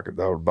 motherfucker!"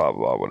 Blah blah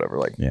blah,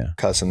 whatever,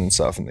 cussing and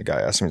stuff. And the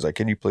guy asked him, he's like,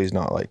 "Can you please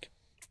not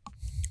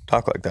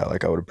talk like that?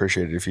 I would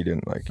appreciate it if you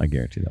didn't I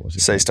guarantee that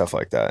was say stuff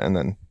like that." And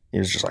then he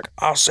was just like,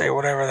 "I'll say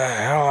whatever the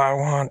hell I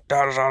want.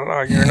 Da, da, da,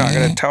 da. You're not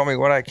going to tell me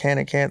what I can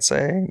and can't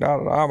say. Da,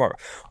 da, da.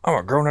 I'm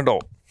a grown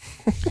adult."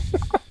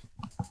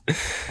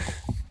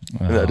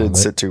 That didn't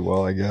sit too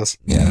well, I guess.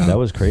 Yeah, that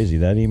was crazy.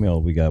 That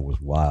email we got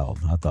was wild.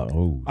 I thought,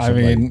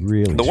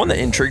 really. The one that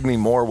intrigued me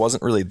more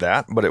wasn't really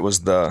that, but it was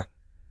the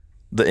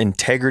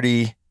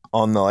integrity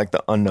on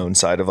the unknown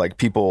side of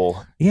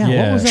people. Yeah,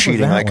 what was up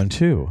cheating with that one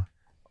too?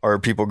 Or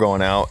people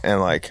going out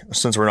and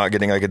since we're not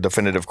getting a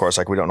definitive course,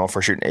 we don't know if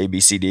we're shooting A, B,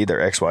 C, D,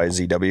 they're X, Y,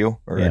 Z, W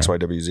or X, Y,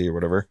 W, Z or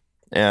whatever.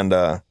 And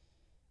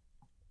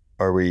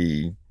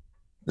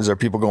is there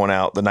people going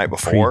out the night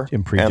before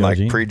and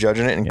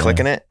prejudging it and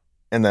clicking it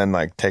and then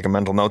taking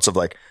mental notes of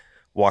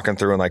walking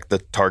through and the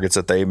targets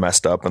that they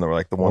messed up and they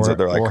were the ones that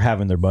they're or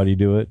having their buddy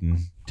do it and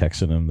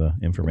texting them the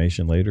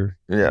information later.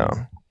 Yeah.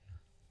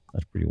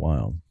 That's pretty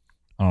wild.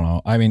 I don't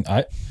know.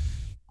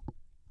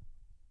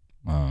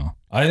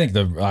 I think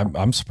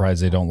I'm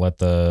surprised they don't let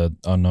the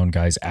unknown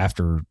guys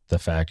after the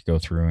fact go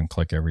through and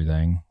click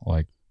everything.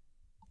 They're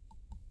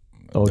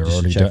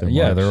already done.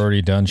 Yeah, they're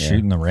already done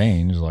shooting the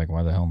range.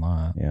 Why the hell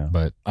not? Yeah.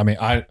 But I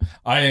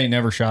ain't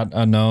never shot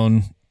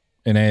unknown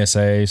in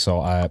ASA, so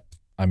I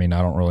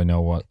don't really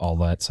know what all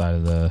that side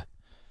of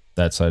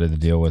the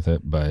deal with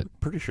it. But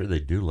pretty sure they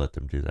do let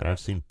them do that. I've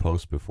seen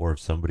posts before of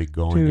somebody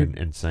going in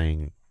and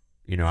saying,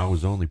 I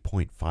was only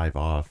 0.5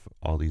 off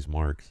all these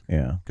marks.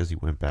 Yeah, because he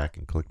went back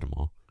and clicked them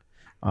all.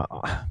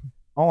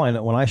 All I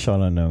know when I shot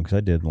unknown, because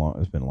I did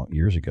it's been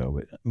years ago,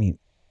 but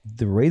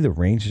the way the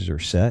ranges are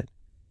set,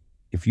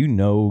 if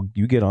you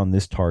get on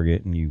this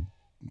target and you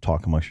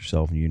talk amongst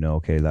yourself and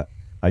okay, that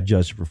I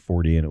judged for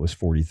 40 and it was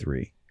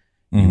 43.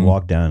 Mm-hmm. You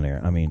walk down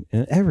there. And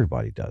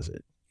everybody does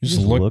it. You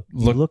just look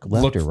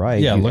left or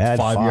right. Yeah, you look add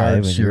 5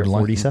 yards. and you're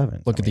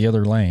 47. Look at the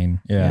other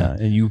lane. Yeah.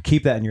 And you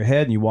keep that in your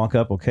head and you walk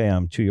up. Okay,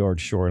 I'm 2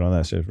 yards short on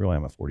that. So really,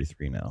 I'm at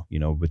 43 now.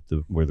 With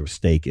where the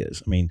stake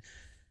is.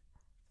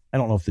 I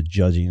don't know if the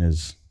judging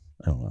is.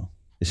 I don't know.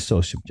 It's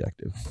so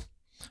subjective.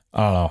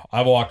 I don't know.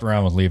 I've walked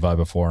around with Levi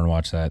before and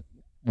watched that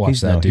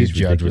dude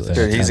judge with it.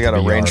 Dude, he's got a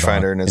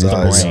rangefinder in his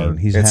eyes.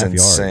 He's it's half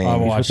insane. I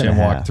watched him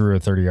walk through a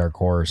 30-yard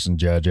course and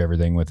judge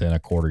everything within a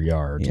quarter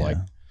yard. Yeah.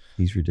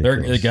 He's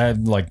ridiculous.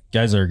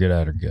 Guys that are good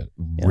at it are good,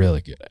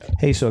 really good at it.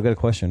 Hey, so I got a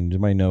question. Does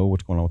anybody know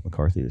what's going on with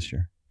McCarthy this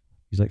year?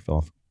 He's fell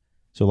off.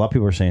 So a lot of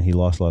people are saying he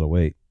lost a lot of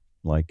weight.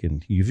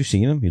 And have you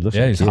seen him? He looks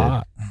he's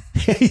hot.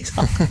 He's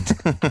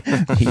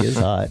hot. He is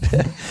hot.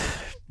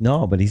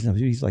 No, but he's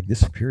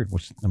disappeared.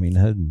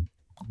 Hadn't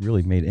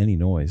really made any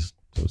noise.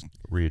 So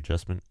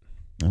readjustment.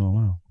 I don't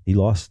know. He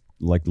lost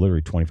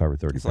literally 25 or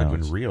 30 it's pounds.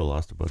 Like when Rio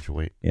lost a bunch of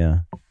weight. Yeah,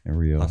 and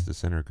Rio lost the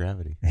center of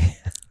gravity.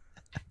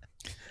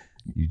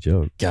 You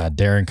joke. God,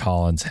 Darren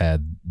Collins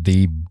had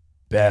the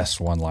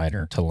best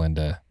one-liner to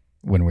Linda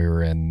when we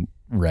were in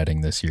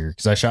Reading this year.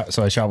 Because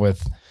I shot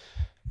with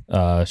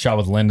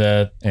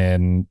Linda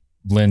and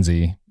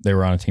Lindsay. They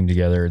were on a team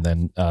together. And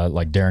then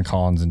Darren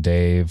Collins and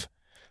Dave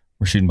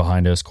were shooting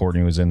behind us.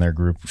 Courtney was in their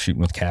group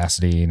shooting with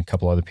Cassidy and a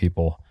couple other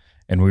people.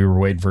 And we were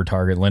waiting for a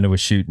target. Linda was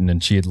shooting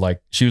and she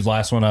was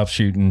last one up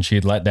shooting. She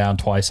had let down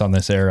twice on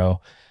this arrow.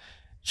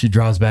 She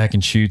draws back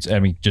and shoots.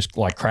 Just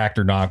cracked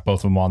or knocked both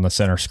of them on the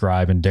center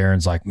scribe. And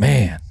Darren's like,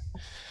 man,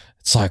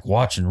 it's like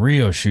watching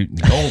Rio shoot in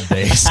the old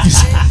days.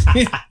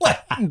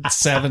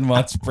 7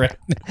 months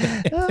pregnant.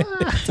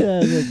 That's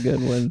a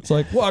good one. It's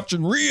like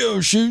watching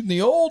Rio shoot in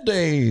the old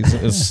days.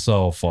 It was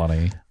so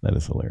funny. That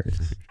is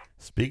hilarious.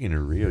 Speaking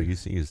of Rio, you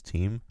see his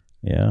team?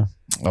 Yeah.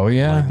 Oh,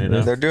 yeah.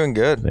 They're doing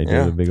good. They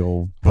did a big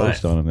old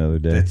post on him the other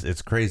day.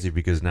 It's crazy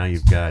because now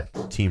you've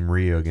got Team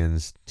Rio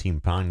against Team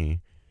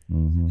Pani.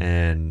 Mm-hmm.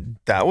 And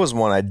that was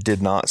one I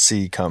did not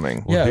see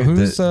coming. Yeah, well,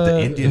 who's the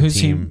Indian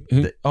team?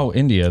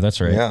 India. That's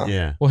right.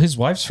 Yeah. Well, his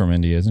wife's from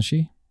India, isn't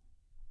she?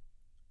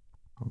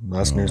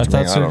 That's news I to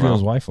thought me. I don't know.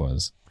 Sergio's wife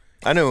was.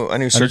 I knew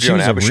Sergio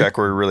and Abhishek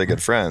were really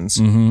good friends.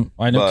 Mm-hmm.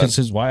 I know because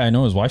his wife. I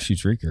know his wife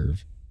shoots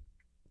recurve.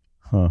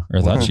 Huh. Or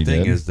I thought she did. The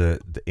thing did. is,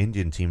 the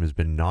Indian team has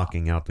been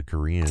knocking out the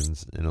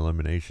Koreans in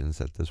eliminations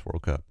at this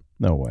World Cup.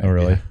 No way. Oh,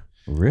 really? Yeah.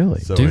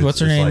 Really? So dude, what's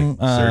her name? Like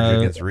Sergio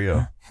against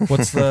Rio.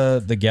 What's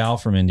the gal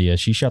from India?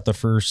 She shot the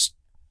first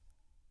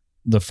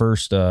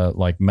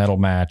like medal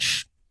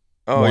match.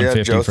 Oh yeah,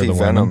 Jyothi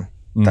Venom.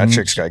 That Mm-hmm.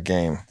 chick's got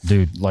game,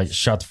 dude. Like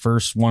shot the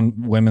first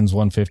women's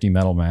 150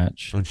 medal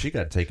match. When she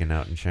got taken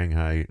out in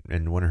Shanghai,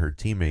 and one of her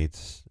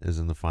teammates is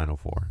in the Final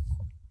Four.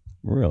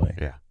 Really?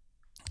 Yeah,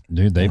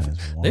 dude.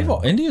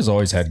 India's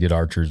always had good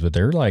archers, but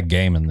they're like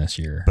gaming this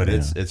year. But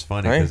it's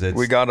funny because it's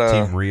we got a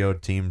Team Rio,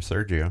 Team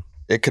Sergio.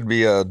 It could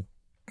be a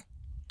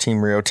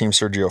Team Rio, Team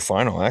Sergio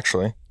final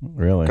actually.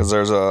 Really? Because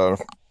there's a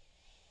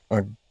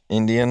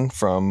Indian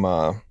from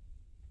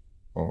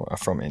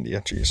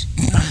India. Jeez.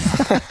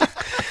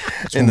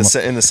 in the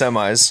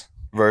semis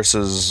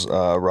versus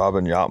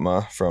Robin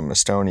Yatma from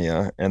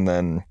Estonia, and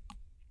then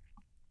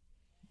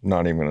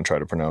not even going to try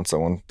to pronounce that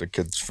one. The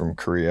kid's from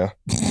Korea.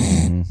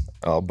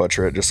 I'll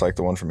butcher it just like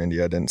the one from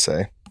India I didn't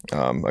say.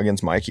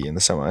 Against Mikey in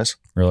the semis.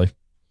 Really?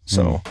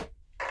 So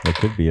it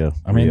could be a.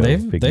 I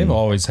mean, they've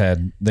always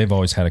had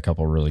a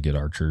couple of really good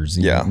archers.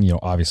 Yeah. You know,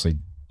 obviously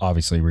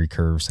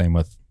recurve. Same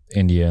with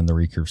India and the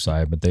recurve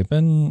side, but they've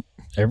been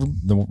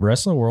the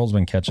rest of the world's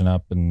been catching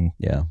up and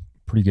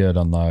pretty good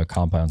on the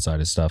compound side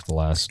of stuff the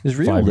last 5 years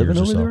or so. Is Rio living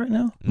over there right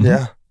now? Mm-hmm.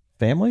 Yeah.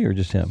 Family or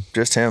just him?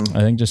 Just him.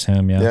 I think just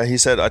him, yeah. Yeah, he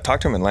said, I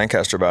talked to him in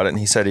Lancaster about it, and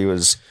he said he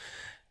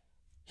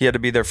had to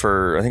be there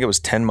for, I think it was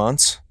 10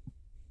 months,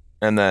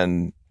 and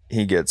then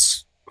he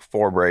gets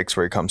 4 breaks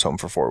where he comes home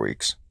for 4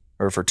 weeks,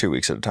 or for 2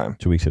 weeks at a time.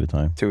 2 weeks at a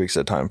time. 2 weeks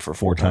at a time for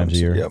 4 times a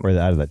year. Yep. Or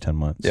out of that 10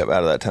 months. Yep,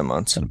 out of that 10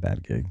 months. That's not a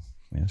bad gig.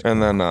 Yeah, and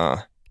then,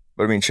 but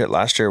I mean, shit,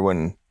 last year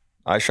when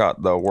I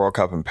shot the World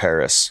Cup in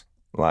Paris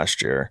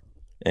last year,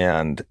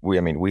 and we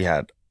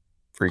had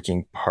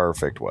freaking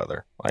perfect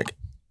weather, like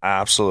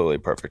absolutely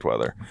perfect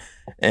weather.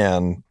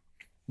 And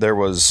there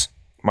was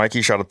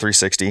Mikey shot a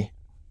 360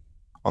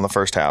 on the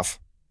first half.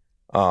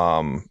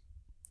 I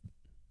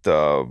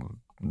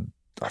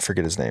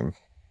forget his name.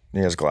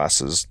 He has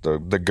glasses. The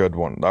good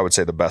one, I would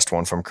say the best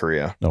one from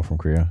Korea. No, from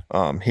Korea.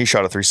 He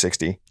shot a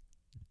 360,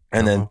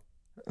 and then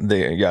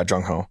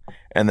Jung Ho,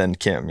 and then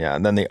Kim,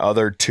 and then the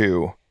other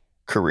 2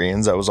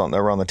 Koreans that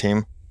were on the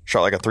team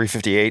shot like a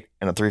 358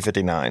 and a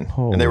 359.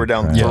 Holy and they were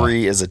down crap.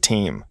 3 as a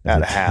team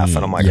at a half.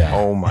 And I'm like,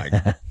 oh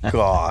my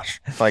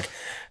gosh. Like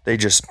they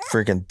just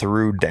freaking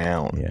threw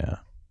down. Yeah.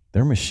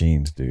 They're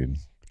machines, dude.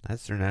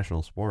 That's their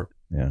national sport.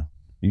 Yeah.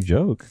 You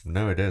joke.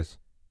 No, it is.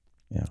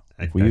 Yeah.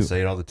 I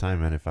say it all the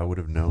time, man. If I would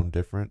have known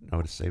different, I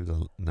would have saved I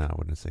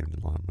wouldn't have saved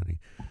a lot of money.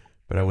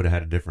 But I would have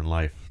had a different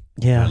life.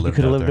 Yeah. You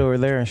could have lived over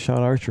there and shot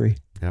archery.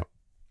 Yep.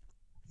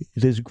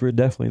 It is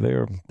definitely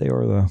they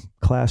are the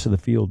class of the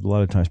field a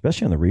lot of times,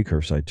 especially on the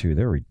recurve side too.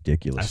 They're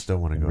ridiculous. I still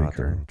want to go out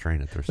there and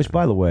train at their Which,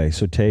 by the way,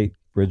 so Tate,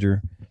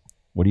 Bridger,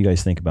 what do you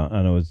guys think about?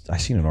 I know I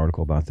seen an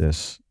article about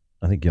this.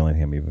 I think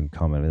Gillingham even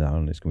commented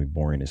on it. It's going to be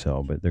boring as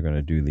hell, but they're going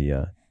to do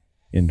the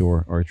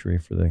indoor archery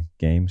for the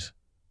games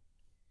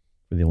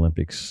for the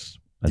Olympics.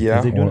 Yeah,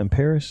 are they doing it in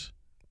Paris?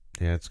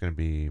 Yeah, it's going to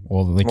be.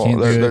 Well, they can't.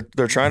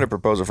 They're trying to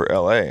propose it for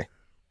LA.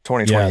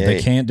 2028. Yeah,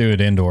 they can't do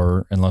it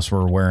indoor unless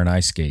we're wearing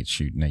ice skates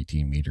shooting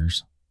 18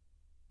 meters.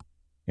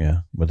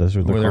 Yeah, but those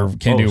are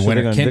can't do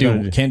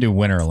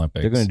Winter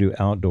Olympics. They're going to do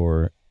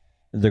outdoor.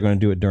 They're going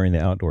to do it during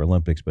the outdoor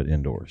Olympics, but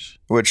indoors.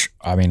 Which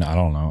I mean, I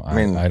don't know.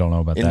 I don't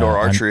know about indoor that.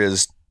 archery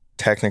is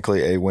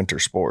technically a winter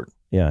sport.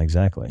 Yeah,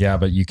 exactly. Yeah,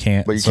 but you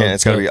can't. But you can't.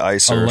 It's got to be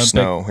ice or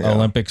snow. Yeah.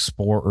 Olympic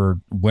sport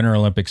or Winter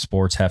Olympic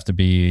sports have to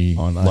be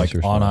on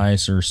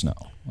ice or snow.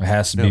 It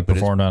has to be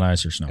performed on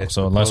ice or snow.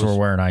 So unless we're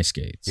wearing ice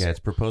skates. Yeah, it's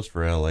proposed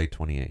for LA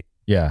 28.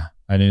 Yeah,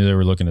 I knew they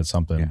were looking at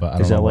something, but I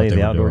don't know LA what they the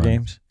were outdoor doing.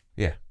 games?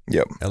 Yeah.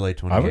 Yep. LA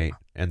 28,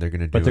 and they're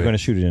going to do. But they're going to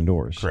shoot it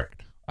indoors.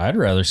 Correct. I'd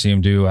rather see them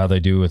do how they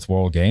do with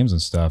World Games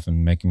and stuff,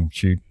 and make them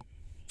shoot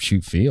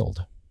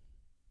field.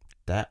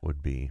 That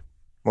would be.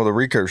 Well, the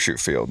recurve shoot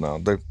field now.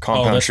 The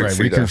compound that's shoot right.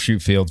 field. Recurve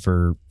shoot field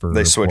for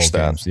they switched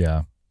World that. Games,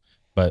 yeah.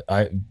 But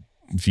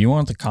if you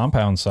want the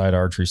compound side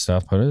archery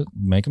stuff,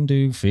 make them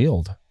do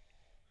field.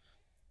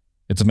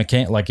 It's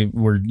a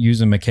we're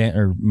using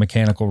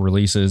mechanical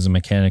releases and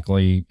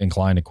mechanically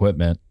inclined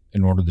equipment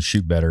in order to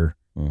shoot better.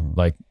 Mm-hmm.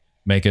 Like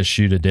make us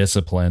shoot a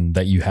discipline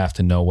that you have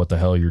to know what the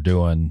hell you're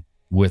doing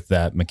with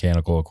that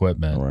mechanical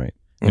equipment, right?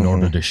 In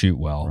order to shoot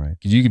well, right?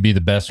 Because you could be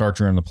the best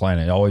archer on the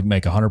planet, always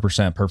make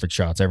 100% perfect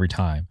shots every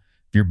time.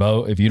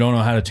 If you don't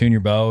know how to tune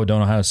your bow, don't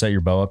know how to set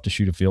your bow up to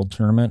shoot a field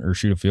tournament or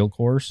shoot a field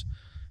course,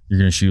 you're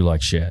going to shoot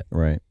like shit.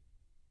 Right.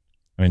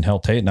 I mean, hell,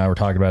 Tate and I were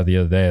talking about it the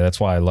other day. That's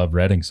why I love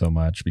Reading so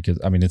much, because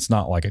I mean, it's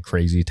not like a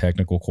crazy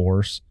technical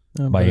course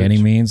by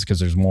any means, because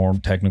there's more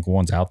technical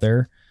ones out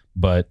there.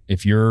 But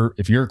if your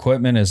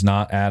equipment is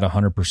not at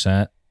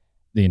 100%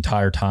 the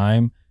entire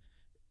time,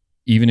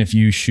 even if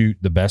you shoot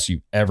the best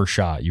you've ever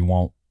shot, you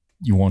won't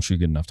shoot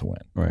good enough to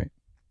win. Right.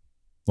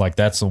 Like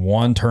that's the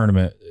one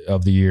tournament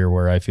of the year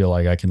where I feel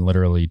like I can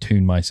literally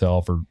tune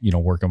myself or,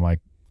 work on my,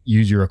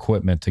 use your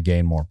equipment to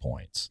gain more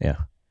points. Yeah.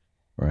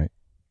 Right.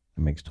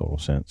 It makes total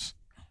sense.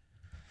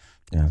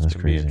 Yeah, that's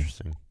crazy.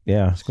 Interesting.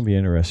 Yeah, it's going to be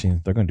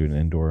interesting. They're going to do an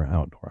indoor,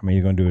 outdoor. I mean,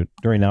 you're going to do it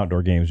during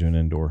outdoor games, do an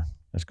indoor.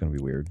 That's going to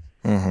be weird.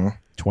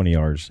 20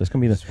 yards. That's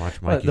going to be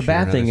the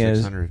bad thing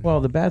is.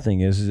 Well, the bad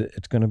thing is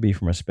it's going to be,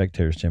 from a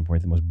spectator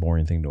standpoint, the most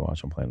boring thing to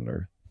watch on planet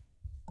Earth.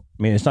 I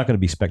mean, it's not going to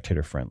be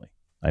spectator friendly.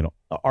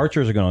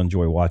 Archers are going to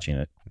enjoy watching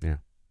it. Yeah.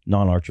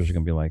 Non-archers are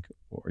going to be like,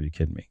 oh, "Are you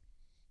kidding me?"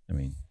 I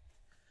mean,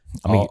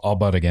 I'll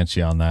butt against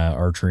you on that.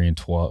 Archery in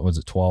 12 was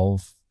it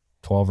 12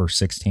 or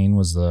 16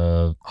 was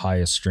the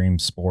highest stream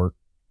sport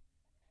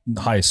of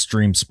any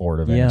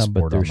sport. Yeah,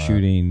 but they're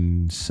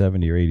shooting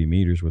 70 or 80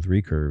 meters with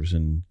recurves,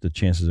 and the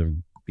chances of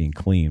being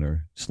clean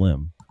are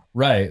slim.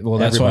 Right. Well,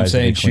 that's what I'm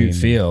saying. Shoot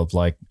field.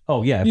 Like,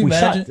 oh yeah, if we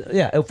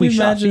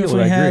shot field, if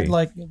we had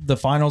like the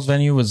finals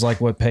venue was like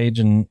what Paige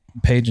and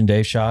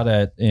Dave shot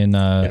at in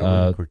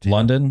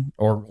London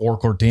or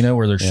Cortina,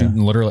 where they're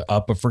shooting literally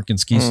up a freaking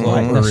ski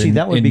slope. See,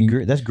 that would be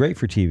great. That's great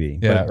for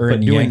TV. Yeah. Or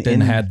in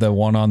Yankton had the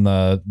one on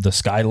the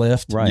sky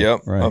lift. Right.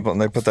 Yep. Right.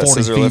 And they put that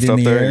scissor lift up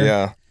there.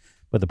 Yeah.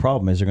 But the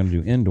problem is they're going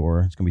to do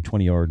indoor. It's going to be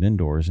 20 yard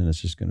indoors, and it's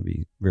just going to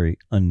be very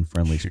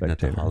unfriendly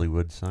spectator. At the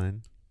Hollywood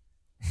sign.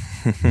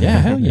 Yeah,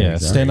 hell yeah!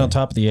 Exactly. Stand on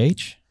top of the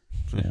H.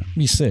 Yeah,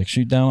 be sick.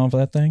 Shoot down off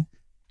that thing.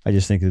 I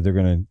just think that they're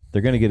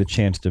gonna get a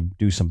chance to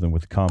do something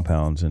with the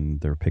compounds,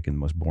 and they're picking the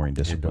most boring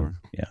discipline.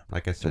 Indoor. Yeah,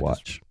 like I said,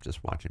 watch.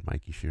 Just watching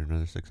Mikey shoot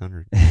another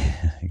 600.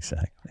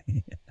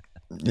 Exactly.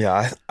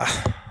 Yeah,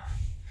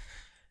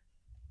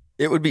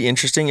 it would be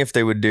interesting if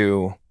they would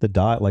do the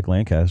dot like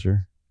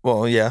Lancaster.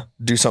 Well, yeah,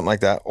 do something like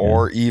that,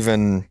 or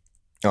even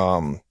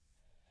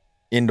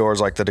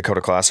indoors like the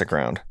Dakota Classic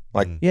round.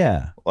 Like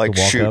like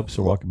the shoot walk-ups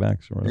or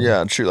walk-backs or whatever.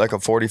 Yeah, shoot like a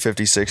 40,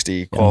 50,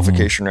 60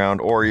 qualification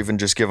round, or even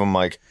just give them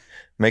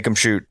make them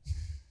shoot,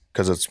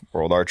 because it's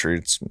world archery,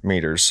 it's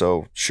meters,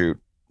 so shoot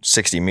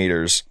 60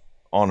 meters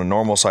on a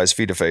normal size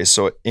feet of face,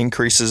 so it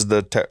increases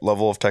the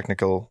level of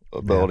technical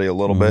ability a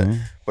little bit,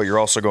 but you're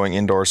also going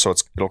indoors, so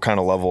it'll kind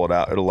of level it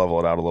out. It'll level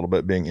it out a little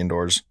bit being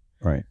indoors,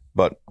 right?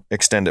 But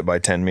extend it by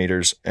 10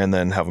 meters and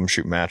then have them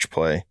shoot match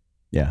play.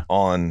 Yeah,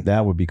 on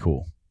that would be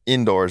cool.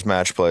 Indoors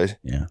match play.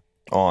 Yeah.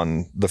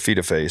 On the feet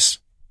of face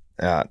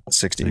at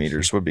 60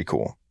 meters would be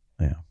cool.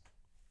 Yeah.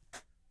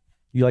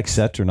 You like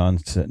sets or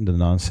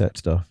non-set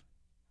stuff?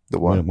 The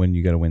what? When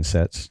you got to win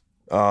sets?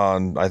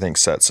 I think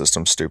set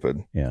system's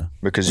stupid. Yeah.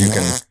 Because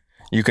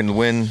you can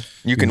win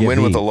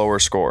with a lower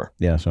score.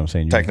 Yeah, that's what I'm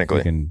saying.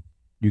 Technically.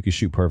 You can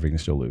shoot perfect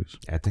and still lose.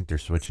 I think they're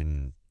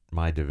switching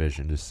my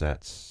division to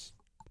sets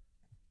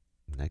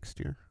next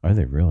year. Are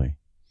they really?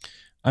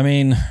 I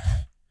mean,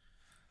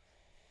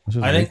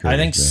 I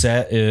think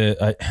set is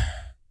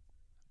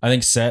I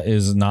think set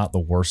is not the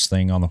worst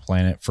thing on the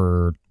planet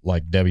for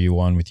like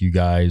W1 with you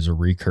guys or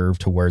recurve,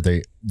 to where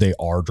they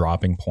are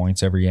dropping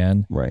points every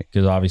end. Right.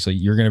 Because obviously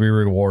you're going to be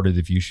rewarded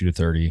if you shoot a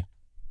 30,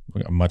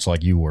 much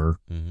like you were,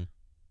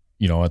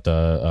 at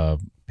the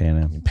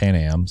Pan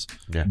Ams.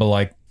 Yeah. But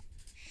like,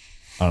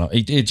 I don't know,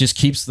 it just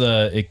keeps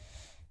it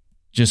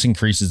just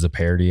increases the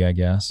parity, I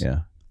guess. Yeah.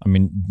 I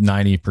mean,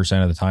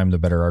 90% of the time, the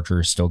better archer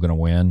is still going to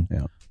win.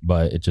 Yeah.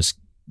 But it just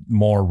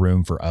more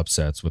room for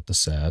upsets with the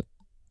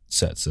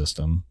set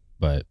system.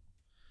 But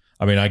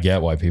I mean, I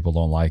get why people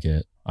don't like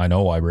it. I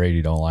know why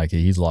Brady don't like it.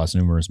 He's lost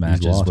numerous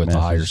matches with a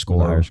higher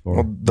score.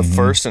 Well, the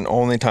first and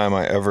only time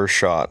I ever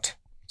shot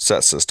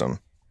set system,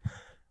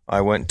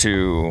 I went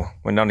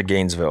down to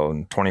Gainesville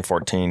in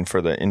 2014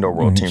 for the Indoor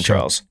World Team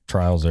Trials.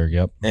 Trials there,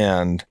 yep.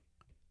 And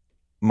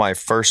my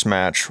first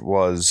match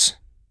was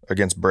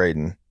against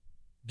Braden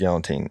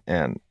Galantine,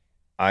 and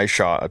I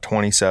shot a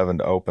 27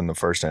 to open the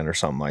first end or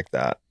something like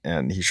that,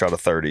 and he shot a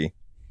 30,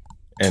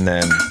 and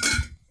then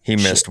he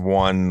missed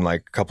one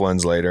like a couple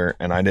ends later,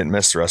 and I didn't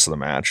miss the rest of the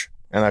match.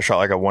 And I shot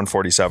like a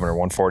 147 or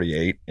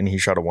 148, and he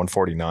shot a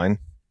 149,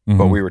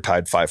 but we were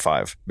tied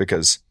 5-5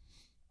 because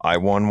I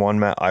won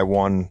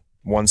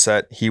one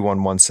set, he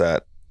won one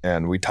set,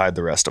 and we tied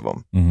the rest of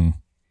them.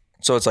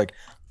 So it's like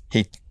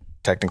he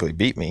technically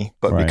beat me,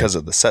 but because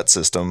of the set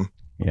system,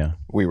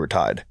 we were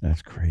tied.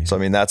 That's crazy. So I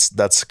mean,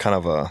 that's kind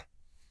of a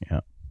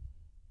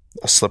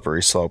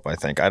slippery slope. I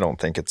think. I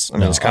don't think it's. I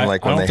mean, it's kind of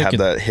like when they have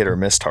that hit or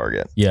miss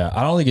target. Yeah,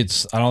 I don't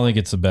think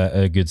it's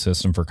a good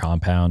system for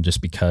compound,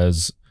 just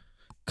because,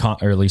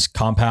 or at least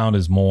compound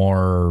is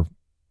more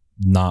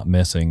not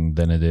missing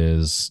than it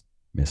is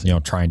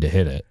trying to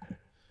hit it.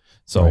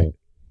 So,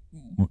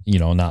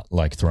 not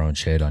like throwing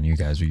shade on you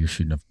guys, but you're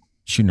shooting a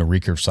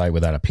recurve sight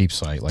without a peep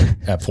sight, like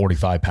at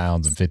 45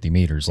 pounds and 50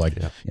 meters. Like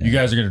you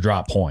guys are going to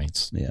drop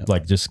points. Yeah.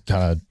 Like just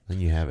kind of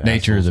you have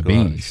nature of the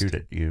beast. Shoot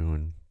at you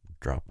and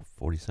drop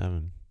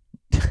 47.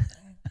 What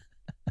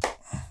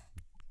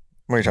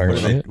are you talking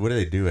about? What do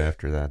they do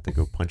after that? They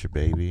go punch a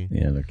baby.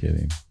 Yeah, no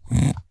kidding.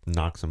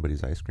 Knock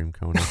somebody's ice cream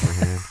cone off their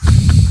hand.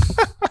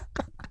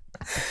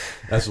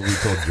 That's what we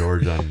told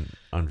George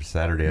on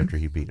Saturday after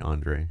he beat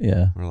Andre.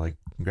 Yeah. We're like,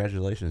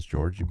 congratulations,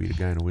 George. You beat a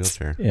guy in a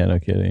wheelchair. Yeah, no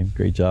kidding.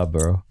 Great job,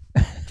 bro.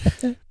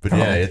 But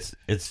yeah,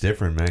 it's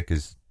different, man,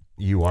 because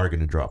you are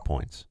going to drop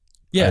points.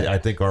 Yeah. I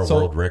think our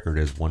world record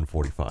is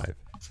 145.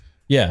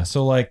 Yeah.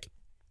 So like,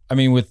 I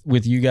mean,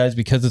 with you guys,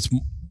 because it's,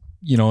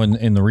 you know,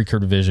 in the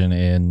recurve division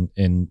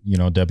in, you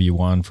know,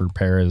 W1 for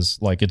paras,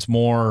 like it's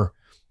more,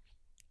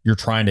 you're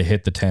trying to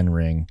hit the 10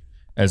 ring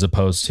as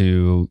opposed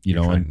to, you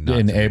know,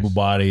 in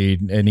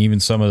able-bodied, and even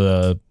some of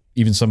the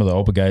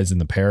OPA guys in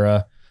the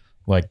para,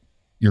 like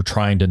you're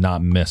trying to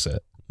not miss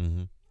it.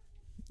 Mm-hmm.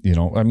 You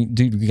know, I mean,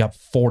 dude, we got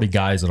 40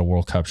 guys at a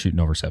World Cup shooting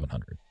over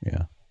 700.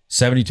 Yeah.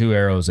 72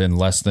 arrows and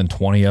less than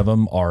 20 of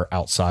them are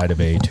outside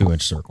of a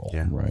 2-inch circle.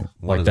 Yeah. Right.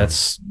 Like that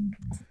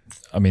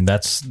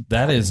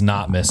is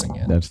not missing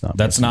it.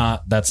 That's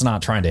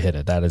not trying to hit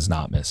it. That is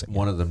not missing.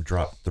 One of them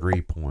dropped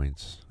 3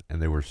 points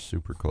and they were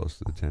super close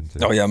to the 10 too.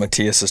 Oh yeah.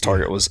 Matthias's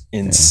target was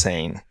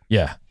insane.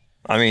 Yeah.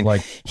 I mean,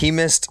 like he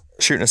missed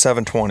shooting a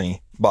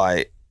 720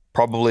 by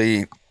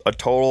probably a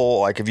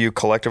total, like if you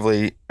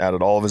collectively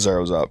added all of his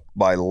arrows up,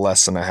 by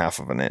less than a half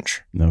of an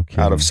inch. No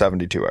kidding. Out of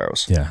 72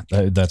 arrows. Yeah.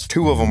 That's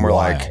 2 of them were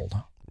like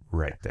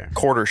right there,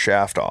 quarter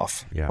shaft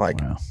off. Yeah. Like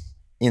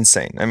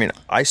insane. I mean,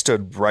 I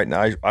stood right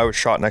now. I was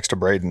shot next to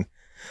Braden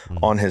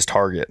on his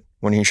target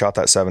when he shot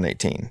that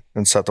 718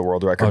 and set the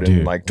world record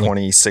in like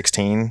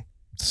 2016.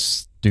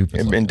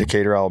 Stupid. In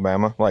Decatur,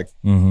 Alabama. Like,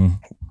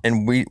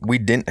 and we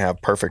didn't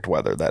have perfect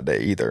weather that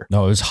day either.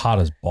 No, it was hot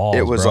as balls.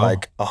 It was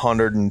like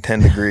 110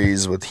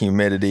 degrees with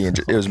humidity, and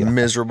it was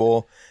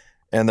miserable.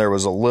 And there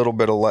was a little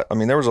bit of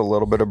there was a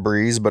little bit of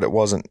breeze, but it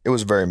was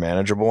very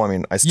manageable. I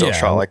mean, I still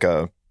shot like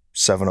a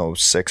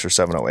 706 or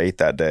 708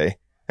 that day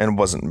and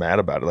wasn't mad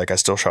about it. Like I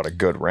still shot a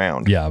good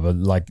round. Yeah, but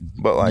like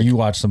you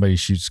watch somebody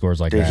shoot scores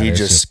like that, it's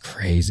just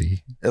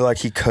crazy. Like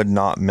he could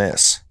not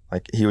miss.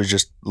 Like he was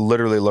just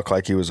literally looked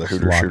like he was a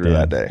Hooter shooter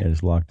that day. It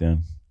was locked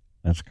in.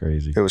 That's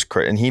crazy. It was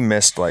crazy. And he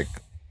missed I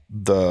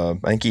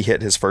think he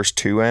hit his first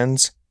 2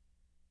 ends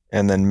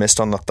and then missed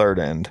on the 3rd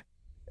end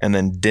and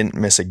then didn't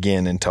miss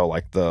again until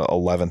like the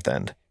 11th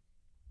end.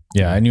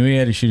 Yeah, I knew he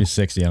had to shoot a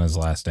 60 on his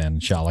last end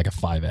and shot like a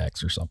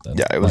 5X or something.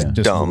 Yeah, it was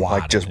dumb.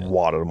 Just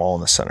wadded them all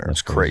in the center. It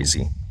was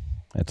crazy.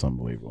 That's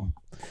unbelievable.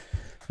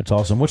 That's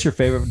awesome. What's your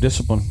favorite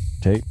discipline,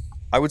 Tate?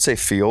 I would say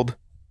field.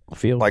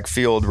 Like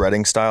field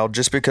Redding style,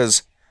 just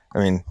because, I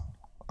mean,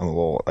 I'm a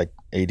little like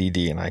ADD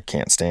and I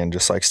can't stand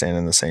just like standing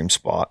in the same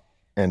spot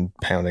and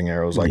pounding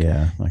arrows. Like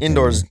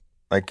indoors,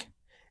 like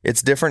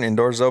it's different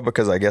indoors though,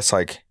 because I guess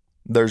like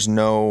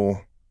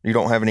you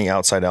don't have any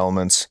outside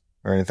elements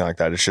or anything like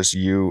that. It's just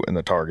you and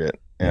the target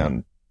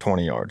and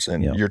 20 yards.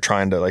 And you're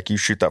trying to like, you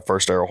shoot that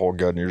first arrow hole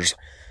good and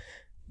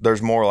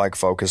there's more like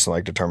focus and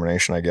like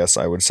determination, I guess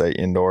I would say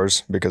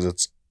indoors,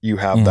 because you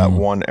have that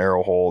one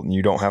arrow hole and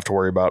you don't have to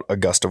worry about a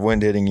gust of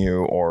wind hitting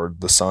you or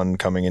the sun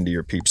coming into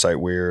your peep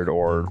sight weird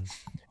or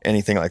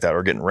anything like that,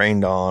 or getting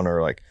rained on,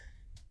 or like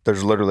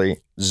there's literally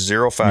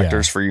 0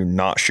 factors for you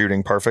not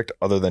shooting perfect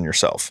other than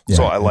yourself.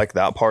 So I like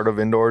that part of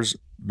indoors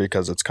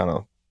because it's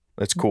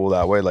cool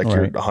that way. Like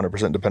you're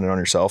 100% dependent on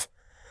yourself.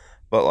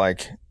 But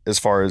like, as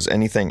far as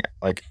anything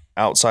like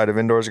outside of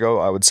indoors go,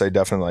 I would say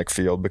definitely like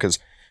field, because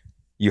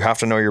you have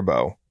to know your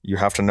bow. You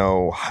have to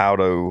know how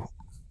to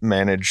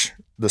manage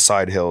the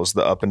side hills,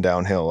 the up and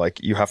down hill. Like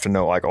you have to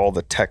know like all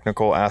the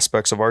technical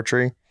aspects of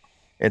archery.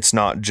 It's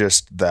not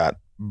just that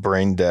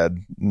brain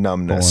dead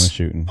numbness,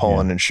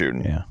 pulling and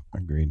shooting. Yeah,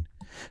 agreed.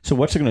 So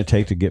what's it going to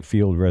take to get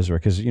field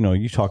resurrected? Because, you know,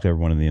 you talk to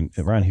everyone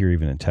around here,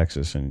 even in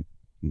Texas and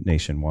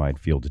nationwide,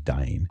 field is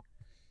dying.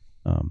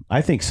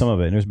 I think some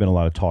of it, and there's been a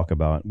lot of talk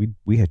about,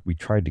 we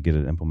tried to get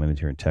it implemented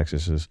here in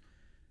Texas, is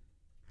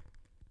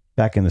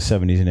back in the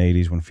 70s and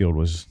 80s when field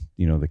was,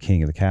 you know, the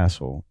king of the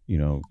castle. You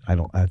know,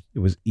 it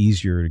was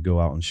easier to go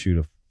out and shoot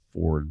a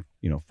forward,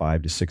 you know,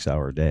 5 to 6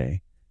 hour a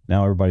day.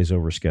 Now everybody's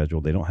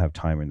overscheduled. They don't have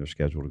time in their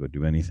schedule to go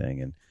do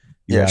anything. And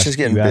it's just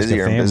getting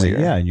busier and busier.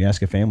 Yeah, and you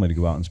ask a family to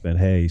go out and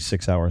spend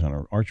 6 hours on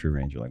an archery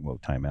range. You're like, whoa,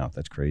 time out.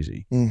 That's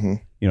crazy. You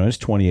know, it's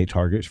 28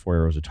 targets, 4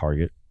 arrows a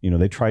target. You know,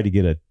 they tried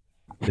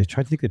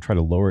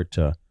to lower it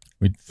to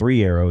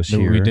 3 arrows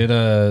here. We did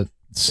a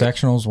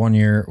sectionals one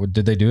year.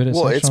 Did they do it at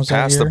sectionals? Well, it's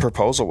passed. The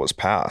proposal was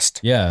passed.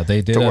 Yeah,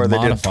 they did. To where they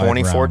did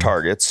 24 round.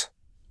 Targets,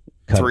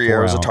 3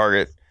 arrows a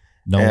target,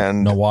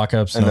 no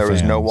walk-ups, and there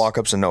was no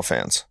walk-ups and no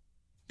fans.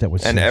 That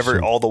was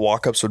all the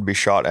walk-ups would be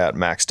shot at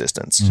max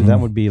distance. So that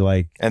would be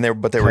like, they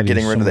were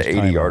getting rid of the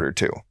 80 yarder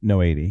too.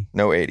 No 80.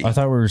 I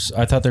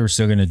thought they were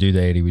still going to do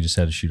the 80. We just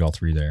had to shoot all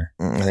 3 there.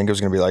 I think it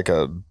was going to be like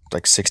a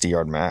 60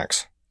 yard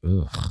max.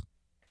 Ugh.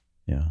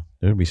 Yeah,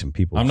 there'd be some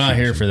people. I'm not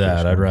here for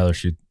that.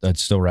 I'd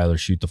still rather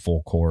shoot the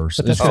full course.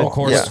 As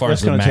far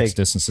as the max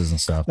distances and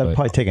stuff. That'd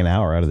probably take an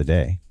hour out of the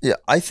day. Yeah,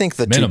 I think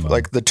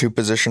the two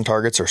position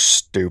targets are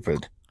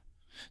stupid.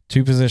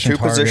 Two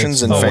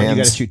positions and fans. You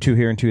got to shoot 2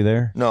 here and 2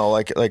 there. No,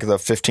 like the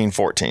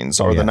 15-14s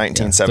or the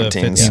 19-17s.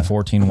 The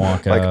 15-14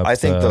 walk up. Like I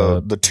think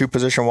the 2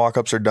 position walk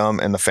ups are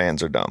dumb and the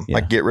fans are dumb. Yeah.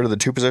 Like get rid of the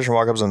 2 position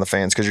walk ups and the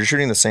fans, because you're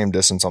shooting the same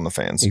distance on the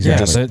fans.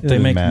 Exactly. They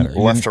make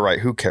left to right.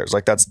 Who cares?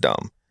 Like that's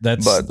dumb.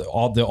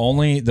 The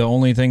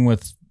only thing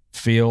with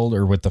field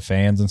or with the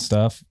fans and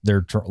stuff.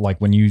 They're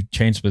like when you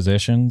change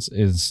positions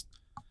is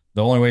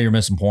the only way you're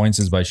missing points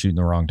is by shooting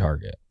the wrong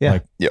target. Yeah,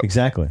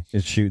 exactly.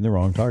 It's shooting the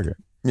wrong target.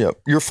 Yeah,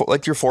 your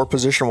 4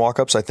 position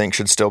walk-ups I think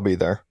should still be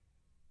there.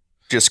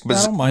 just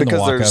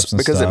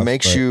because it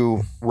makes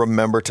you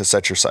remember to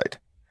set your sight.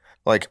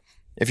 Like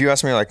if you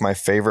ask me like my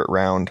favorite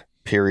round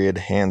period,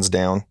 hands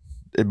down,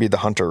 it'd be the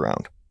hunter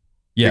round.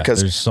 Yeah,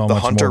 because there's so the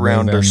much hunter more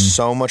round, moving. there's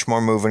so much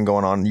more moving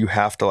going on. You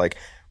have to like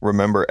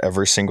remember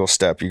every single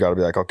step. You got to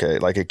be like, okay,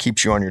 like it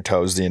keeps you on your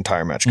toes the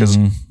entire match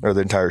or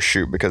the entire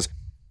shoot, because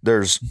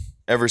there's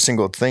every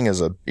single thing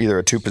is either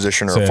a 2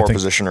 position or a 4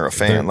 position or a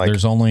fan.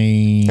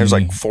 There's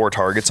like 4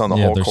 targets on the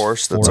whole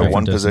course. That's a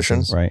 1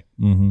 position. Right.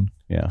 Mm-hmm.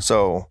 Yeah.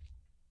 So,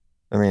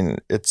 I mean,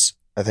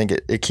 I think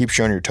it keeps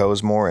you on your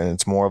toes more, and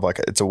it's more of like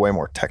it's a way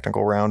more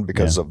technical round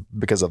because of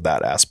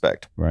that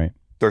aspect. Right.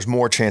 There's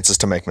more chances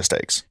to make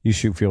mistakes. You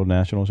shoot field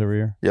nationals every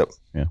year? Yep.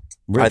 Yeah.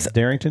 We're at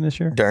Darrington this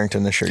year?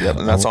 Darrington this year, yep.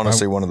 And that's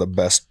honestly one of the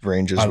best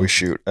ranges we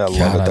shoot. I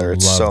love it there.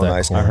 It's so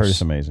nice. Course. I heard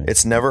it's amazing.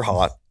 It's never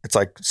hot. It's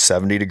like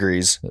 70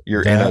 degrees.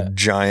 You're in a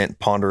giant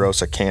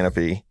Ponderosa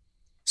canopy.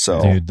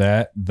 So, dude,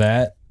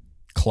 that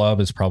club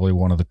is probably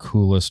one of the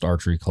coolest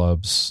archery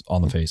clubs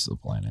on the face of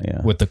the planet.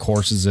 Yeah. With the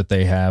courses that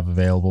they have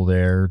available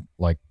there.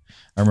 Like,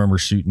 I remember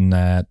shooting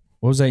that.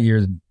 What was that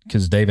year?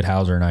 Because David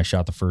Hauser and I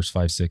shot the first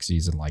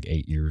 560s in like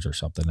 8 years or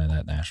something in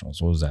that Nationals.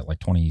 What was that,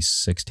 like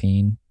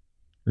 2016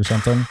 or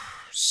something?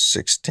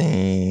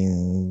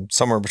 16,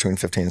 somewhere between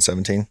 15 and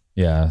 17.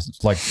 Yeah,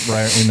 it's like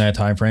right in that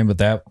time frame.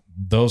 But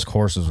those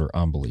courses were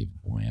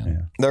unbelievable, man.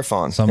 Yeah. They're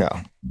fun.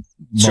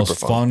 Most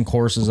fun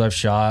courses I've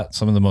shot.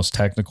 Some of the most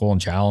technical and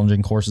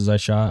challenging courses I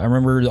shot. I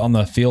remember on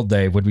the field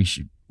day. What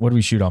did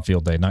we shoot on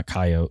field day? Not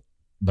coyote,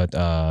 but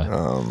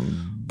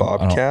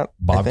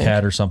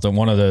Bobcat or something.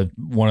 One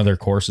of their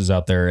courses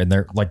out there, and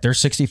their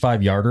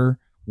 65 yarder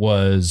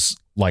was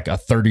like a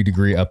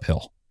 30-degree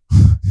uphill.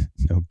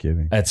 No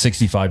kidding. At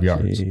 65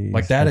 yards. Jeez,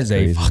 like that is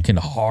crazy. a fucking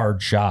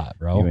hard shot,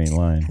 bro. You ain't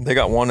lying. They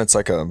got one. It's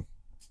like a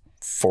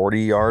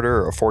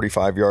 40-yarder or a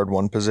 45-yard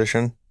 1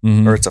 position,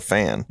 or it's a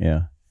fan.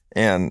 Yeah.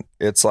 And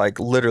it's like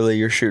literally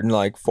you're shooting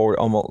like 40,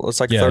 almost. It's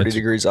like 30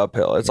 degrees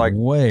uphill. It's like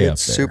way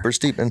it's up there. super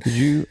steep. And did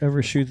you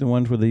ever shoot the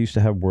ones where they used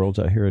to have worlds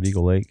out here at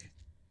Eagle Lake?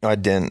 I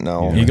didn't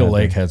know. Yeah. Eagle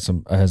Lake has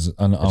an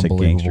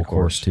unbelievable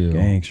course too.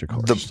 Gangster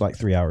course. It's like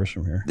 3 hours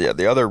from here. Yeah,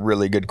 the other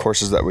really good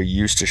courses that we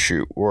used to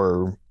shoot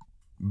were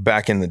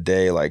back in the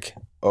day, like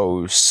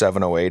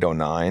 07, 08,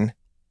 09,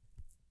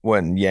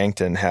 when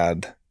Yankton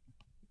had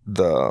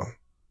the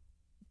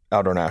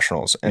outdoor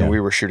nationals and we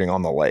were shooting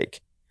on the lake.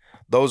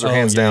 Those are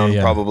hands down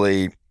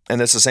probably,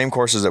 and it's the same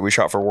courses that we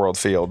shot for World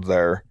Field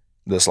there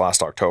this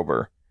last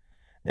October.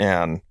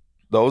 And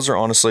those are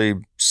honestly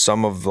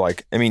some of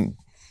like, I mean,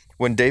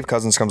 when Dave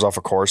Cousins comes off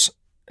a course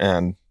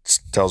and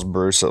tells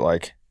Bruce that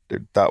like,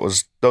 dude,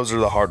 those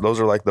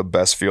are like the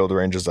best field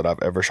ranges that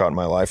I've ever shot in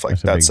my life.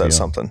 Like that says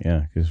something.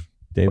 Yeah. Because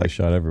Dave has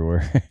shot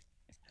everywhere.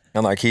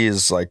 And like, he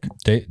is like,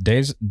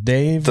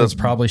 Dave has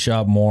probably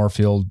shot more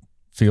field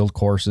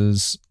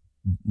courses.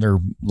 They're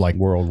like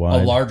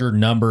worldwide, a larger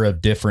number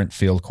of different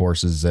field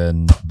courses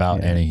than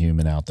about any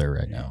human out there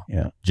right now.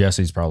 Yeah.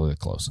 Jesse's probably the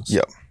closest.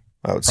 Yep.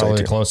 I would probably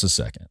say the closest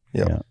second.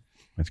 Yep. Yeah.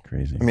 That's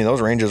crazy. I mean,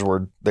 those ranges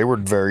were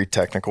very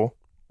technical.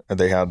 And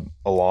they had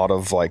a lot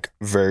of like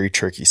very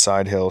tricky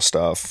side hill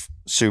stuff,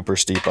 super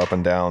steep up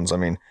and downs. I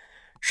mean,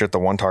 shit, the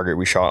one target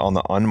we shot on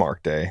the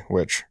unmarked day,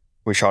 which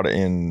we shot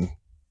it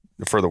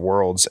for the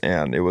Worlds,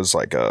 and it was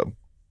like if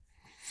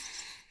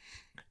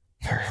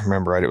I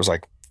remember right, it was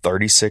like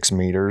 36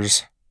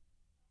 meters.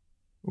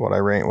 What I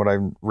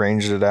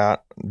ranged it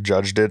at,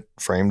 judged it,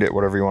 framed it,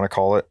 whatever you want to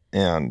call it,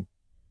 and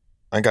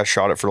I think I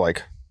shot it for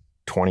like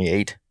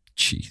 28.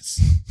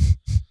 Jeez.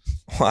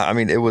 I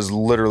mean, it was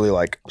literally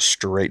like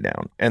straight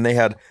down, and they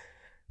had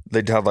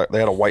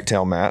a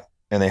whitetail mat,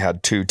 and they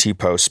had 2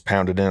 T-posts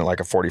pounded in at like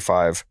a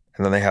 45,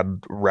 and then they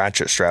had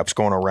ratchet straps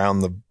going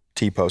around the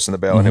T-post in the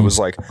bail, and it was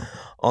like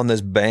on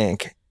this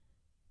bank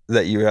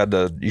that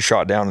you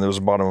shot down, and there was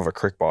the bottom of a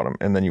creek bottom,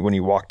 and then when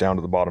you walked down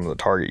to the bottom of the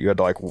target, you had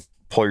to like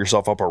pull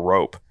yourself up a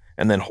rope,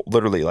 and then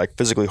literally like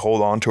physically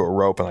hold on to a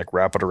rope and like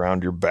wrap it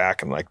around your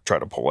back and like try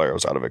to pull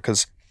arrows out of it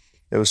because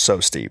it was so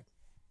steep.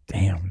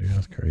 Damn, dude,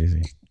 that's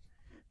crazy.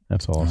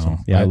 That's awesome.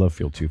 I love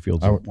field too.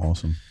 Fields are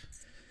awesome.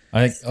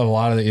 I think a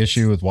lot of the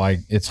issue with why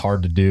it's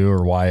hard to do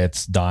or why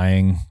it's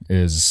dying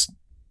is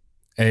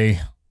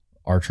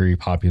archery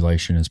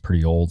population is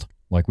pretty old.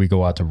 Like we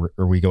go out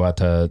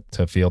to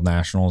field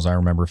nationals. I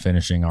remember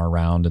finishing our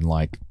round in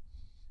like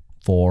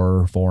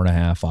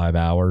 4.5, 5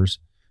 hours,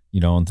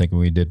 and thinking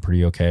we did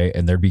pretty okay.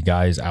 And there'd be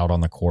guys out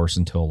on the course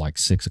until like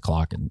 6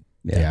 o'clock in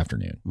the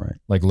afternoon. Right.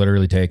 Like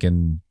literally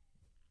taking,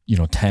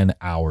 10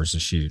 hours to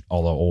shoot.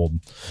 All the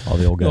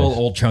old guys,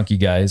 old chunky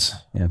guys.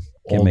 Yeah.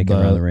 Can't make it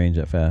around the range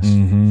that fast.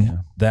 Mm-hmm. Yeah.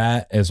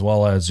 That as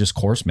well as just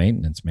course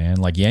maintenance,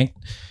 man. Like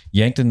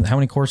Yankton, how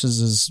many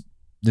courses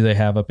do they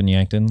have up in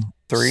Yankton?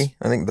 3.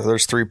 I think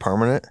there's 3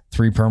 permanent.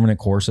 3 permanent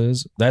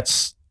courses.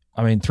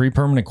 3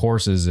 permanent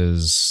courses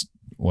is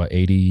what,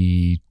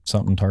 80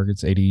 something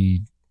targets,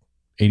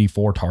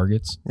 84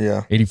 targets.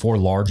 Yeah. 84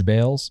 large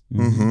bales.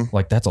 Mm-hmm.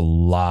 Like that's a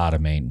lot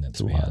of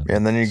maintenance, man.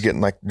 And then you're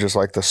getting like just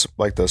like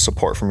the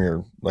support from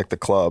your like the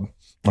club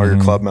or your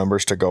club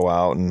members to go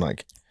out and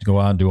like go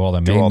out and do all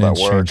that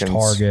maintenance, change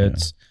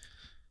targets.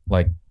 Yeah.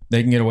 Like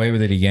they can get away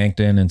with it at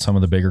Yankton and some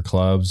of the bigger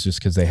clubs just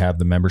because they have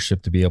the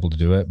membership to be able to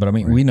do it. But I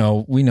mean, we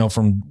know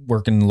from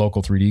working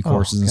local 3D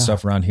courses and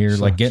stuff around here,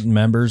 like getting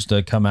members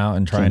to come out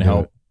and try and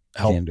help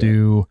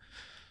do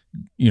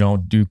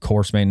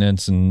course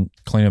maintenance and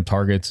clean up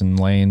targets and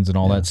lanes and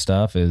all that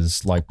stuff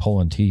is like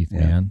pulling teeth,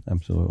 man.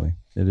 Absolutely.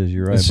 It is.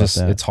 You're right. It's just,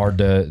 it's hard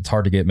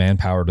to get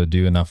manpower to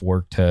do enough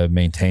work to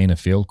maintain a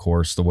field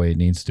course the way it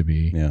needs to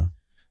be. Yeah.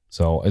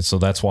 So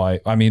that's why,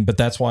 but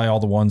that's why all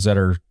the ones that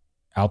are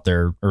out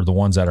there, or the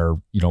ones that are,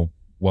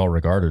 well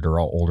regarded, are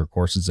all older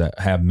courses that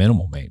have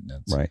minimal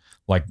maintenance. Right.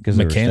 Like because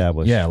they're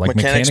established. Yeah. Like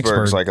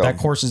Mechanicsburg, like that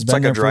course has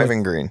been like a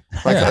driving green.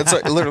 Like it's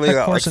like literally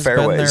that course like has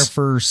fairways. been there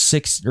for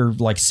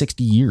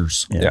 60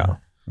 years. Yeah.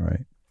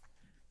 Right.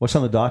 What's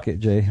on the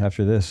docket, Jay,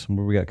 after this?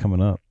 What we got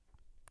coming up?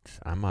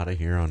 I'm out of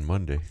here on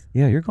Monday.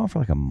 Yeah. You're going for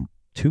like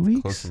 2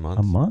 weeks? Close to a month.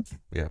 A month?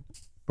 Yeah.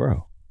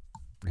 Bro.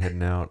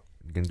 Heading out.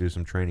 Going to do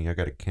some training. I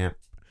got a camp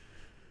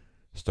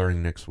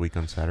starting next week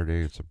on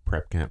Saturday. It's a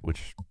prep camp,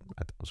 which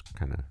I thought was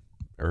kind of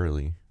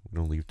early. We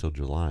don't leave till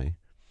July.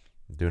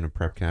 I'm doing a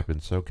prep camp in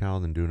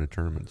SoCal, then doing a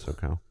tournament in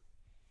SoCal.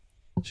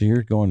 So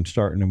you're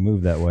starting to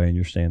move that way, and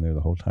you're staying there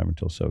the whole time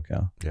until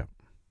SoCal. Yeah.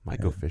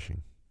 Might go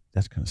fishing.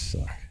 That's going to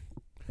suck.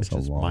 That's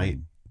just might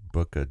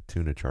book a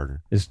tuna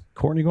charter. Is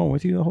Courtney going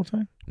with you the whole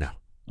time? No.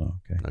 Oh,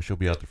 okay. No, she'll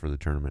be out there for the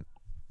tournament.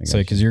 So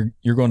because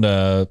you're going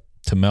to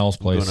Mel's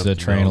place to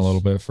train a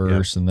little bit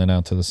first, and then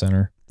out to the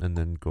center. And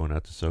then going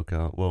out to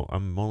SoCal. Well,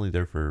 I'm only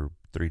there for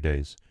 3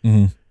 days.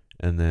 Mm-hmm.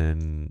 And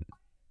then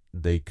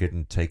they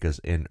couldn't take us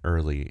in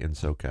early in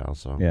SoCal.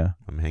 So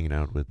I'm hanging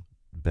out with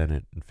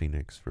Bennett and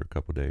Phoenix for a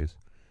couple days.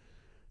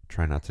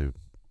 Try not to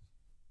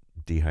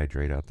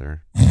dehydrate out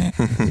there.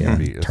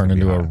 Turn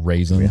into a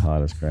raisin. It's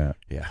hot as crap.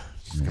 Yeah,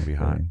 it's going to be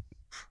hot.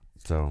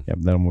 So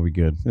then we'll be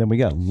good. Then we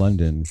got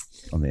London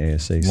on the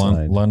ASA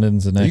side.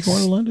 London's the next. Are you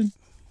going to London?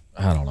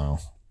 I don't know.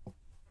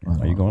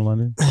 Are you going to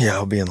London? Yeah,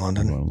 I'll be in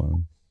London. I'm going to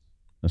London.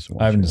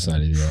 I haven't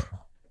decided yet.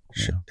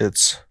 Yeah.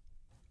 It's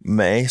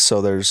May,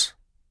 so there's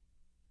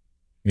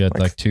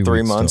like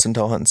 3 months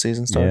until hunting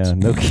season starts. Yeah,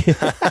 no kidding.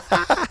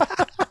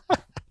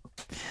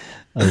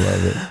 I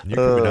love it. You're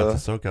coming out to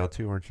SoCal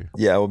too, aren't you?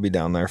 Yeah, we'll be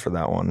down there for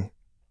that one.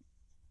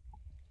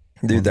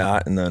 Do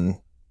that and then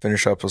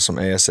finish up with some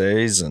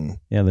ASAs and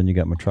then you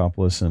got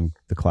Metropolis and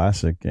the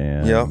Classic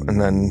and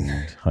and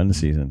then hunting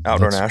season.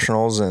 Outdoor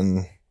Nationals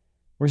and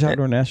where's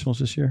Outdoor Nationals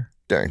this year?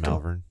 Darrington.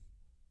 Malvern.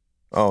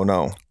 Oh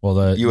no. Well,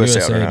 the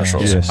USA Outdoor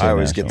Nationals. USA I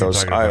always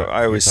Nationals. get those.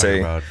 I always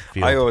say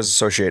I always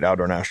associate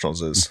Outdoor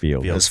Nationals as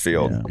field. As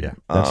field. Yeah.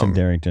 That's in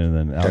Darrington, and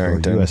then Outdoor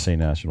Darrington. USA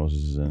Nationals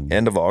is in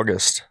End of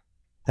August.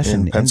 That's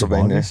in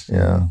Pennsylvania. August?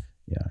 Yeah.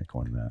 Yeah, I go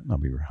on that. I'll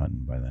be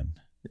hunting by then.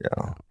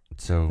 Yeah.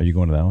 So are you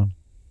going to that one?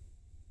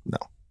 No.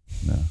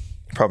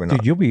 Probably not.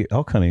 Dude, you'll be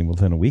elk hunting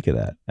within a week of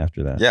that.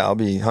 After that, Yeah, I'll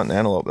be hunting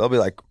antelope. It'll be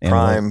like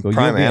prime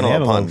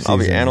antelope hunting. I'll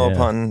be antelope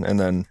hunting and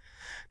then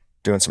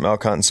doing some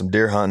elk hunting, some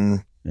deer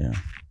hunting. Yeah.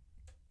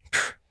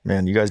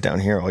 Man, you guys down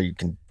here, you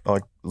can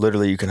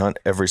hunt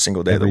every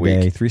single day every of the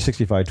week. day,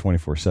 365,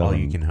 24/7. All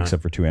you can hunt.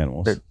 Except for 2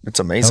 animals. It's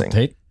amazing.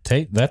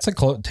 Tate, that's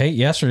Tate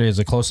yesterday is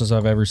the closest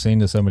I've ever seen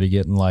to somebody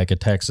getting like a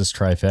Texas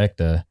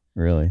trifecta.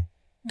 Really?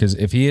 Because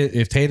if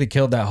Tate had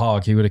killed that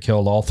hog, he would have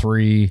killed all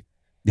 3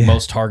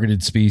 most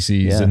targeted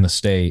species in the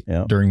state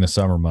during the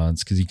summer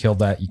months. Because you killed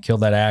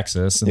that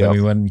axis, and then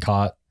we went and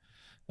caught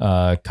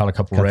a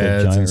couple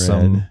reds and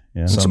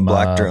some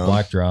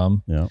black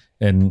drum. Yeah.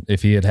 And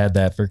if he had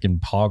that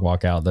freaking hog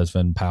walk out that's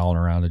been palling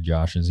around at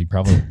Josh's, he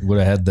probably would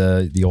have had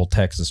the old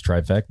Texas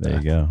trifecta. There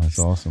you go. That's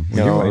awesome.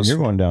 Well, you're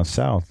going down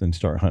south and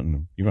start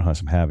hunting. You're going to hunt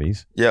some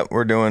havies. Yep,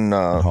 we're doing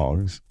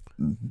hogs.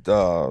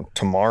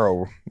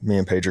 Tomorrow, me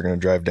and Paige are going to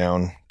drive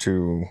down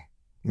to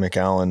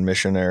McAllen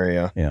Mission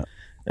area. Yeah.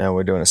 And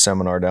we're doing a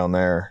seminar down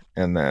there,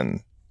 and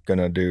then going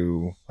to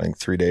do like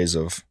 3 days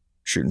of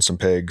shooting some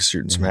pigs,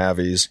 shooting some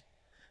havies.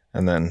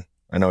 And then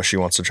I know she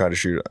wants to try to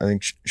shoot. I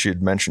think she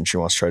had mentioned she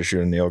wants to try to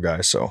shoot a Neil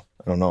guy. So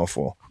I don't know if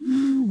we'll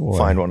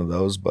find one of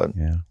those, but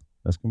yeah,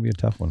 that's going to be a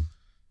tough one.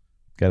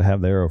 Got to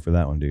have the arrow for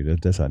that one,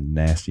 dude. That's a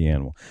nasty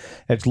animal.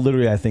 It's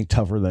literally, I think,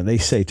 tougher than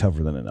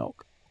an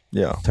elk.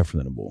 Yeah. Tougher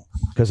than a bull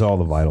because all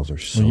the vitals are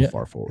so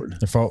far forward.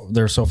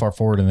 They're so far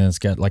forward, and then it's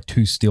got like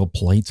 2 steel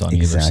plates on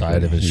either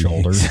side of his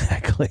shoulder.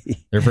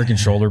 Exactly. Their freaking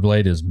shoulder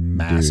blade is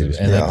massive. Dude,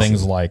 and that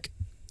thing's like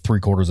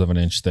 3/4 of an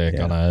inch thick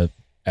on a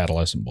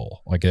adolescent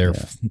bull. Like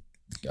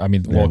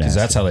because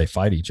that's how they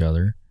fight each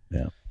other.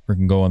 Yeah.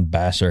 Freaking go and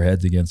bash their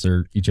heads against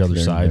each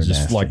other's sides,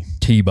 just nasty. Like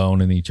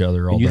T-boning each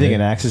other all day. You think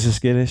an axis is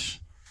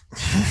skittish?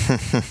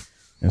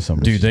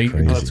 Dude,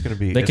 it's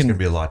going to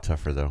be a lot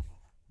tougher though.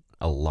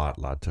 A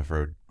lot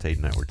tougher. Tate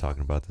and I were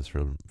talking about this for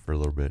a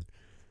little bit.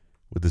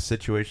 With the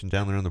situation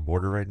down there on the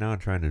border right now,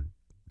 trying to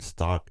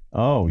stalk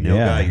nil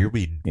guy, you'll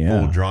be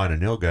full drawing a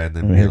nil guy, and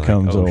then here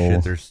comes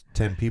shit, there's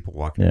 10 people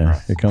walking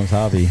across. Here comes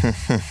Hobby.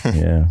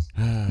 Yeah,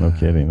 no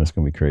kidding. That's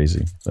gonna be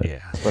crazy. But,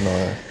 but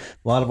a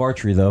lot of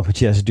archery though. But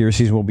yes, deer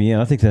season will be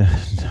in. I think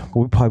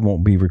we probably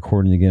won't be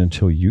recording again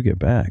until you get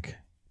back.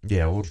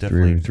 Yeah, we'll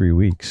definitely 3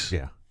 weeks.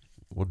 Yeah,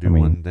 we'll do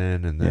one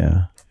then, and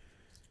then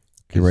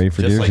Get ready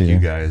for just deer like season. you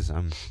guys.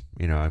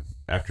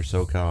 After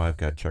SoCal, I've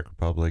got Czech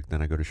Republic.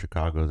 Then I go to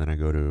Chicago. Then I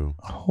go to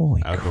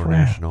Outdoor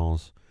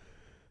Nationals.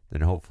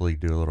 Then hopefully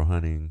do a little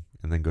hunting,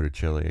 and then go to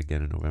Chile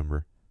again in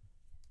November.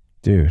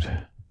 Dude.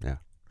 Yeah.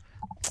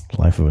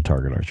 Life of a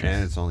target archer.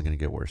 And it's only going to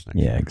get worse next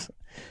year.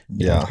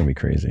 Yeah, it's going to be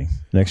crazy.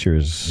 Next year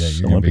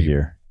is Olympic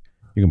year.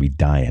 You're going to be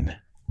dying.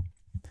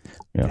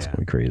 Yeah, it's going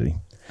to be crazy.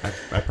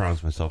 I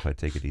promised myself I'd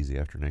take it easy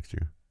after next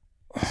year.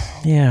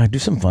 Yeah, do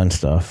some fun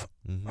stuff.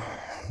 Mm-hmm.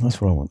 That's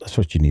what I want. That's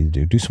what you need to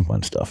do. Do some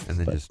fun stuff. And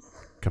then just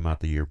come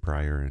out the year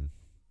prior and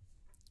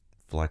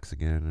flex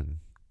again and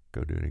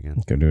go do it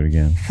again.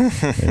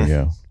 There you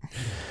go.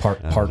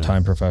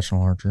 Part-time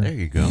professional archer. There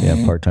you go.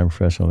 Yeah, part-time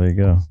professional. There you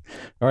go.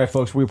 All right,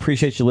 folks. We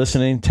appreciate you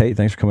listening. Tate,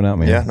 thanks for coming out,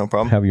 man. Yeah, no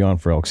problem. Have you on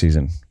for elk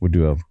season. We'll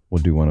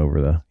do one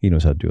over he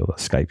knows how to do all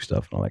the Skype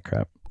stuff and all that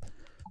crap.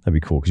 That'd be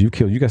cool because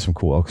you got some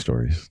cool elk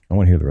stories. I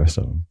want to hear the rest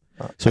of them.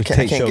 So I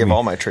can't give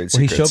all my trade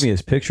secrets. He showed me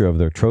his picture of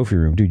their trophy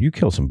room. Dude, you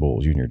killed some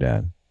bulls, you and your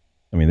dad.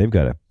 I mean, they've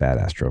got a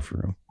badass trophy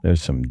room.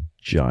 There's some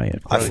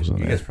giant bulls in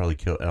there. You guys probably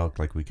kill elk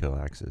like we kill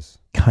axes.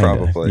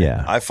 Probably.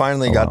 Yeah. I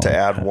finally got to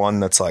add one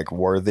that's like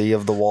worthy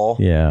of the wall.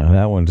 Yeah,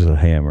 that one's a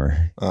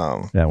hammer.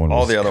 That one.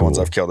 All the other ones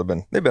I've killed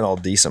they've been all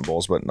decent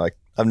bulls, but like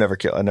I never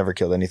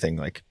killed anything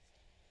like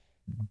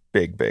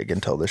big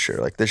until this year.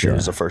 Like this year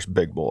was the first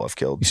big bull I've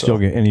killed.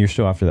 You're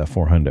still after that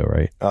 400,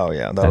 right? Oh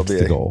yeah, that'll be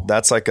the goal.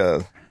 That's like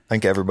I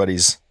think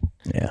everybody's.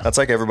 Yeah, that's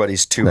like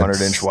everybody's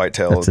 200-inch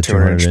whitetail,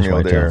 200-inch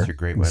mule deer. That's a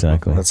great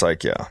exactly. That's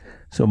like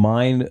So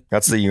mine.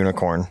 That's the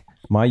unicorn.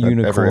 My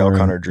unicorn. Every elk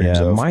hunter dreams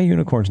of. My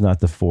unicorn's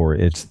not the 4.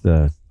 It's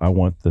I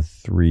want the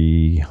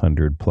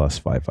 300 plus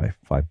 5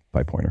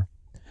 pointer.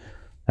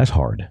 That's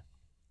hard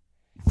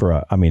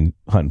for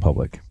hunting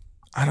public.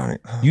 I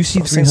don't. You see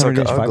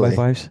 300-inch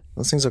 5x5s?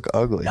 Those things look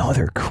ugly. No,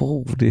 they're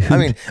cool, dude. I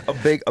mean, a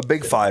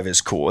big 5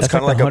 is cool. It's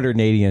kind of like a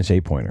 180-inch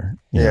 8-pointer.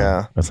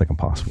 Yeah, that's like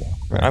impossible.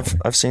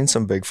 I've seen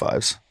some big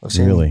 5s.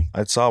 Really?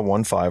 I saw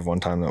 1.5 one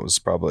time that was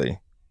probably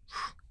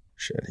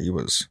shit. He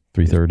was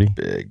 330.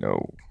 Big,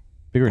 no,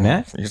 bigger than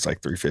that. He's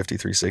like 350,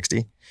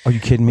 360. Are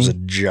you kidding me? He was a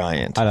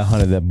giant. I'd have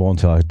hunted that bull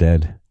until I was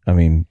dead. I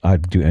mean,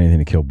 I'd do anything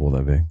to kill a bull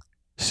that big.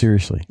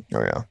 Seriously.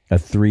 Oh yeah. A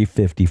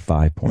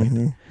 355 point.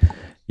 Mm-hmm.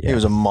 Yeah. He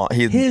was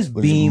his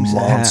beams.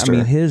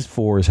 His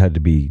 4s had to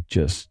be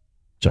just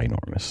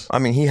ginormous. I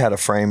mean, he had a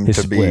frame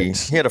to be a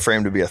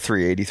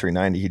 380,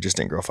 390. He just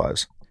didn't grow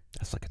 5s.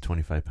 That's like a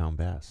 25-pound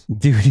bass,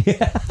 dude.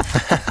 Yeah,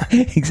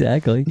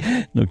 exactly.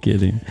 No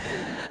kidding.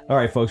 All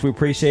right, folks, we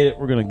appreciate it.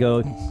 We're gonna go.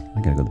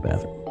 I gotta go to the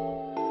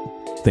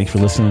bathroom. Thanks for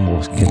listening.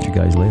 We'll catch you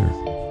guys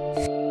later.